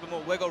Rutgers a little bit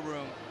more wiggle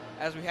room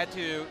as we head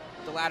to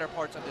the latter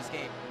parts of this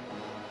game?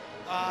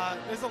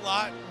 There's a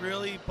lot,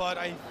 really, but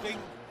I think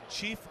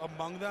chief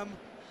among them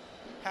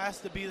has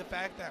to be the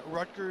fact that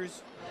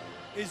Rutgers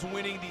is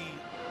winning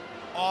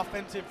the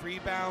offensive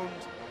rebound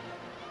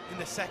in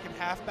the second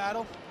half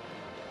battle.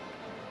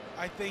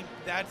 I think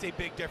that's a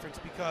big difference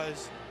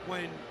because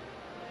when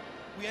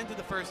we entered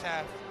the first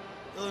half,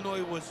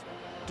 Illinois was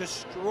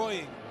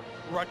destroying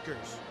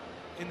Rutgers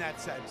in that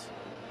sense.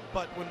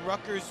 But when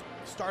Rutgers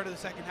started the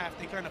second half,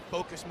 they kind of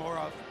focused more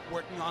on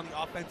working on the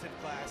offensive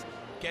glass,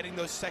 getting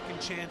those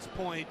second chance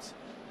points,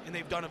 and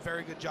they've done a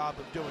very good job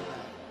of doing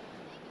that.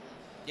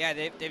 Yeah,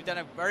 they've done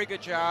a very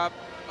good job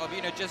of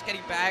just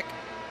getting back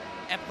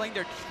and playing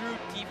their true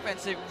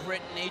defensive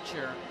grit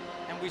nature,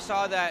 and we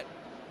saw that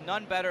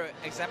none better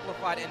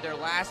exemplified in their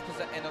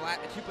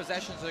two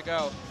possessions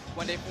ago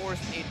when they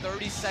forced a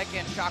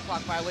 30-second shot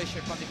clock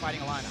violation from the Fighting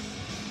Illini.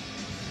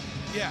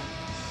 Yeah.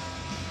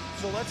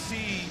 So let's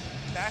see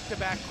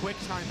back-to-back quick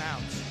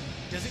timeouts.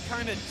 Does it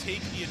kind of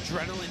take the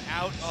adrenaline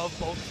out of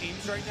both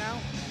teams right now?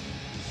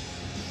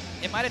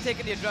 It might have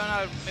taken the adrenaline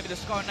out of maybe the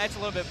Scarlet Knights a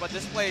little bit, but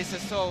this place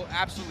is still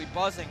absolutely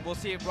buzzing. We'll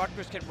see if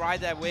Rutgers can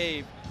ride that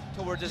wave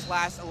towards his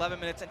last 11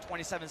 minutes and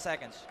 27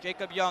 seconds.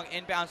 Jacob Young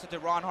inbounds to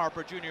Ron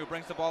Harper Jr., who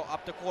brings the ball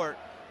up the court.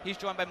 He's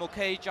joined by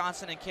Mulcahy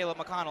Johnson and Caleb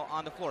McConnell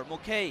on the floor.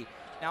 Mulcahy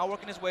now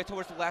working his way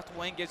towards the left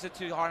wing, gives it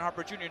to Ron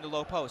Harper Jr. in the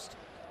low post.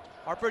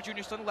 Harper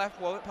Jr. still in the left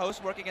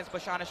post, working against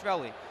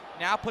Bashanishvili.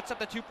 Now puts up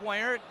the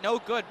two-pointer, no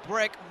good.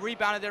 Brick,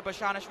 rebounded there,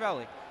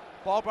 Bashanishvili.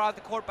 Ball brought up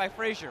the court by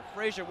Frazier.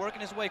 Frazier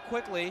working his way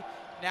quickly,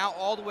 now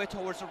all the way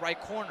towards the right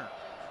corner.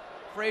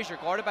 Frazier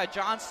guarded by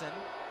Johnson.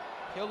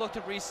 He'll look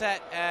to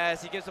reset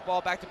as he gives the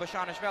ball back to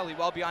Bashanishvili,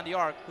 well beyond the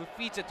arc, who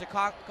feeds it to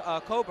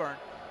Coburn.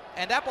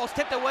 And that ball's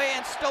tipped away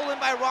and stolen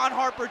by Ron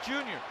Harper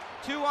Jr.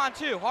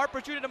 2-on-2.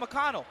 Harper Jr. to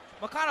McConnell.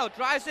 McConnell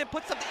drives in,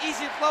 puts up the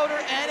easy floater,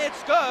 and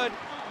it's good.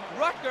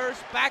 Rutgers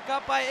back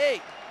up by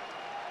 8.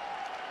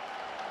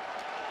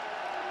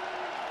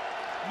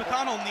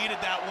 McConnell needed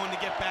that one to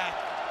get back.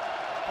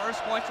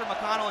 First point for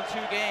McConnell in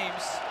 2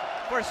 games.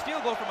 First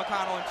field goal for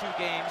McConnell in 2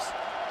 games.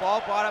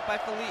 Ball brought up by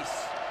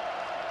Felice.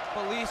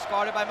 Felice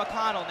guarded by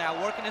McConnell,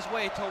 now working his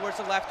way towards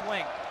the left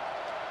wing.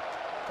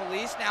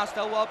 Felice now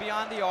still well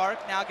beyond the arc.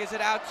 Now gives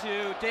it out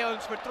to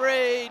Dales for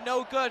 3.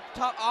 No good.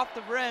 Off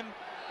the rim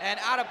and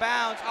out of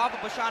bounds off of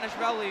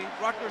Bashanishvili.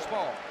 Rutgers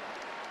ball.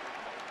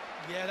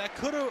 Yeah, that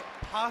could have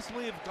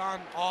possibly have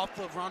gone off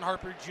of Ron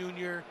Harper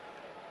Jr.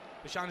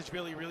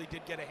 Bashanishvili really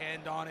did get a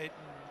hand on it.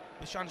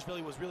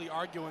 Bashanishvili was really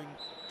arguing,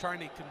 trying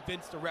to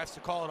convince the refs to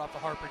call it off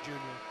of Harper Jr.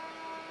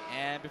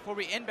 And before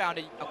we inbound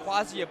it,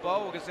 Akwazi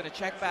Abo is going to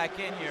check back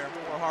in here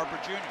for Harper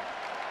Jr.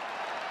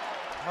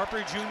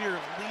 Harper Jr.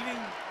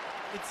 leading,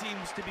 it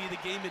seems to be the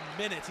game in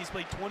minutes. He's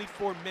played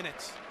 24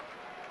 minutes.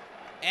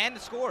 And the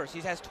scores. He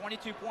has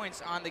 22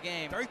 points on the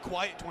game. Very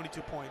quiet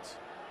 22 points.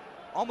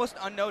 Almost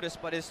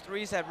unnoticed, but his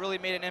threes have really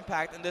made an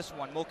impact in this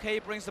one. Mulcahy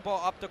brings the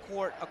ball up the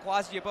court.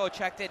 Akwazi Abo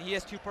checked in. He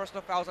has 2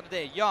 personal fouls on the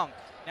day. Young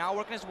now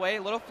working his way.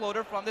 A little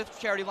floater from the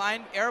charity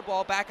line. Air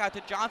ball back out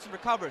to Johnson.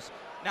 Recovers.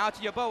 Now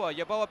to Yaboa.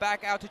 Yaboa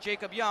back out to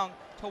Jacob Young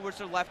towards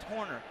the left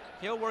corner.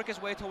 He'll work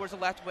his way towards the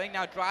left wing.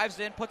 Now drives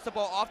in. Puts the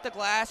ball off the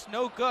glass.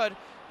 No good.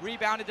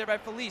 Rebounded there by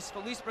Felice.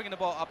 Felice bringing the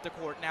ball up the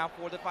court now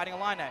for the Fighting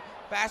Illini.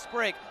 Fast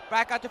break.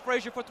 Back out to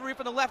Frazier for 3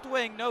 from the left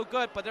wing. No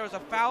good, but there was a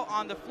foul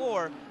on the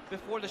floor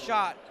before the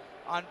shot.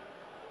 I'm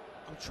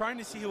trying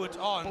to see who it's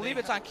on. I believe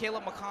it's on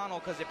Caleb McConnell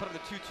because they put up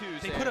the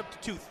 2-2s. They put up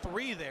the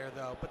 2-3 there,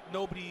 though, but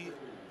nobody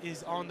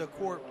is on the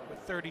court with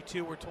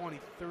 32 or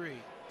 23.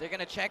 They're going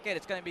to check it.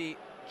 It's going to be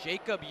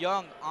Jacob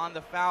Young on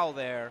the foul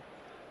there.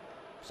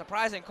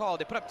 Surprising call.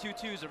 They put up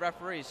 2-2s, the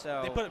referee.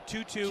 So they put up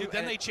 2-2,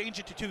 then they changed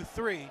it to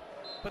 2-3,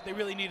 but they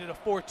really needed a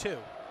 4-2.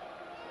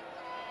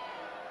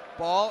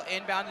 Ball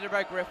inbounded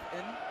by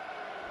Griffin.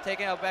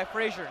 Taken out by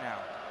Frazier now.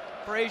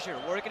 Frazier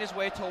working his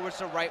way towards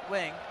the right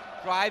wing.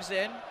 Drives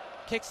in,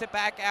 kicks it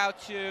back out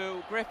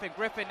to Griffin.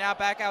 Griffin now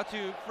back out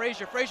to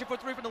Frazier. Frazier for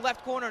 3 from the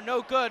left corner,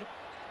 no good.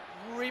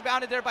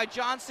 Rebounded there by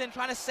Johnson,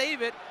 trying to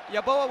save it.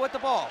 Yaboa with the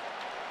ball.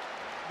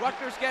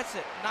 Rutgers gets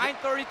it.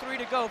 9:33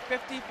 to go,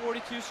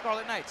 50-42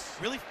 Scarlet Knights.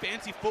 Really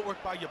fancy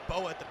footwork by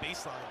Yaboa at the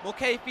baseline.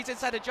 Mulcahy feeds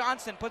inside to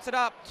Johnson, puts it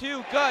up.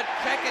 2, good.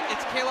 Check it,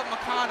 it's Caleb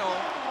McConnell.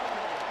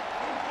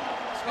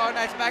 Scarlet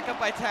Knights back up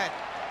by 10.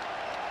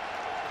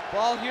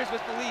 Ball here's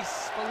with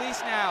Felice.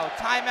 Felice now,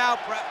 timeout.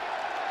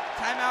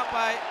 Timeout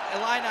by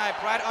Illini.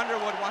 Brad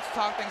Underwood wants to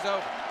talk things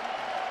over.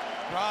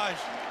 Raj,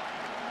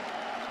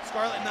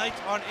 Scarlet Knights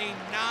on a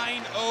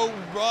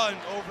 9-0 run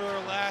over their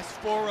last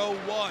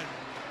 401.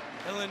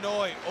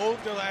 Illinois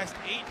over their last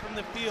 8 from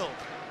the field.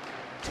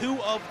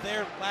 2 of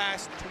their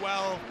last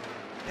 12.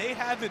 They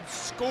haven't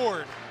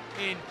scored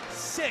in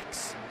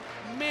 6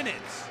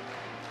 minutes.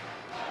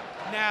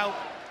 Now,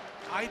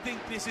 I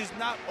think this is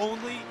not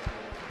only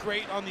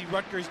great on the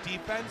Rutgers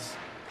defense,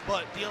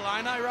 but the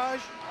Illini, Raj,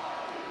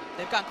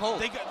 they've gotten cold.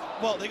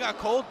 They got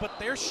cold, but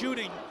they're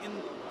shooting in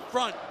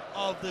front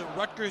of the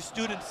Rutgers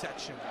student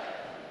section.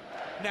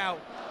 Now,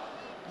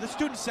 the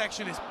student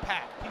section is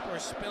packed. People are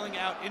spilling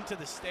out into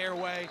the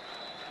stairway.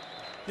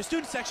 The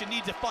student section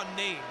needs a fun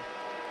name.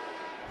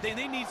 They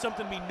need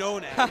something to be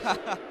known as.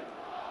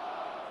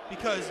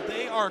 Because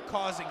they are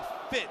causing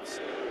fits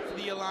for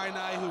the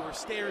Illini, who are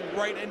staring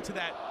right into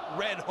that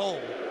red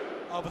hole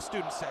of a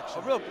student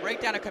section. A real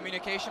breakdown of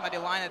communication by the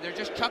Illini. They're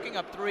just chucking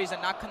up threes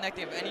and not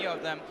connecting with any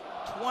of them.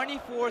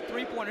 24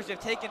 three-pointers they've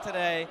taken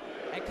today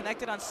and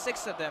connected on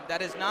 6 of them.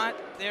 That is not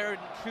their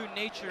true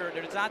nature.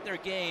 That is not their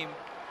game.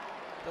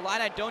 The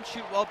Illini don't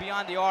shoot well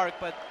beyond the arc,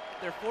 but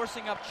they're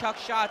forcing up chuck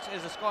shots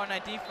as a Scarlet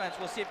Knight defense.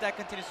 We'll see if that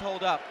continues to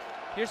hold up.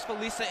 Here's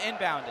Felisa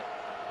inbounded.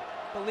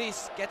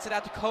 Felice gets it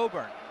out to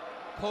Coburn.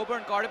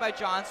 Coburn guarded by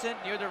Johnson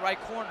near the right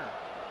corner.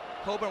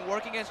 Coburn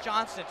working against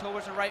Johnson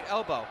towards the right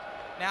elbow.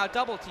 Now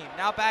double team.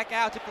 Now back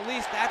out to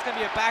Felice. That's going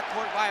to be a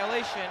backcourt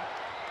violation.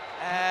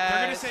 They're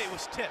going to say it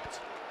was tipped.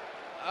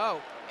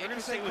 Oh, they're going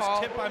to say it was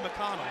tipped by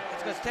McConnell.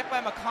 It's tipped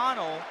by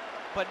McConnell,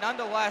 but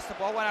nonetheless, the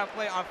ball went out of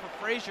play on for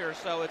Frazier,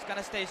 so it's going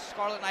to stay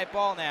Scarlet Knight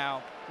ball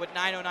now with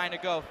 9:09 to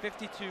go.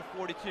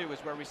 52-42 is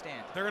where we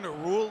stand. They're going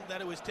to rule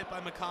that it was tipped by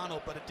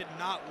McConnell, but it did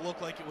not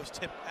look like it was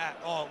tipped at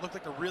all. It looked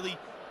like a really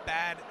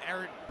bad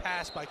errant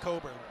pass by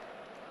Coburn.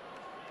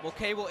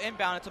 Mulcahy will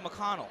inbound it to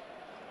McConnell.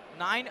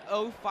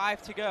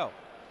 9:05 to go.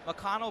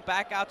 McConnell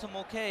back out to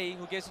Mulcahy,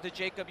 who gives it to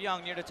Jacob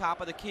Young near the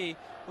top of the key,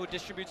 who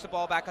distributes the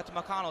ball back out to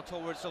McConnell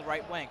towards the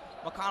right wing.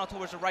 McConnell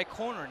towards the right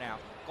corner now,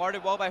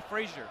 guarded well by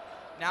Frazier.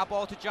 Now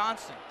ball to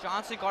Johnson.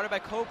 Johnson guarded by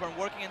Coburn,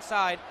 working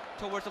inside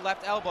towards the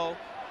left elbow.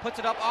 Puts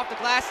it up off the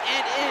glass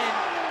and in.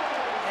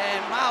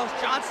 And Miles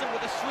Johnson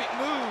with a sweet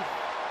move.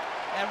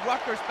 And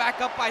Rutgers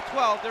back up by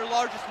 12, their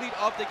largest lead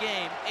of the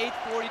game.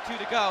 8:42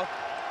 to go.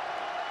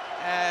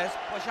 As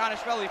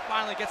Bozhanishvili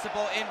finally gets the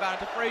ball inbound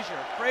to Frazier.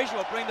 Frazier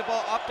will bring the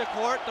ball up the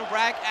court, the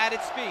rack at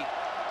its feet.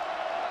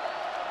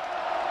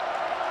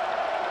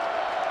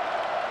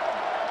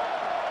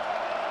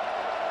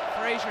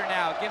 Frazier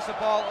now gives the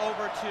ball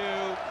over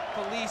to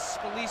Felice.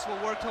 Felice will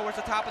work towards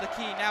the top of the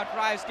key. Now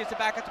drives, gives it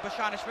back out to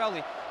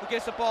Bozhanishvili, who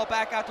gives the ball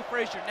back out to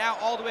Frazier. Now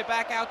all the way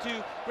back out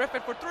to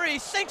Griffin for three,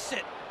 sinks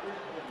it.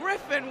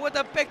 Griffin with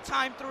a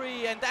big-time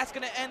three, and that's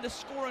going to end the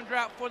scoring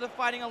drought for the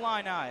Fighting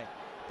Illini.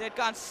 They had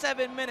gone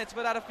 7 minutes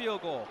without a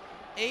field goal.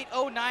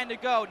 8:09 to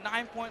go,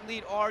 9-point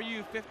lead,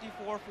 RU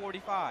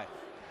 54-45.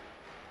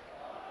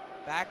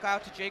 Back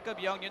out to Jacob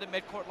Young near the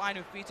midcourt line,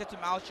 who feeds it to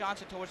Miles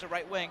Johnson towards the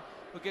right wing,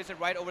 who gives it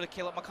right over to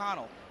Caleb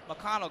McConnell.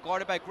 McConnell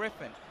guarded by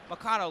Griffin.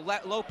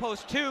 McConnell low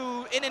post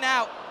two, in and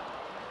out.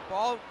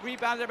 Ball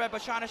rebounded by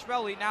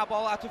Bozhanishvili, now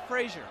ball out to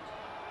Frazier.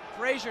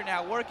 Frazier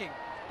now working.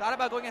 Thought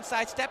about going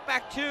inside, step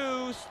back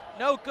two,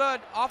 no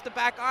good, off the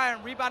back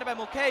iron, rebounded by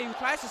Mulcahy, who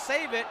tries to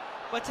save it,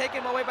 but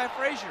taken away by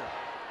Frazier.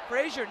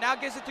 Frazier now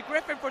gives it to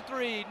Griffin for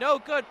three, no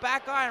good,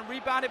 back iron,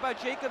 rebounded by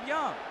Jacob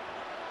Young.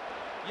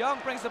 Young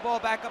brings the ball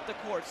back up the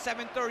court,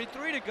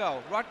 7:33 to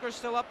go. Rutgers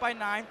still up by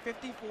 9,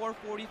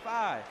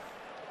 54-45.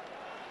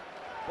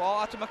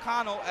 Ball out to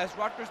McConnell as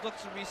Rutgers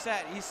looks to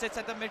reset. He sits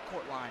at the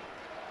midcourt line.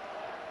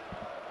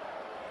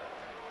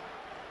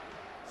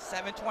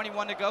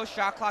 7:21 to go,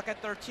 shot clock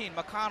at 13.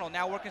 McConnell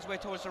now working his way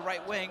towards the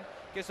right wing.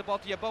 Gives the ball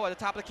to Yeboah at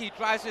the top of the key,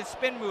 drives his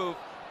spin move.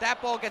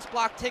 That ball gets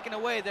blocked, taken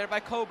away there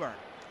by Coburn.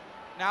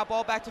 Now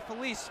ball back to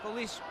Felice.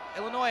 Felice,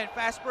 Illinois in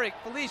fast break.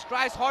 Felice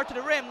drives hard to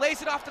the rim,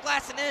 lays it off the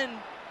glass and in.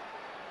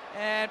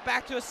 And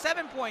back to a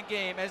 7-point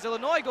game as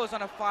Illinois goes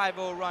on a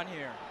 5-0 run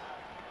here.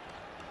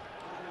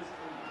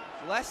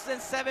 Less than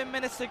 7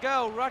 minutes to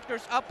go.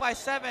 Rutgers up by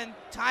 7.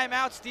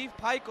 Timeout, Steve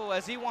Peichel,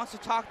 as he wants to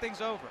talk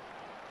things over.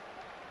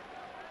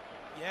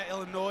 Yeah,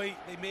 Illinois,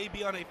 they may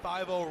be on a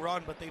 5-0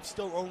 run, but they've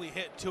still only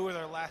hit 2 of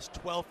their last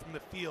 12 from the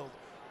field.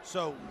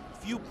 So,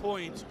 few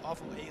points off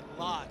of a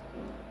lot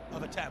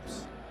of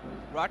attempts.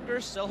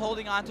 Rutgers still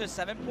holding on to a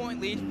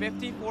 7-point lead,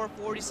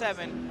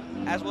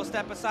 54-47, as we'll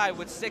step aside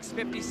with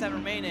 6:57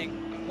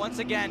 remaining. Once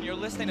again, you're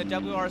listening to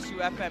WRSU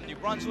FM New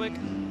Brunswick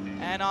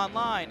and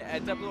online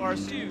at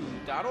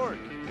WRSU.org.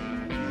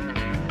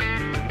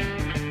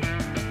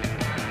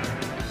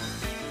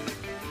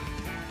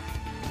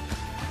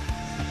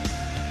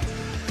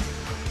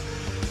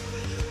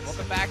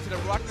 Back to the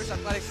Rutgers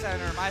Athletic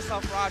Center.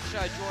 Myself, Rod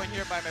Shah, joined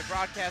here by my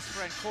broadcast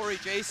friend Corey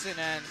Jason.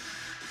 And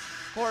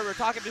Corey, we were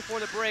talking before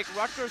the break.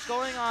 Rutgers the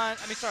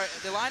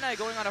Illini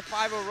going on a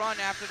 5-0 run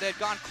after they'd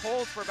gone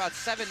cold for about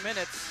 7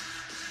 minutes.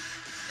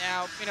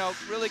 Now,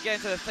 really get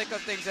into the thick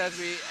of things as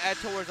we head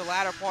towards the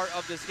latter part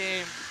of this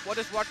game. What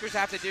does Rutgers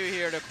have to do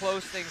here to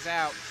close things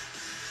out?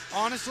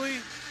 Honestly,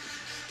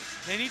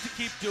 they need to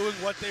keep doing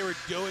what they were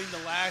doing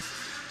the last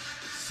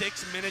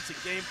 6 minutes of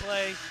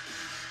gameplay.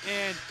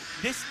 And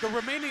the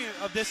remaining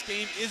of this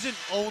game isn't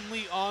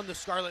only on the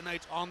Scarlet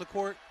Knights on the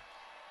court.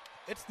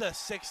 It's the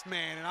sixth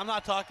man, and I'm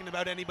not talking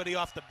about anybody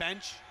off the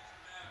bench.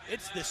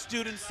 It's the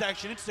student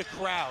section. It's the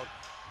crowd.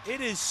 It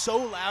is so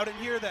loud in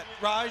here that,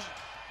 Raj,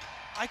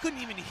 I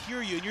couldn't even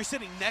hear you, and you're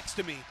sitting next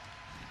to me.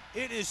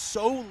 It is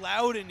so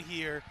loud in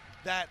here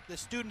that the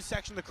student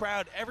section, the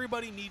crowd,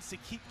 everybody needs to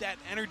keep that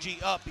energy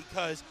up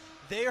because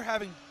they are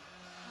having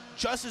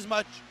just as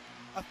much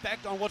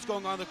effect on what's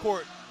going on the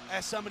court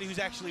as somebody who's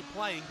actually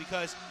playing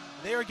because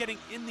they are getting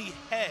in the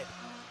head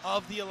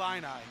of the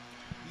Illini.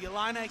 The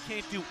Illini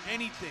can't do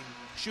anything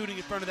shooting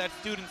in front of that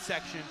student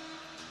section,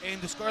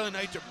 and the Scarlet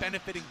Knights are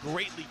benefiting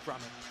greatly from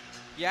it.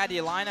 Yeah, the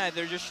Illini,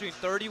 they're just shooting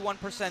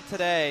 31%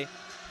 today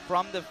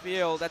from the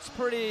field. That's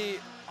pretty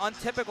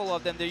untypical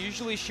of them. They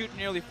usually shoot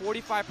nearly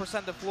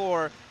 45% the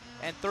floor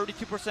and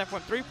 32%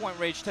 from three-point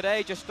range.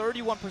 Today, just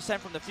 31%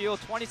 from the field,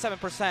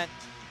 27%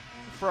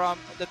 from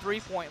the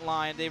three-point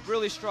line. They've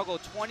really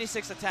struggled.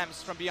 26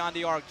 attempts from beyond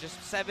the arc,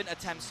 just 7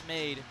 attempts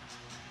made.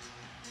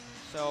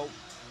 So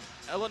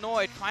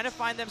Illinois trying to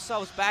find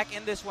themselves back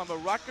in this one,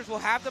 but Rutgers will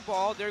have the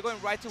ball. They're going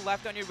right to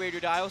left on your radio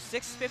dial.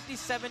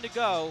 6:57 to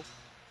go,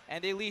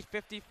 and they lead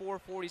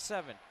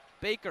 54-47.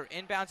 Baker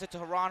inbounds it to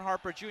Ron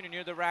Harper Jr.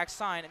 near the rack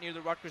sign and near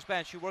the Rutgers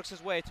bench. He works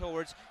his way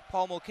towards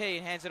Paul Mulcahy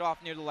and hands it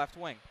off near the left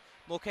wing.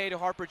 Mulcahy to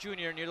Harper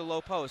Jr. near the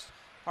low post.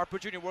 Harper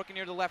Jr. working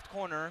near the left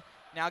corner.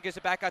 Now gives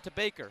it back out to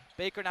Baker.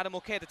 Baker now to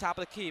Mulcahy at the top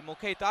of the key.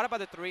 Mulcahy thought about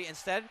the three.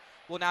 Instead,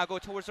 will now go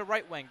towards the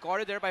right wing.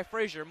 Guarded there by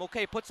Frazier.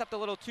 Mulcahy puts up the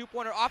little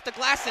two-pointer off the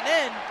glass and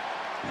in.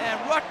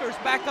 And Rutgers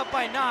back up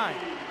by 9.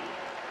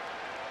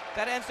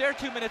 That ends their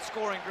 2-minute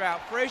scoring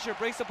drought. Frazier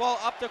brings the ball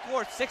up the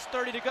court.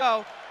 6:30 to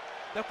go.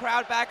 The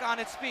crowd back on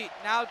its feet.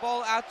 Now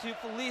ball out to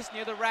Felice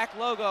near the rack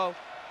logo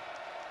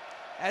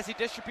as he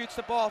distributes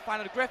the ball.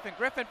 Final to Griffin.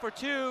 Griffin for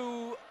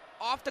two.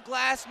 Off the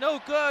glass. No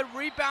good.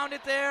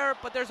 Rebounded there,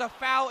 but there's a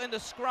foul in the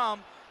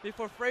scrum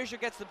before Frazier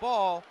gets the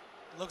ball.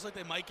 Looks like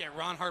they might get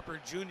Ron Harper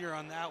Jr.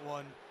 on that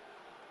one.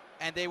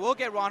 And they will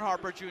get Ron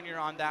Harper Jr.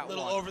 on that one.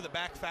 A little over the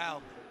back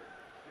foul.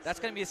 That's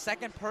going to be a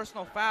second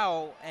personal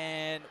foul,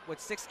 and with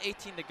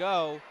 6:18 to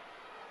go,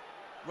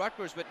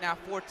 Rutgers with now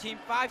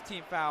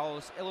 5-team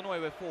fouls,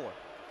 Illinois with 4.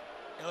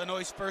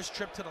 Illinois' first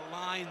trip to the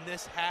line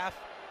this half.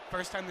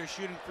 First time they're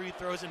shooting free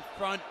throws in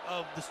front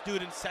of the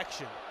student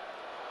section.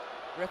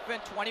 Griffin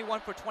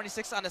 21 for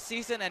 26 on the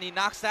season, and he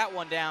knocks that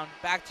one down,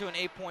 back to an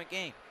 8-point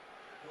game.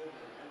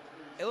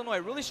 Illinois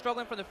really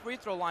struggling from the free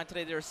throw line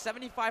today. They're a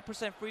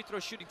 75% free throw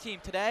shooting team.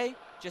 Today,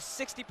 just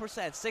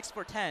 60%, 6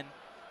 for 10.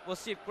 We'll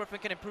see if Griffin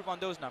can improve on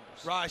those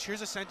numbers. Raj,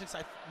 here's a sentence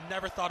I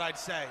never thought I'd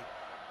say.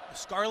 The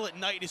Scarlet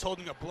Knight is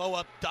holding a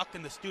blow-up duck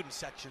in the student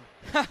section.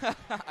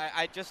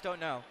 I just don't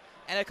know.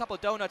 And a couple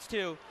donuts,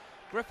 too.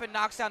 Griffin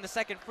knocks down the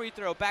second free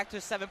throw, back to a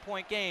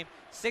 7-point game.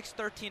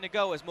 6:13 to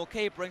go as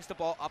Mulcahy brings the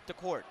ball up the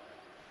court.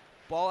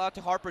 Ball out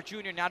to Harper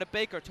Jr., now to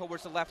Baker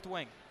towards the left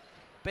wing.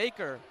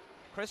 Baker,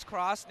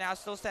 crisscross, now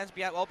still stands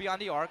well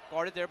beyond the arc,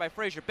 guarded there by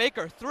Frazier.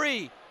 Baker,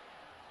 three.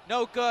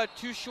 No good,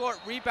 too short,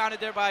 rebounded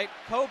there by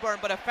Coburn,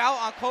 but a foul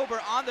on Coburn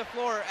on the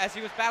floor as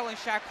he was battling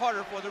Shaq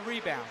Carter for the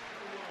rebound.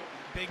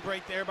 Big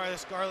break there by the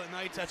Scarlet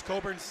Knights. That's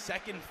Coburn's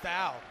second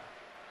foul.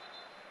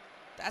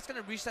 That's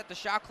going to reset the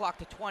shot clock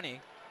to 20.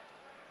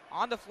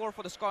 On the floor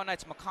for the Scarlet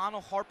Knights,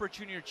 McConnell, Harper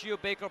Jr.,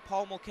 Gio Baker,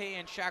 Paul Mulcahy,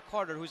 and Shaq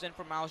Carter, who's in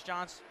for Miles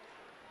Johnson.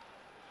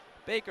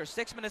 Baker,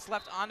 6 minutes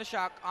left on the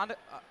shot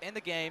in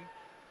the game.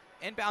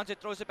 Inbounds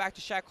it, throws it back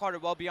to Shaq Carter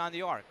well beyond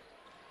the arc.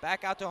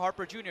 Back out to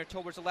Harper Jr.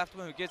 towards the left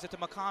wing, who gives it to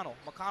McConnell.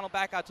 McConnell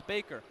back out to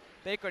Baker.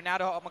 Baker now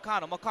to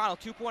McConnell. McConnell,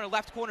 two-pointer,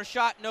 left corner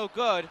shot, no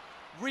good.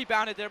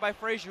 Rebounded there by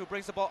Frazier, who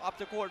brings the ball up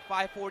the court,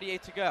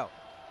 5:48 to go.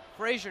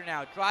 Frazier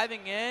now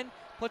driving in,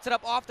 puts it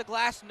up off the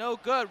glass, no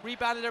good.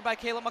 Rebounded there by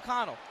Caleb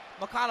McConnell.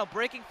 McConnell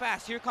breaking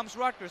fast. Here comes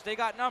Rutgers. They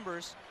got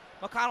numbers.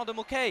 McConnell to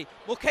Mulcahy.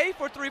 Mulcahy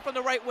for three from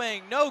the right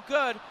wing, no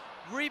good.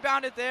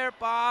 Rebounded there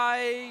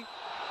by,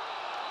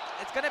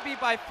 it's going to be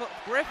by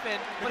Griffin,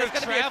 but it's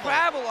going to be a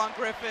travel on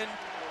Griffin.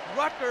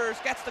 Rutgers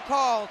gets the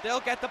call. They'll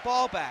get the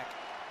ball back.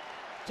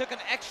 Took an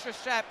extra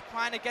step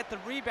trying to get the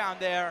rebound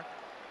there,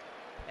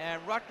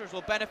 and Rutgers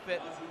will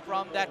benefit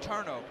from that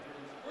turnover.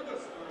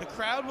 The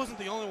crowd wasn't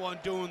the only one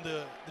doing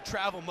the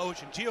travel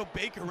motion. Gio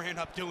Baker ran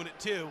up doing it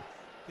too,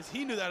 because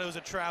he knew that it was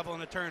a travel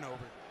and a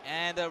turnover.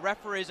 And the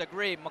referees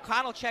agree.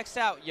 McConnell checks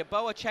out.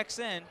 Yeboah checks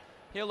in.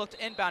 He'll look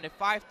to inbound at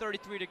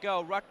 5:33 to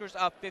go. Rutgers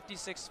up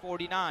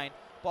 56-49.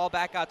 Ball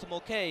back out to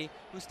Mulcahy,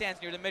 who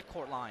stands near the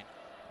midcourt line.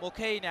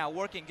 Mulcahy now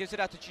working, gives it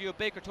out to Gio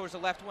Baker towards the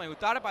left wing, who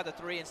thought about the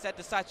three, instead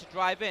decides to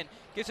drive in.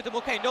 Gives it to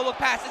Mulcahy, no look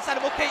pass, inside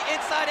of Mulcahy,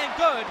 inside and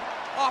good.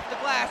 Off the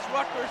glass,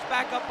 Rutgers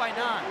back up by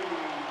 9.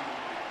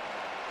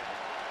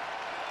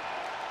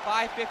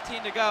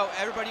 5:15 to go,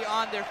 everybody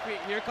on their feet.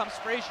 Here comes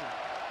Frazier.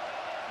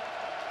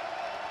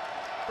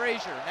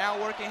 Frazier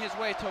now working his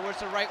way towards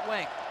the right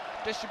wing.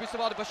 Distributes the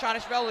ball to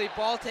Bashanishvili,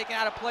 ball taken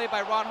out of play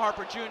by Ron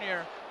Harper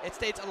Jr. It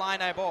stays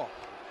Illini ball.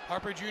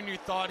 Harper Jr.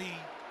 thought he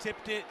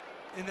tipped it,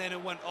 and then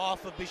it went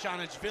off of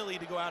Bashanishvili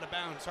to go out of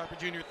bounds. Harper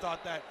Jr.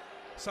 thought that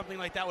something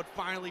like that would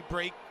finally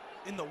break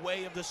in the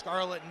way of the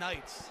Scarlet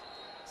Knights.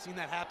 Seen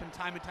that happen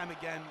time and time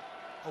again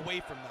away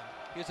from them.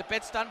 He was a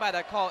bit stunned by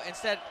that call.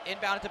 Instead,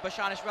 inbounded to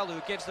Bashanishvili,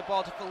 who gives the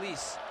ball to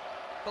Felice.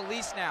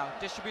 Felice now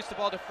distributes the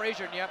ball to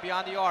Frazier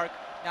beyond the arc.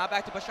 Now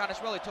back to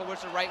Bashanishvili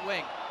towards the right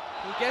wing,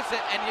 who gets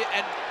it,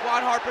 and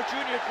Ron Harper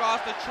Jr.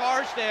 draws the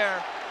charge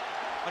there.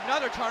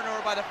 Another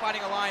turnover by the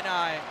Fighting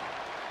Illini.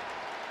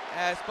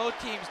 As both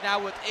teams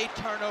now with 8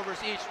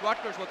 turnovers each.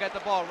 Rutgers will get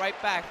the ball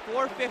right back.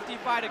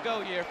 4:55 to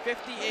go here,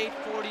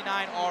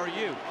 58-49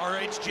 RU.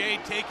 RHJ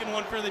taking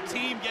one for the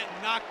team,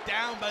 getting knocked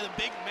down by the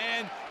big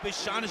man,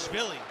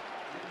 Bashanishvili.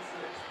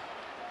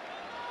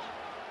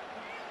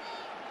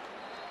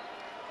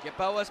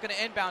 Yeboah is going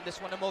to inbound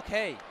this one to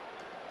Mulcahy.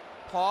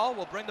 Paul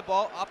will bring the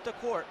ball up the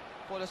court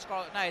for the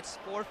Scarlet Knights.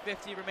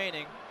 4:50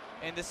 remaining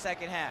in the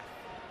second half.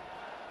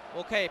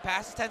 Mulcahy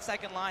passes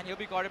 10-second line. He'll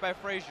be guarded by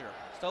Frazier.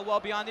 Still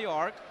well beyond the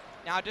arc.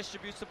 Now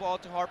distributes the ball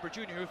to Harper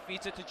Jr., who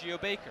feeds it to Gio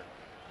Baker.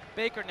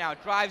 Baker now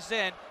drives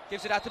in,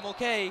 gives it out to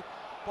Mulcahy.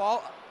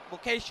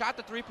 Mulcahy shot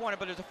the three-pointer,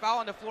 but there's a foul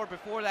on the floor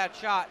before that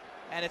shot,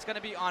 and it's going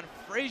to be on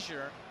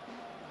Frazier.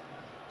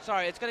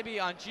 Sorry, it's going to be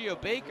on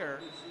Gio Baker.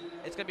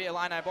 It's going to be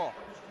Illini ball.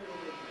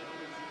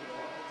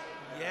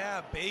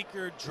 Yeah,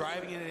 Baker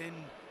driving it in,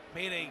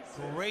 made a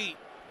great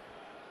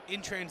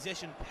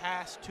in-transition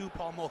pass to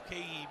Paul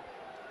Mulcahy.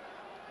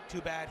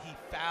 Too bad he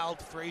fouled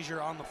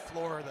Frazier on the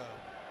floor, though.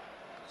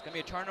 It's going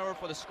to be a turnover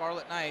for the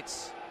Scarlet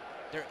Knights.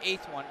 Their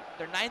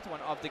 9th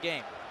one of the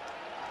game.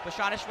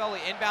 Bashanishvili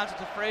inbounds it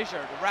to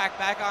Frazier. The rack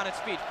back on its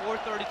feet.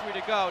 4:33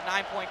 to go,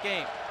 9-point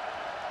game.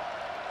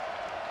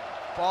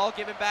 Ball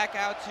given back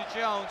out to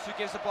Jones, who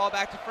gives the ball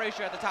back to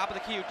Frazier at the top of the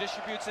key, who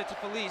distributes it to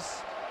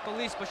Felice.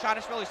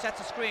 Bashanishvili sets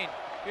the screen.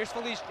 Here's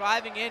Felice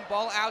driving in,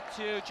 ball out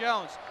to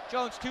Jones.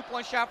 Jones,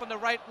 2-point shot from the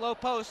right low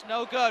post,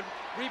 no good.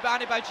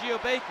 Rebounded by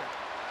Gio Baker.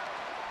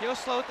 He'll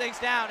slow things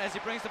down as he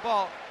brings the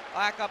ball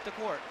back up the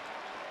court.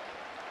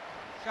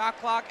 Shot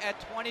clock at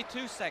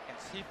 22 seconds.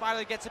 He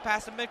finally gets it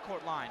past the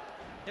midcourt line.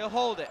 He'll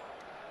hold it.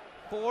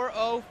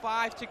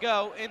 4:05 to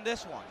go in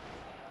this one.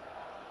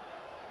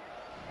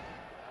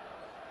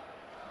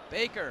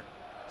 Baker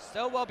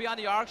still well beyond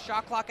the arc.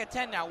 Shot clock at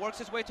 10 now. Works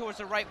his way towards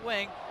the right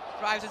wing.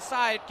 Drives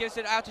inside. Gives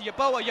it out to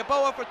Yeboah.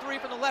 Yeboah for three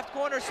from the left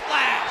corner.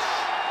 Splash!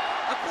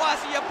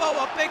 Akwasi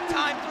Yeboah. Big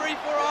time three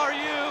for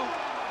RU.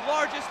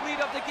 Largest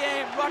lead of the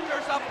game.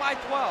 Rutgers up by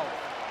 12.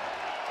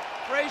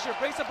 Frazier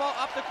brings the ball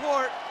up the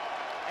court.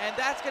 And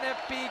that's going to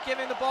be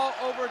giving the ball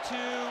over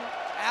to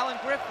Alan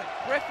Griffin.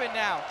 Griffin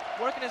now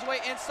working his way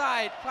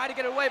inside. Trying to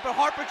get it away. But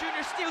Harper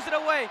Jr. steals it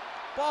away.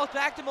 Ball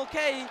back to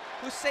Mulcahy,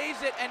 who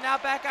saves it, and now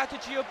back out to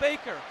Gio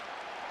Baker.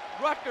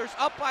 Rutgers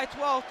up by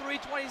 12,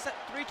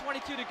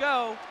 3:22 to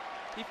go.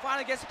 He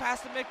finally gets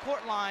past the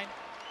midcourt line.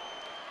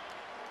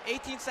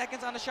 18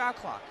 seconds on the shot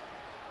clock.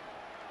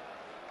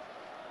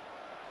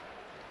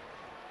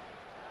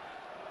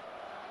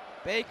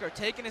 Baker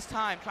taking his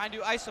time, trying to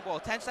do iso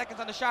ball. 10 seconds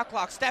on the shot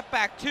clock. Step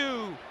back,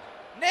 two.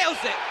 Nails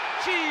it.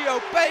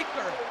 Gio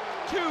Baker,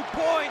 2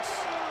 points.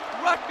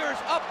 Rutgers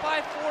up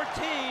by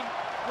 14.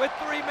 With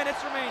 3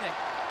 minutes remaining.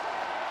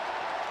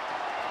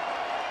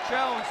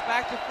 Jones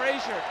back to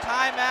Frazier.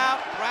 Timeout,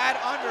 Brad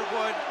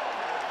Underwood.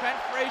 Trent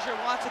Frazier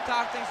wants to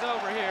talk things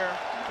over here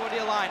for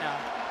the Illini.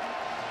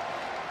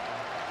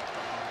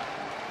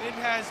 It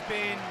has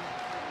been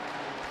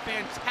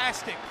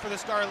fantastic for the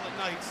Scarlet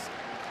Knights.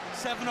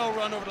 7-0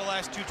 run over the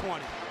last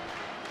 2:20.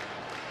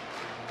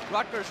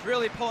 Rutgers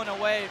really pulling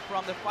away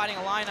from the Fighting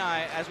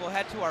Illini as we'll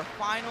head to our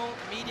final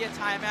media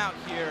timeout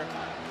here.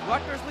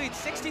 Rutgers leads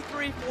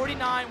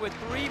 63-49 with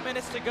 3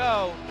 minutes to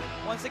go.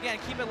 Once again,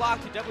 keep it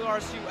locked to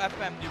WRSU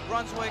FM New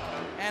Brunswick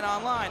and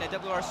online at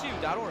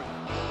WRSU.org.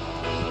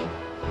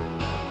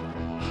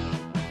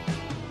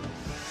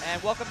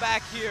 And welcome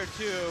back here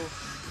to,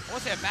 I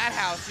want to say, a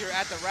madhouse here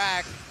at the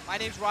rack. My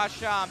name's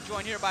Shah. I'm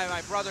joined here by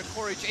my brother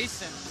Corey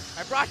Jason,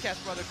 my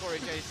broadcast brother Corey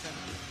Jason.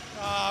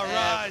 All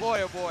right.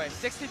 Boy, oh boy.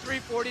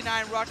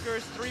 63-49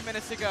 Rutgers, 3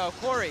 minutes to go.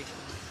 Corey,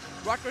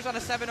 Rutgers on a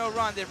 7-0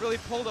 run. They've really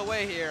pulled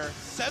away here.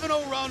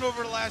 7-0 run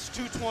over the last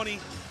 2:20.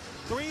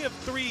 3 of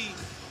 3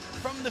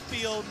 from the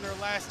field in their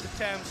last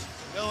attempts.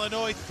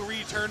 Illinois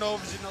 3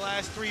 turnovers in the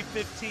last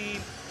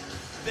 3:15.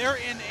 They're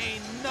in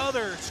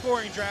another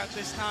scoring drought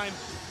this time.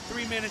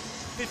 3 minutes,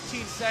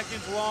 15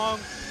 seconds long.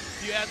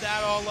 If you add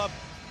that all up,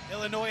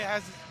 Illinois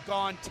has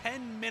gone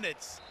 10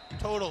 minutes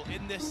total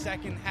in this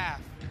second half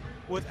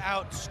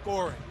without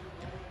scoring.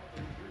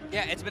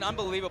 Yeah, it's been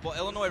unbelievable.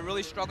 Illinois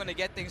really struggling to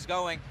get things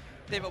going.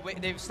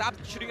 They've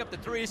stopped shooting up the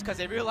threes because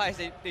they realized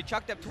they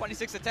chucked up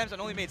 26 attempts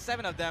and only made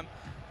 7 of them.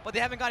 But they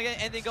haven't got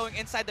anything going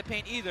inside the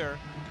paint either.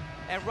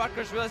 And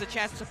Rutgers really has a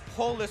chance to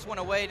pull this one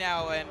away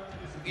now. And,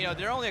 you know,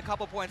 they're only a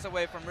couple points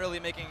away from really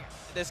making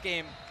this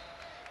game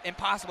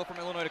impossible for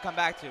Illinois to come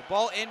back to.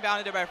 Ball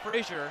inbounded there by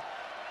Frazier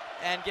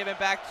and given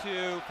back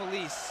to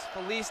Felice.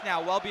 Felice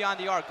now well beyond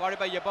the arc, guarded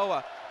by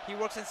Yeboah. He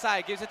works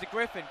inside, gives it to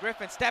Griffin.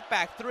 Griffin, step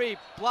back, 3,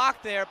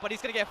 blocked there, but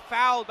he's going to get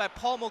fouled by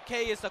Paul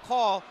Mulcahy is the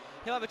call.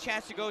 He'll have a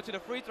chance to go to the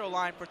free throw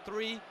line for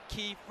 3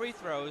 key free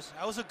throws.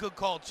 That was a good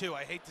call, too.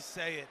 I hate to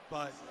say it,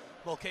 but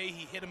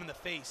Mulcahy hit him in the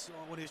face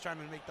when he was trying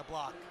to make the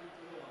block.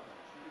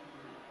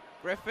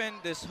 Griffin,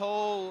 this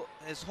whole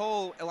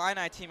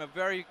Illini team, a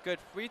very good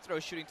free throw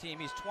shooting team.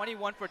 He's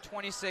 21 for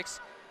 26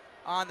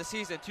 on the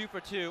season, 2 for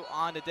 2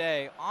 on the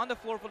day. On the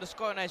floor for the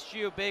Scarlet Knights,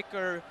 Gio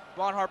Baker,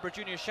 Ron Harper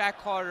Jr., Shaq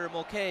Carter,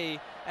 Mulcahy,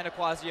 and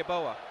Akwasi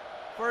Yeboah.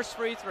 First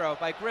free throw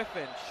by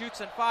Griffin,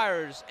 shoots and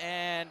fires,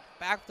 and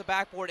back to the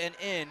backboard and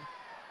in.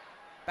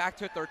 Back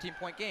to a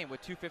 13-point game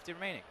with 2:50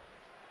 remaining.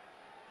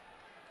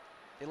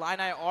 The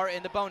Illini are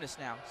in the bonus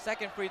now.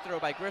 Second free throw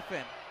by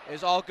Griffin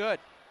is all good.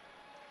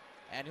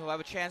 And he'll have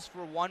a chance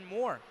for one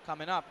more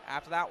coming up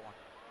after that one.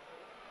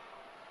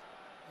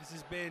 This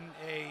has been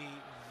a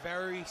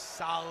very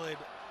solid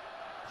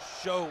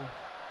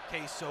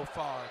showcase so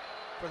far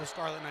for the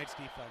Scarlet Knights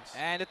defense.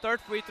 And the third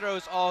free throw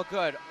is all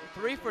good.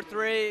 3 for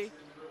 3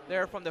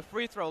 there from the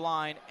free throw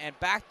line and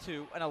back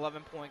to an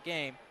 11-point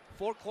game.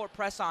 Full court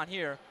press on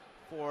here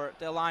for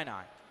the Illini.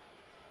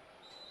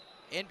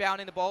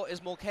 Inbounding the ball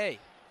is Mulcahy.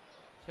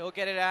 He'll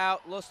get it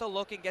out, still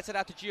looking, gets it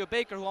out to Gio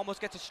Baker, who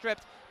almost gets it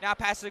stripped. Now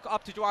passes it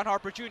up to Juwan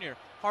Harper Jr.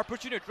 Harper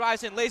Jr.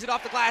 drives in, lays it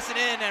off the glass and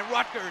in, and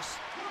Rutgers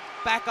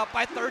back up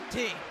by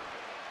 13.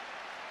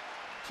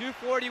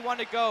 2:41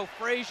 to go.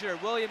 Frazier,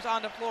 Williams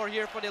on the floor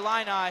here for the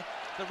Illini.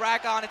 The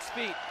rack on its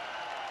feet.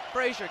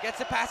 Frazier gets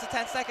it past the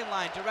 10-second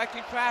line,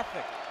 directing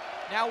traffic.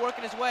 Now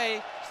working his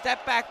way,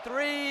 step back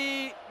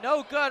 3,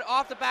 no good,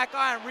 off the back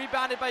iron,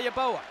 rebounded by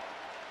Yeboah.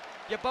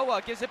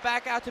 Yeboah gives it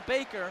back out to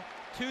Baker,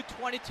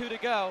 2:22 to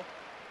go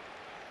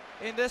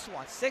in this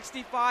one.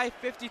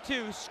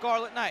 65-52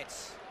 Scarlet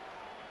Knights.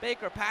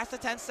 Baker past the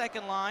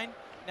 10-second line,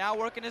 now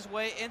working his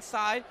way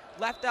inside,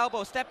 left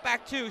elbow, step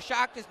back 2,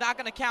 shot is not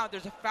going to count.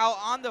 There's a foul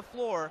on the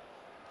floor,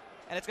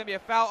 and it's going to be a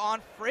foul on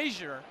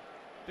Frazier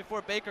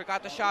before Baker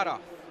got the shot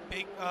off.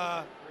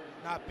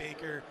 Not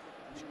Baker.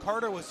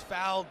 Carter was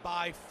fouled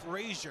by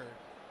Frazier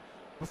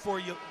before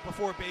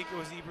Baker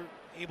was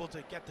able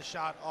to get the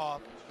shot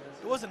off.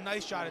 It was a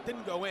nice shot. It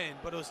didn't go in,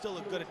 but it was still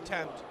a good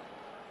attempt.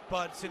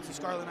 But since the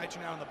Scarlet Knights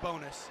are now in the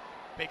bonus,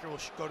 Baker will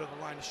go to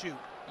the line to shoot.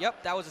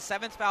 Yep, that was the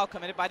 7th foul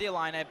committed by the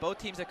Illini. Both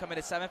teams have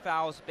committed 7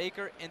 fouls.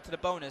 Baker into the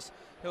bonus.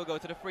 He'll go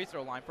to the free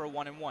throw line for a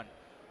 1-and-1.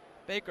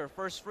 Baker,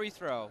 first free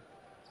throw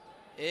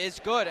is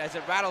good as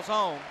it rattles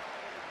home.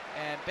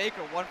 And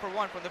Baker 1 for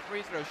 1 from the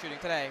free throw shooting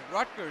today.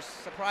 Rutgers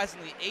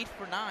surprisingly 8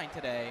 for 9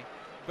 today.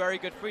 Very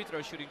good free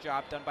throw shooting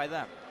job done by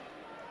them.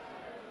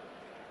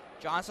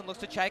 Johnson looks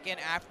to check in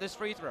after this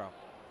free throw.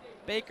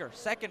 Baker,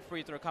 second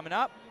free throw coming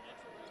up.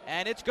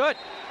 And it's good.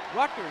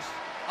 Rutgers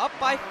up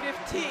by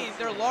 15,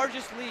 their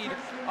largest lead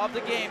of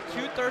the game.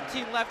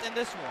 2:13 left in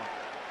this one.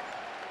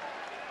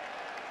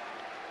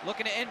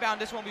 Looking to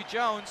inbound, this one will be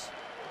Jones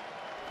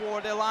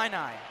for the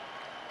Illini.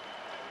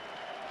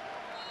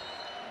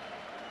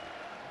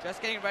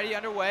 Just getting ready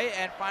underway,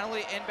 and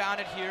finally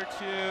inbounded here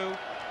to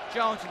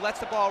Jones, who lets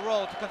the ball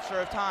roll to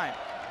conserve time.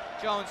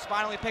 Jones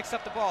finally picks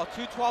up the ball.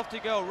 2:12 to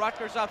go.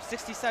 Rutgers up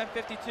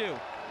 67-52.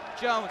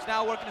 Jones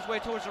now working his way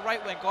towards the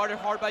right wing, guarded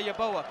hard by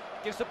Yeboah.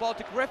 Gives the ball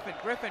to Griffin.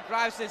 Griffin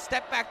drives in,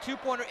 step back,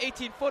 two-pointer,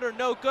 18-footer,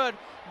 no good.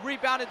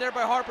 Rebounded there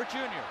by Harper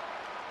Jr.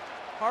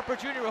 Harper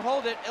Jr. will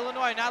hold it.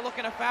 Illinois not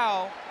looking to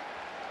foul,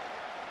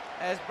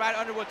 as Brad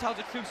Underwood tells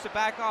the troops to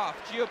back off.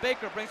 Gio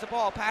Baker brings the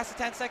ball past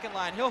the 10-second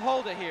line. He'll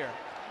hold it here.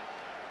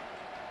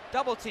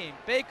 Double team.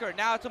 Baker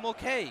now to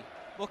Mulcahy.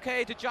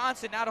 Mulcahy to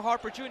Johnson, now to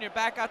Harper Jr.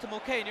 Back out to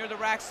Mulcahy near the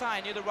rack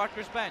sign, near the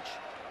Rutgers bench.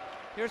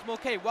 Here's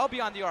Mulcahy, well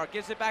beyond the arc.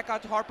 Gives it back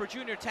out to Harper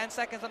Jr. 10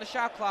 seconds on the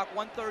shot clock,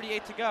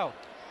 1:38 to go.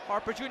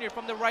 Harper Jr.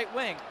 from the right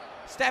wing.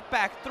 Step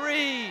back,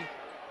 three.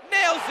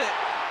 Nails it.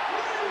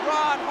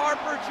 Ron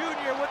Harper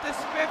Jr. with his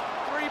 5th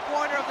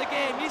three-pointer of the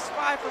game. He's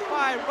 5 for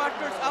 5.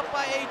 Rutgers up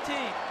by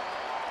 18.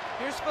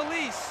 Here's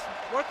Felice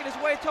working his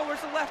way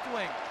towards the left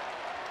wing.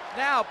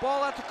 Now,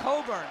 ball out to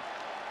Coburn.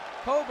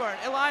 Coburn,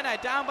 Illini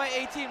down by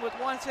 18 with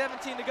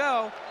 1:17 to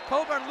go.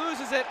 Coburn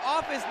loses it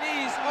off his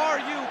knees.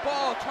 RU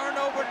ball,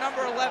 turnover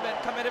number 11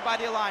 committed by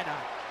the Illini.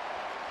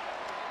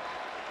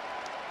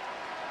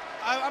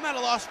 I'm at a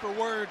loss for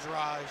words,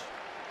 Raj.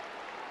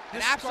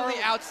 An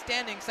absolutely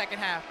outstanding second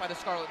half by the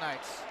Scarlet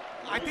Knights.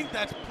 I think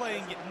that's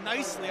playing it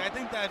nicely. I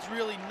think that's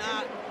really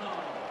not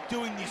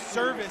doing the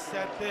service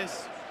that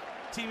this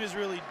team is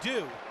really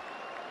due.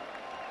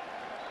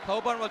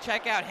 Coburn will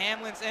check out.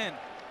 Hamlin's in.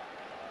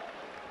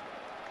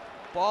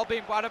 Ball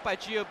being brought up by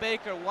Gio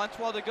Baker.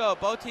 1:12 to go.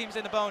 Both teams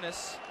in the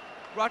bonus.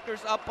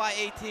 Rutgers up by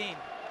 18.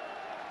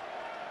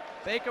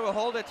 Baker will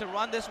hold it to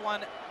run this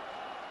one,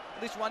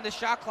 at least run the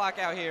shot clock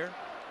out here.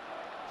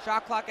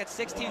 Shot clock at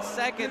 16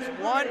 seconds.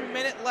 1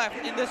 minute left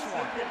in this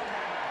one.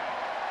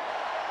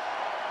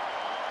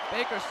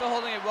 Baker still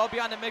holding it well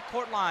beyond the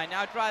midcourt line.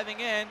 Now driving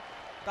in.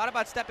 Thought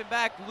about stepping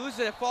back. Loses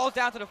it. Falls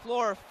down to the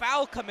floor.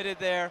 Foul committed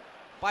there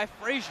by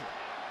Frazier.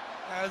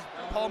 As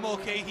Paul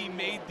Mulcahy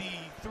made the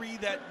three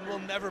that will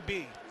never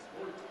be.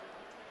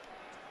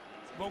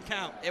 Won't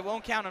count. It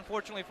won't count,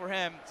 unfortunately, for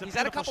him. He's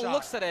had a couple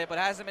looks today, but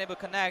hasn't been able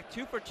to connect.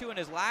 2 for 2 in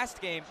his last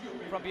game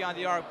from beyond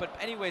the arc. But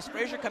anyways,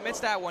 Frazier commits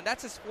that one.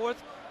 That's his 4th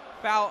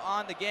foul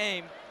on the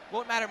game.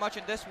 Won't matter much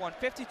in this one.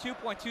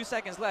 52.2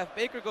 seconds left.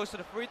 Baker goes to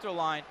the free throw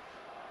line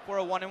for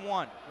a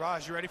 1-and-1.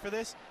 Raj, you ready for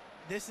this?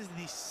 This is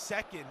the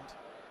second.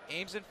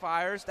 Aims and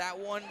fires. That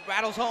one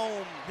rattles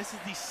home. This is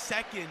the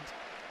second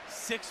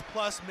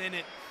 6+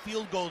 minute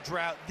field goal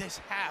drought this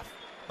half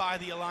by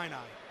the Illini.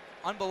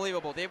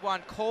 Unbelievable. They've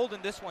gone cold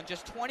in this one.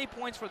 Just 20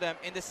 points for them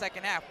in the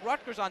second half.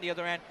 Rutgers, on the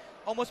other end,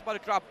 almost about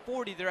to drop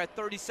 40. They're at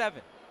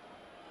 37.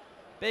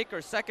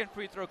 Baker, second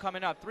free throw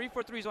coming up. 3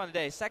 for 3s on the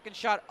day. Second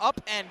shot up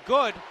and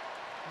good.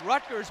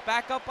 Rutgers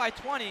back up by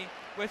 20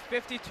 with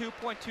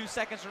 52.2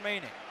 seconds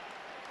remaining.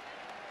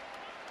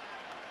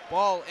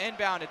 Ball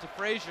inbounded to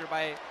Frazier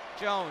by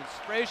Jones.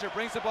 Frazier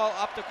brings the ball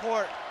up the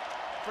court.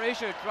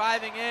 Frazier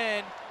driving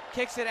in,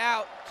 kicks it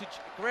out to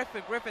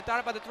Griffin. Griffin thought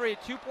about the three.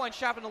 2-point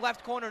shot from the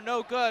left corner,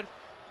 no good.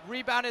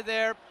 Rebounded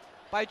there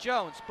by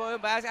Jones.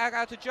 Boom, back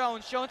out to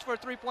Jones. Jones for a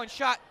 3-point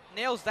shot,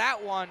 nails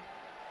that one.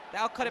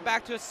 That'll cut it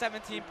back to a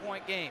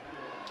 17-point game.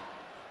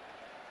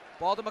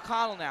 Ball to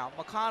McConnell now.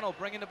 McConnell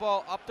bringing the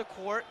ball up the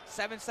court.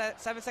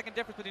 7-second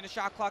difference between the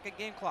shot clock and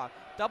game clock.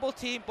 Double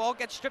team, ball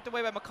gets stripped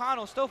away by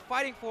McConnell. Still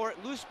fighting for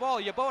it. Loose ball.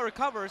 Yeboah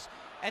recovers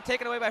and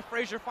taken away by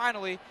Frazier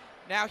finally.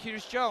 Now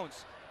here's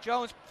Jones.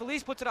 Jones,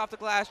 Felice puts it off the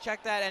glass.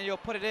 Check that, and he'll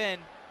put it in.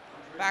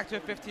 Back to a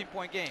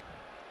 15-point game.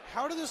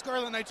 How do the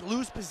Scarlet Knights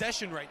lose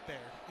possession right there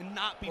and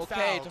not be fouled?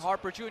 Okay, to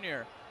Harper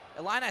Jr.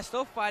 Illini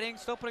still fighting,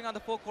 still putting on the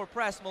full court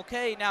press.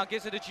 Mulcahy now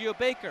gives it to Gio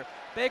Baker.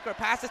 Baker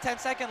past the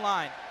 10-second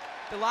line.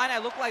 The Illini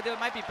look like they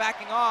might be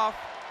backing off.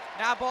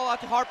 Now ball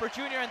out to Harper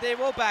Jr. and they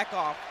will back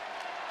off.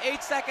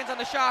 8 seconds on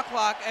the shot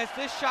clock as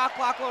this shot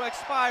clock will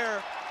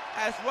expire,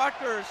 as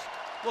Rutgers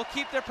will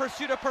keep their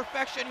pursuit of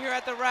perfection here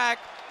at the rack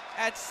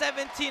at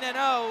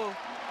 17-0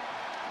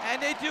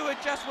 And they do it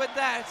just with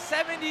that.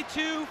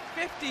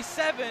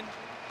 72-57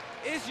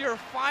 is your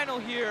final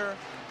here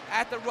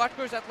at the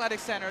Rutgers Athletic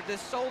Center.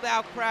 This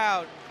sold-out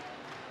crowd,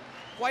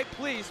 quite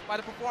pleased by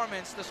the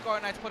performance the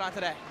Scarlet Knights put on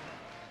today.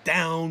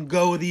 Down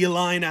go the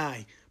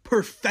Illini.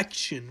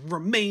 Perfection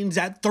remains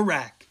at the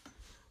rack.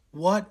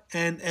 What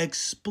an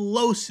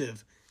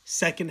explosive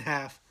second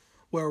half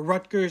where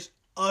Rutgers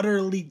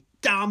utterly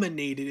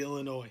dominated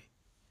Illinois.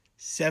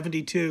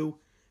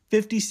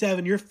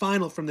 72-57, your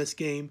final from this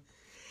game.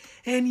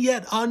 And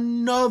yet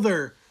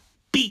another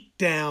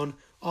beatdown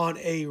on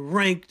a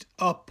ranked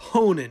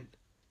opponent.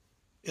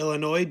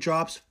 Illinois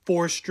drops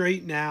 4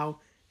 straight now,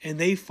 and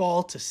they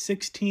fall to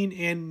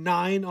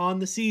 16-9 on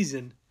the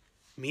season.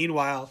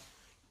 Meanwhile,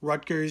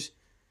 Rutgers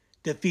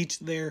defeats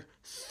their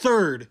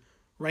 3rd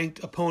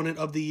ranked opponent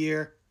of the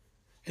year,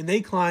 and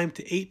they climb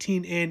to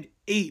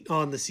 18-8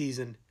 on the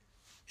season.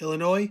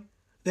 Illinois,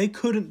 they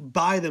couldn't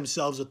buy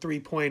themselves a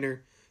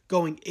three-pointer,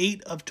 going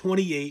 8 of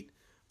 28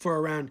 for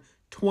around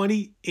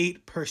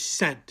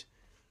 28%.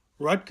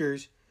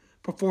 Rutgers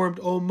performed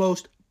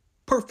almost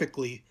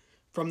perfectly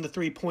from the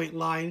three-point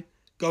line,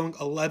 going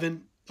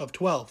 11 of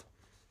 12.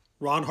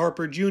 Ron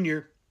Harper Jr.,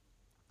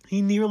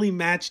 he nearly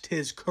matched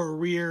his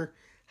career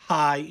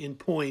high in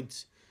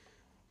points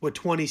with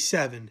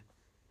 27.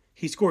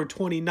 He scored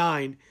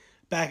 29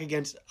 back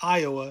against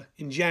Iowa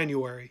in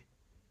January.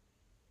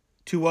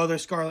 2 other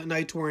Scarlet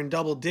Knights were in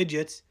double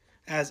digits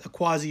as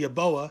Akwazi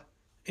Aboa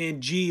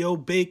and Geo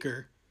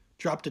Baker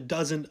dropped a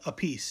dozen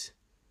apiece.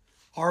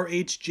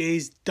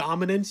 RHJ's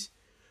dominance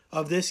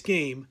of this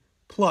game,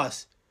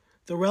 plus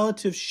the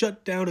relative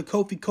shutdown of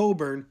Kofi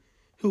Coburn,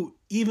 who,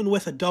 even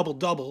with a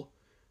double-double,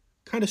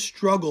 kind of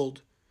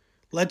struggled,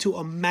 led to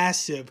a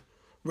massive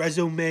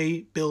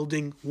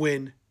resume-building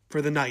win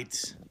for the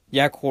Knights.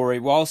 Yeah, Corey,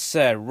 well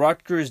said.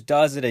 Rutgers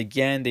does it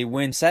again. They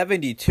win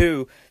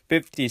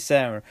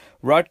 72-57.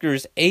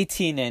 Rutgers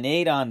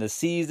 18-8 on the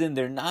season.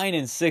 They're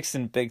 9-6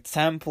 in Big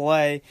Ten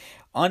play.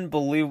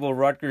 Unbelievable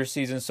Rutgers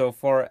season so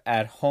far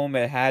at home.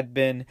 It had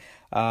been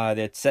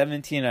they're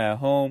 17 at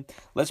home.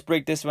 Let's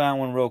break this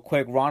one real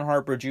quick. Ron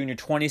Harper Jr.,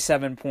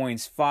 27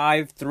 points,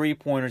 5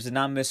 3-pointers, did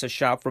not miss a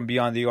shot from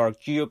beyond the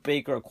arc. Geo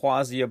Baker,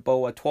 Akwazi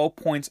Aboa, 12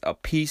 points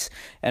apiece,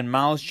 and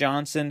Miles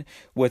Johnson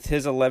with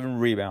his 11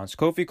 rebounds.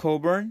 Kofi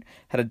Coburn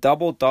had a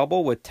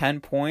double-double with 10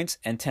 points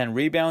and 10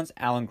 rebounds.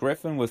 Alan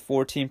Griffin with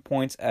 14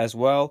 points as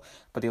well.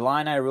 But the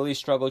Illini really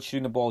struggled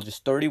shooting the ball,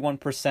 just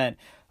 31%.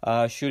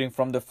 Shooting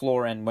from the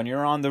floor, and when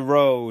you're on the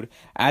road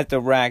at the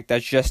rack,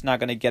 that's just not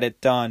going to get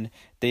it done.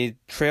 They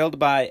trailed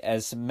by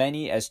as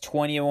many as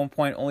 20 at one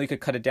point, only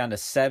could cut it down to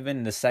 7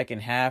 in the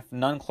second half.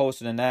 None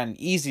closer than that. An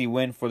easy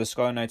win for the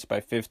Scarlet Knights by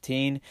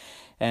 15.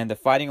 And the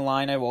Fighting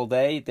Illini, well,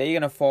 they're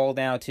going to fall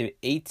down to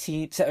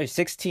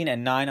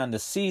 16-9 on the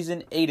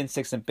season,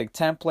 8-6 in Big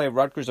Ten play.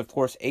 Rutgers, of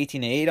course,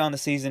 18-8 on the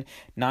season,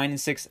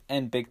 9-6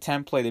 in Big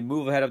Ten play. They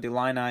move ahead of the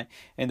Illini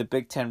in the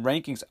Big Ten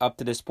rankings up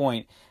to this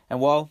point. And,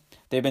 well,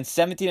 they've been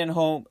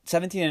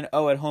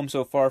 17-0 at home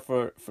so far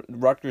for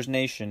Rutgers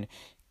Nation.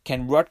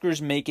 Can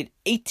Rutgers make it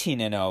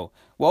 18-0?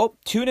 Well,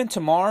 tune in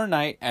tomorrow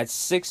night at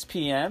 6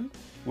 p.m.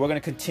 We're going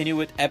to continue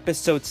with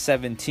episode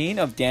 17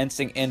 of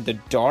Dancing in the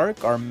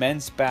Dark, our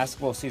men's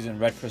basketball season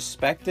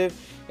retrospective.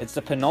 It's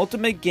the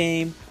penultimate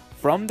game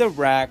from the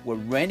rack with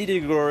Randy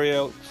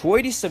DeGregorio,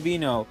 Troy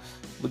DiSavino.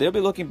 They'll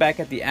be looking back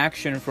at the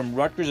action from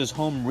Rutgers'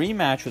 home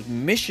rematch with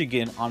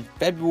Michigan on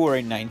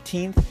February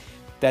 19th.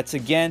 That's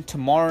again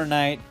tomorrow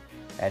night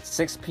at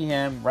 6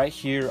 p.m. right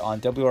here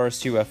on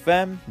WRSU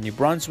FM, New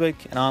Brunswick,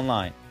 and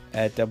online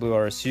at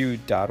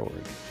WRSU.org.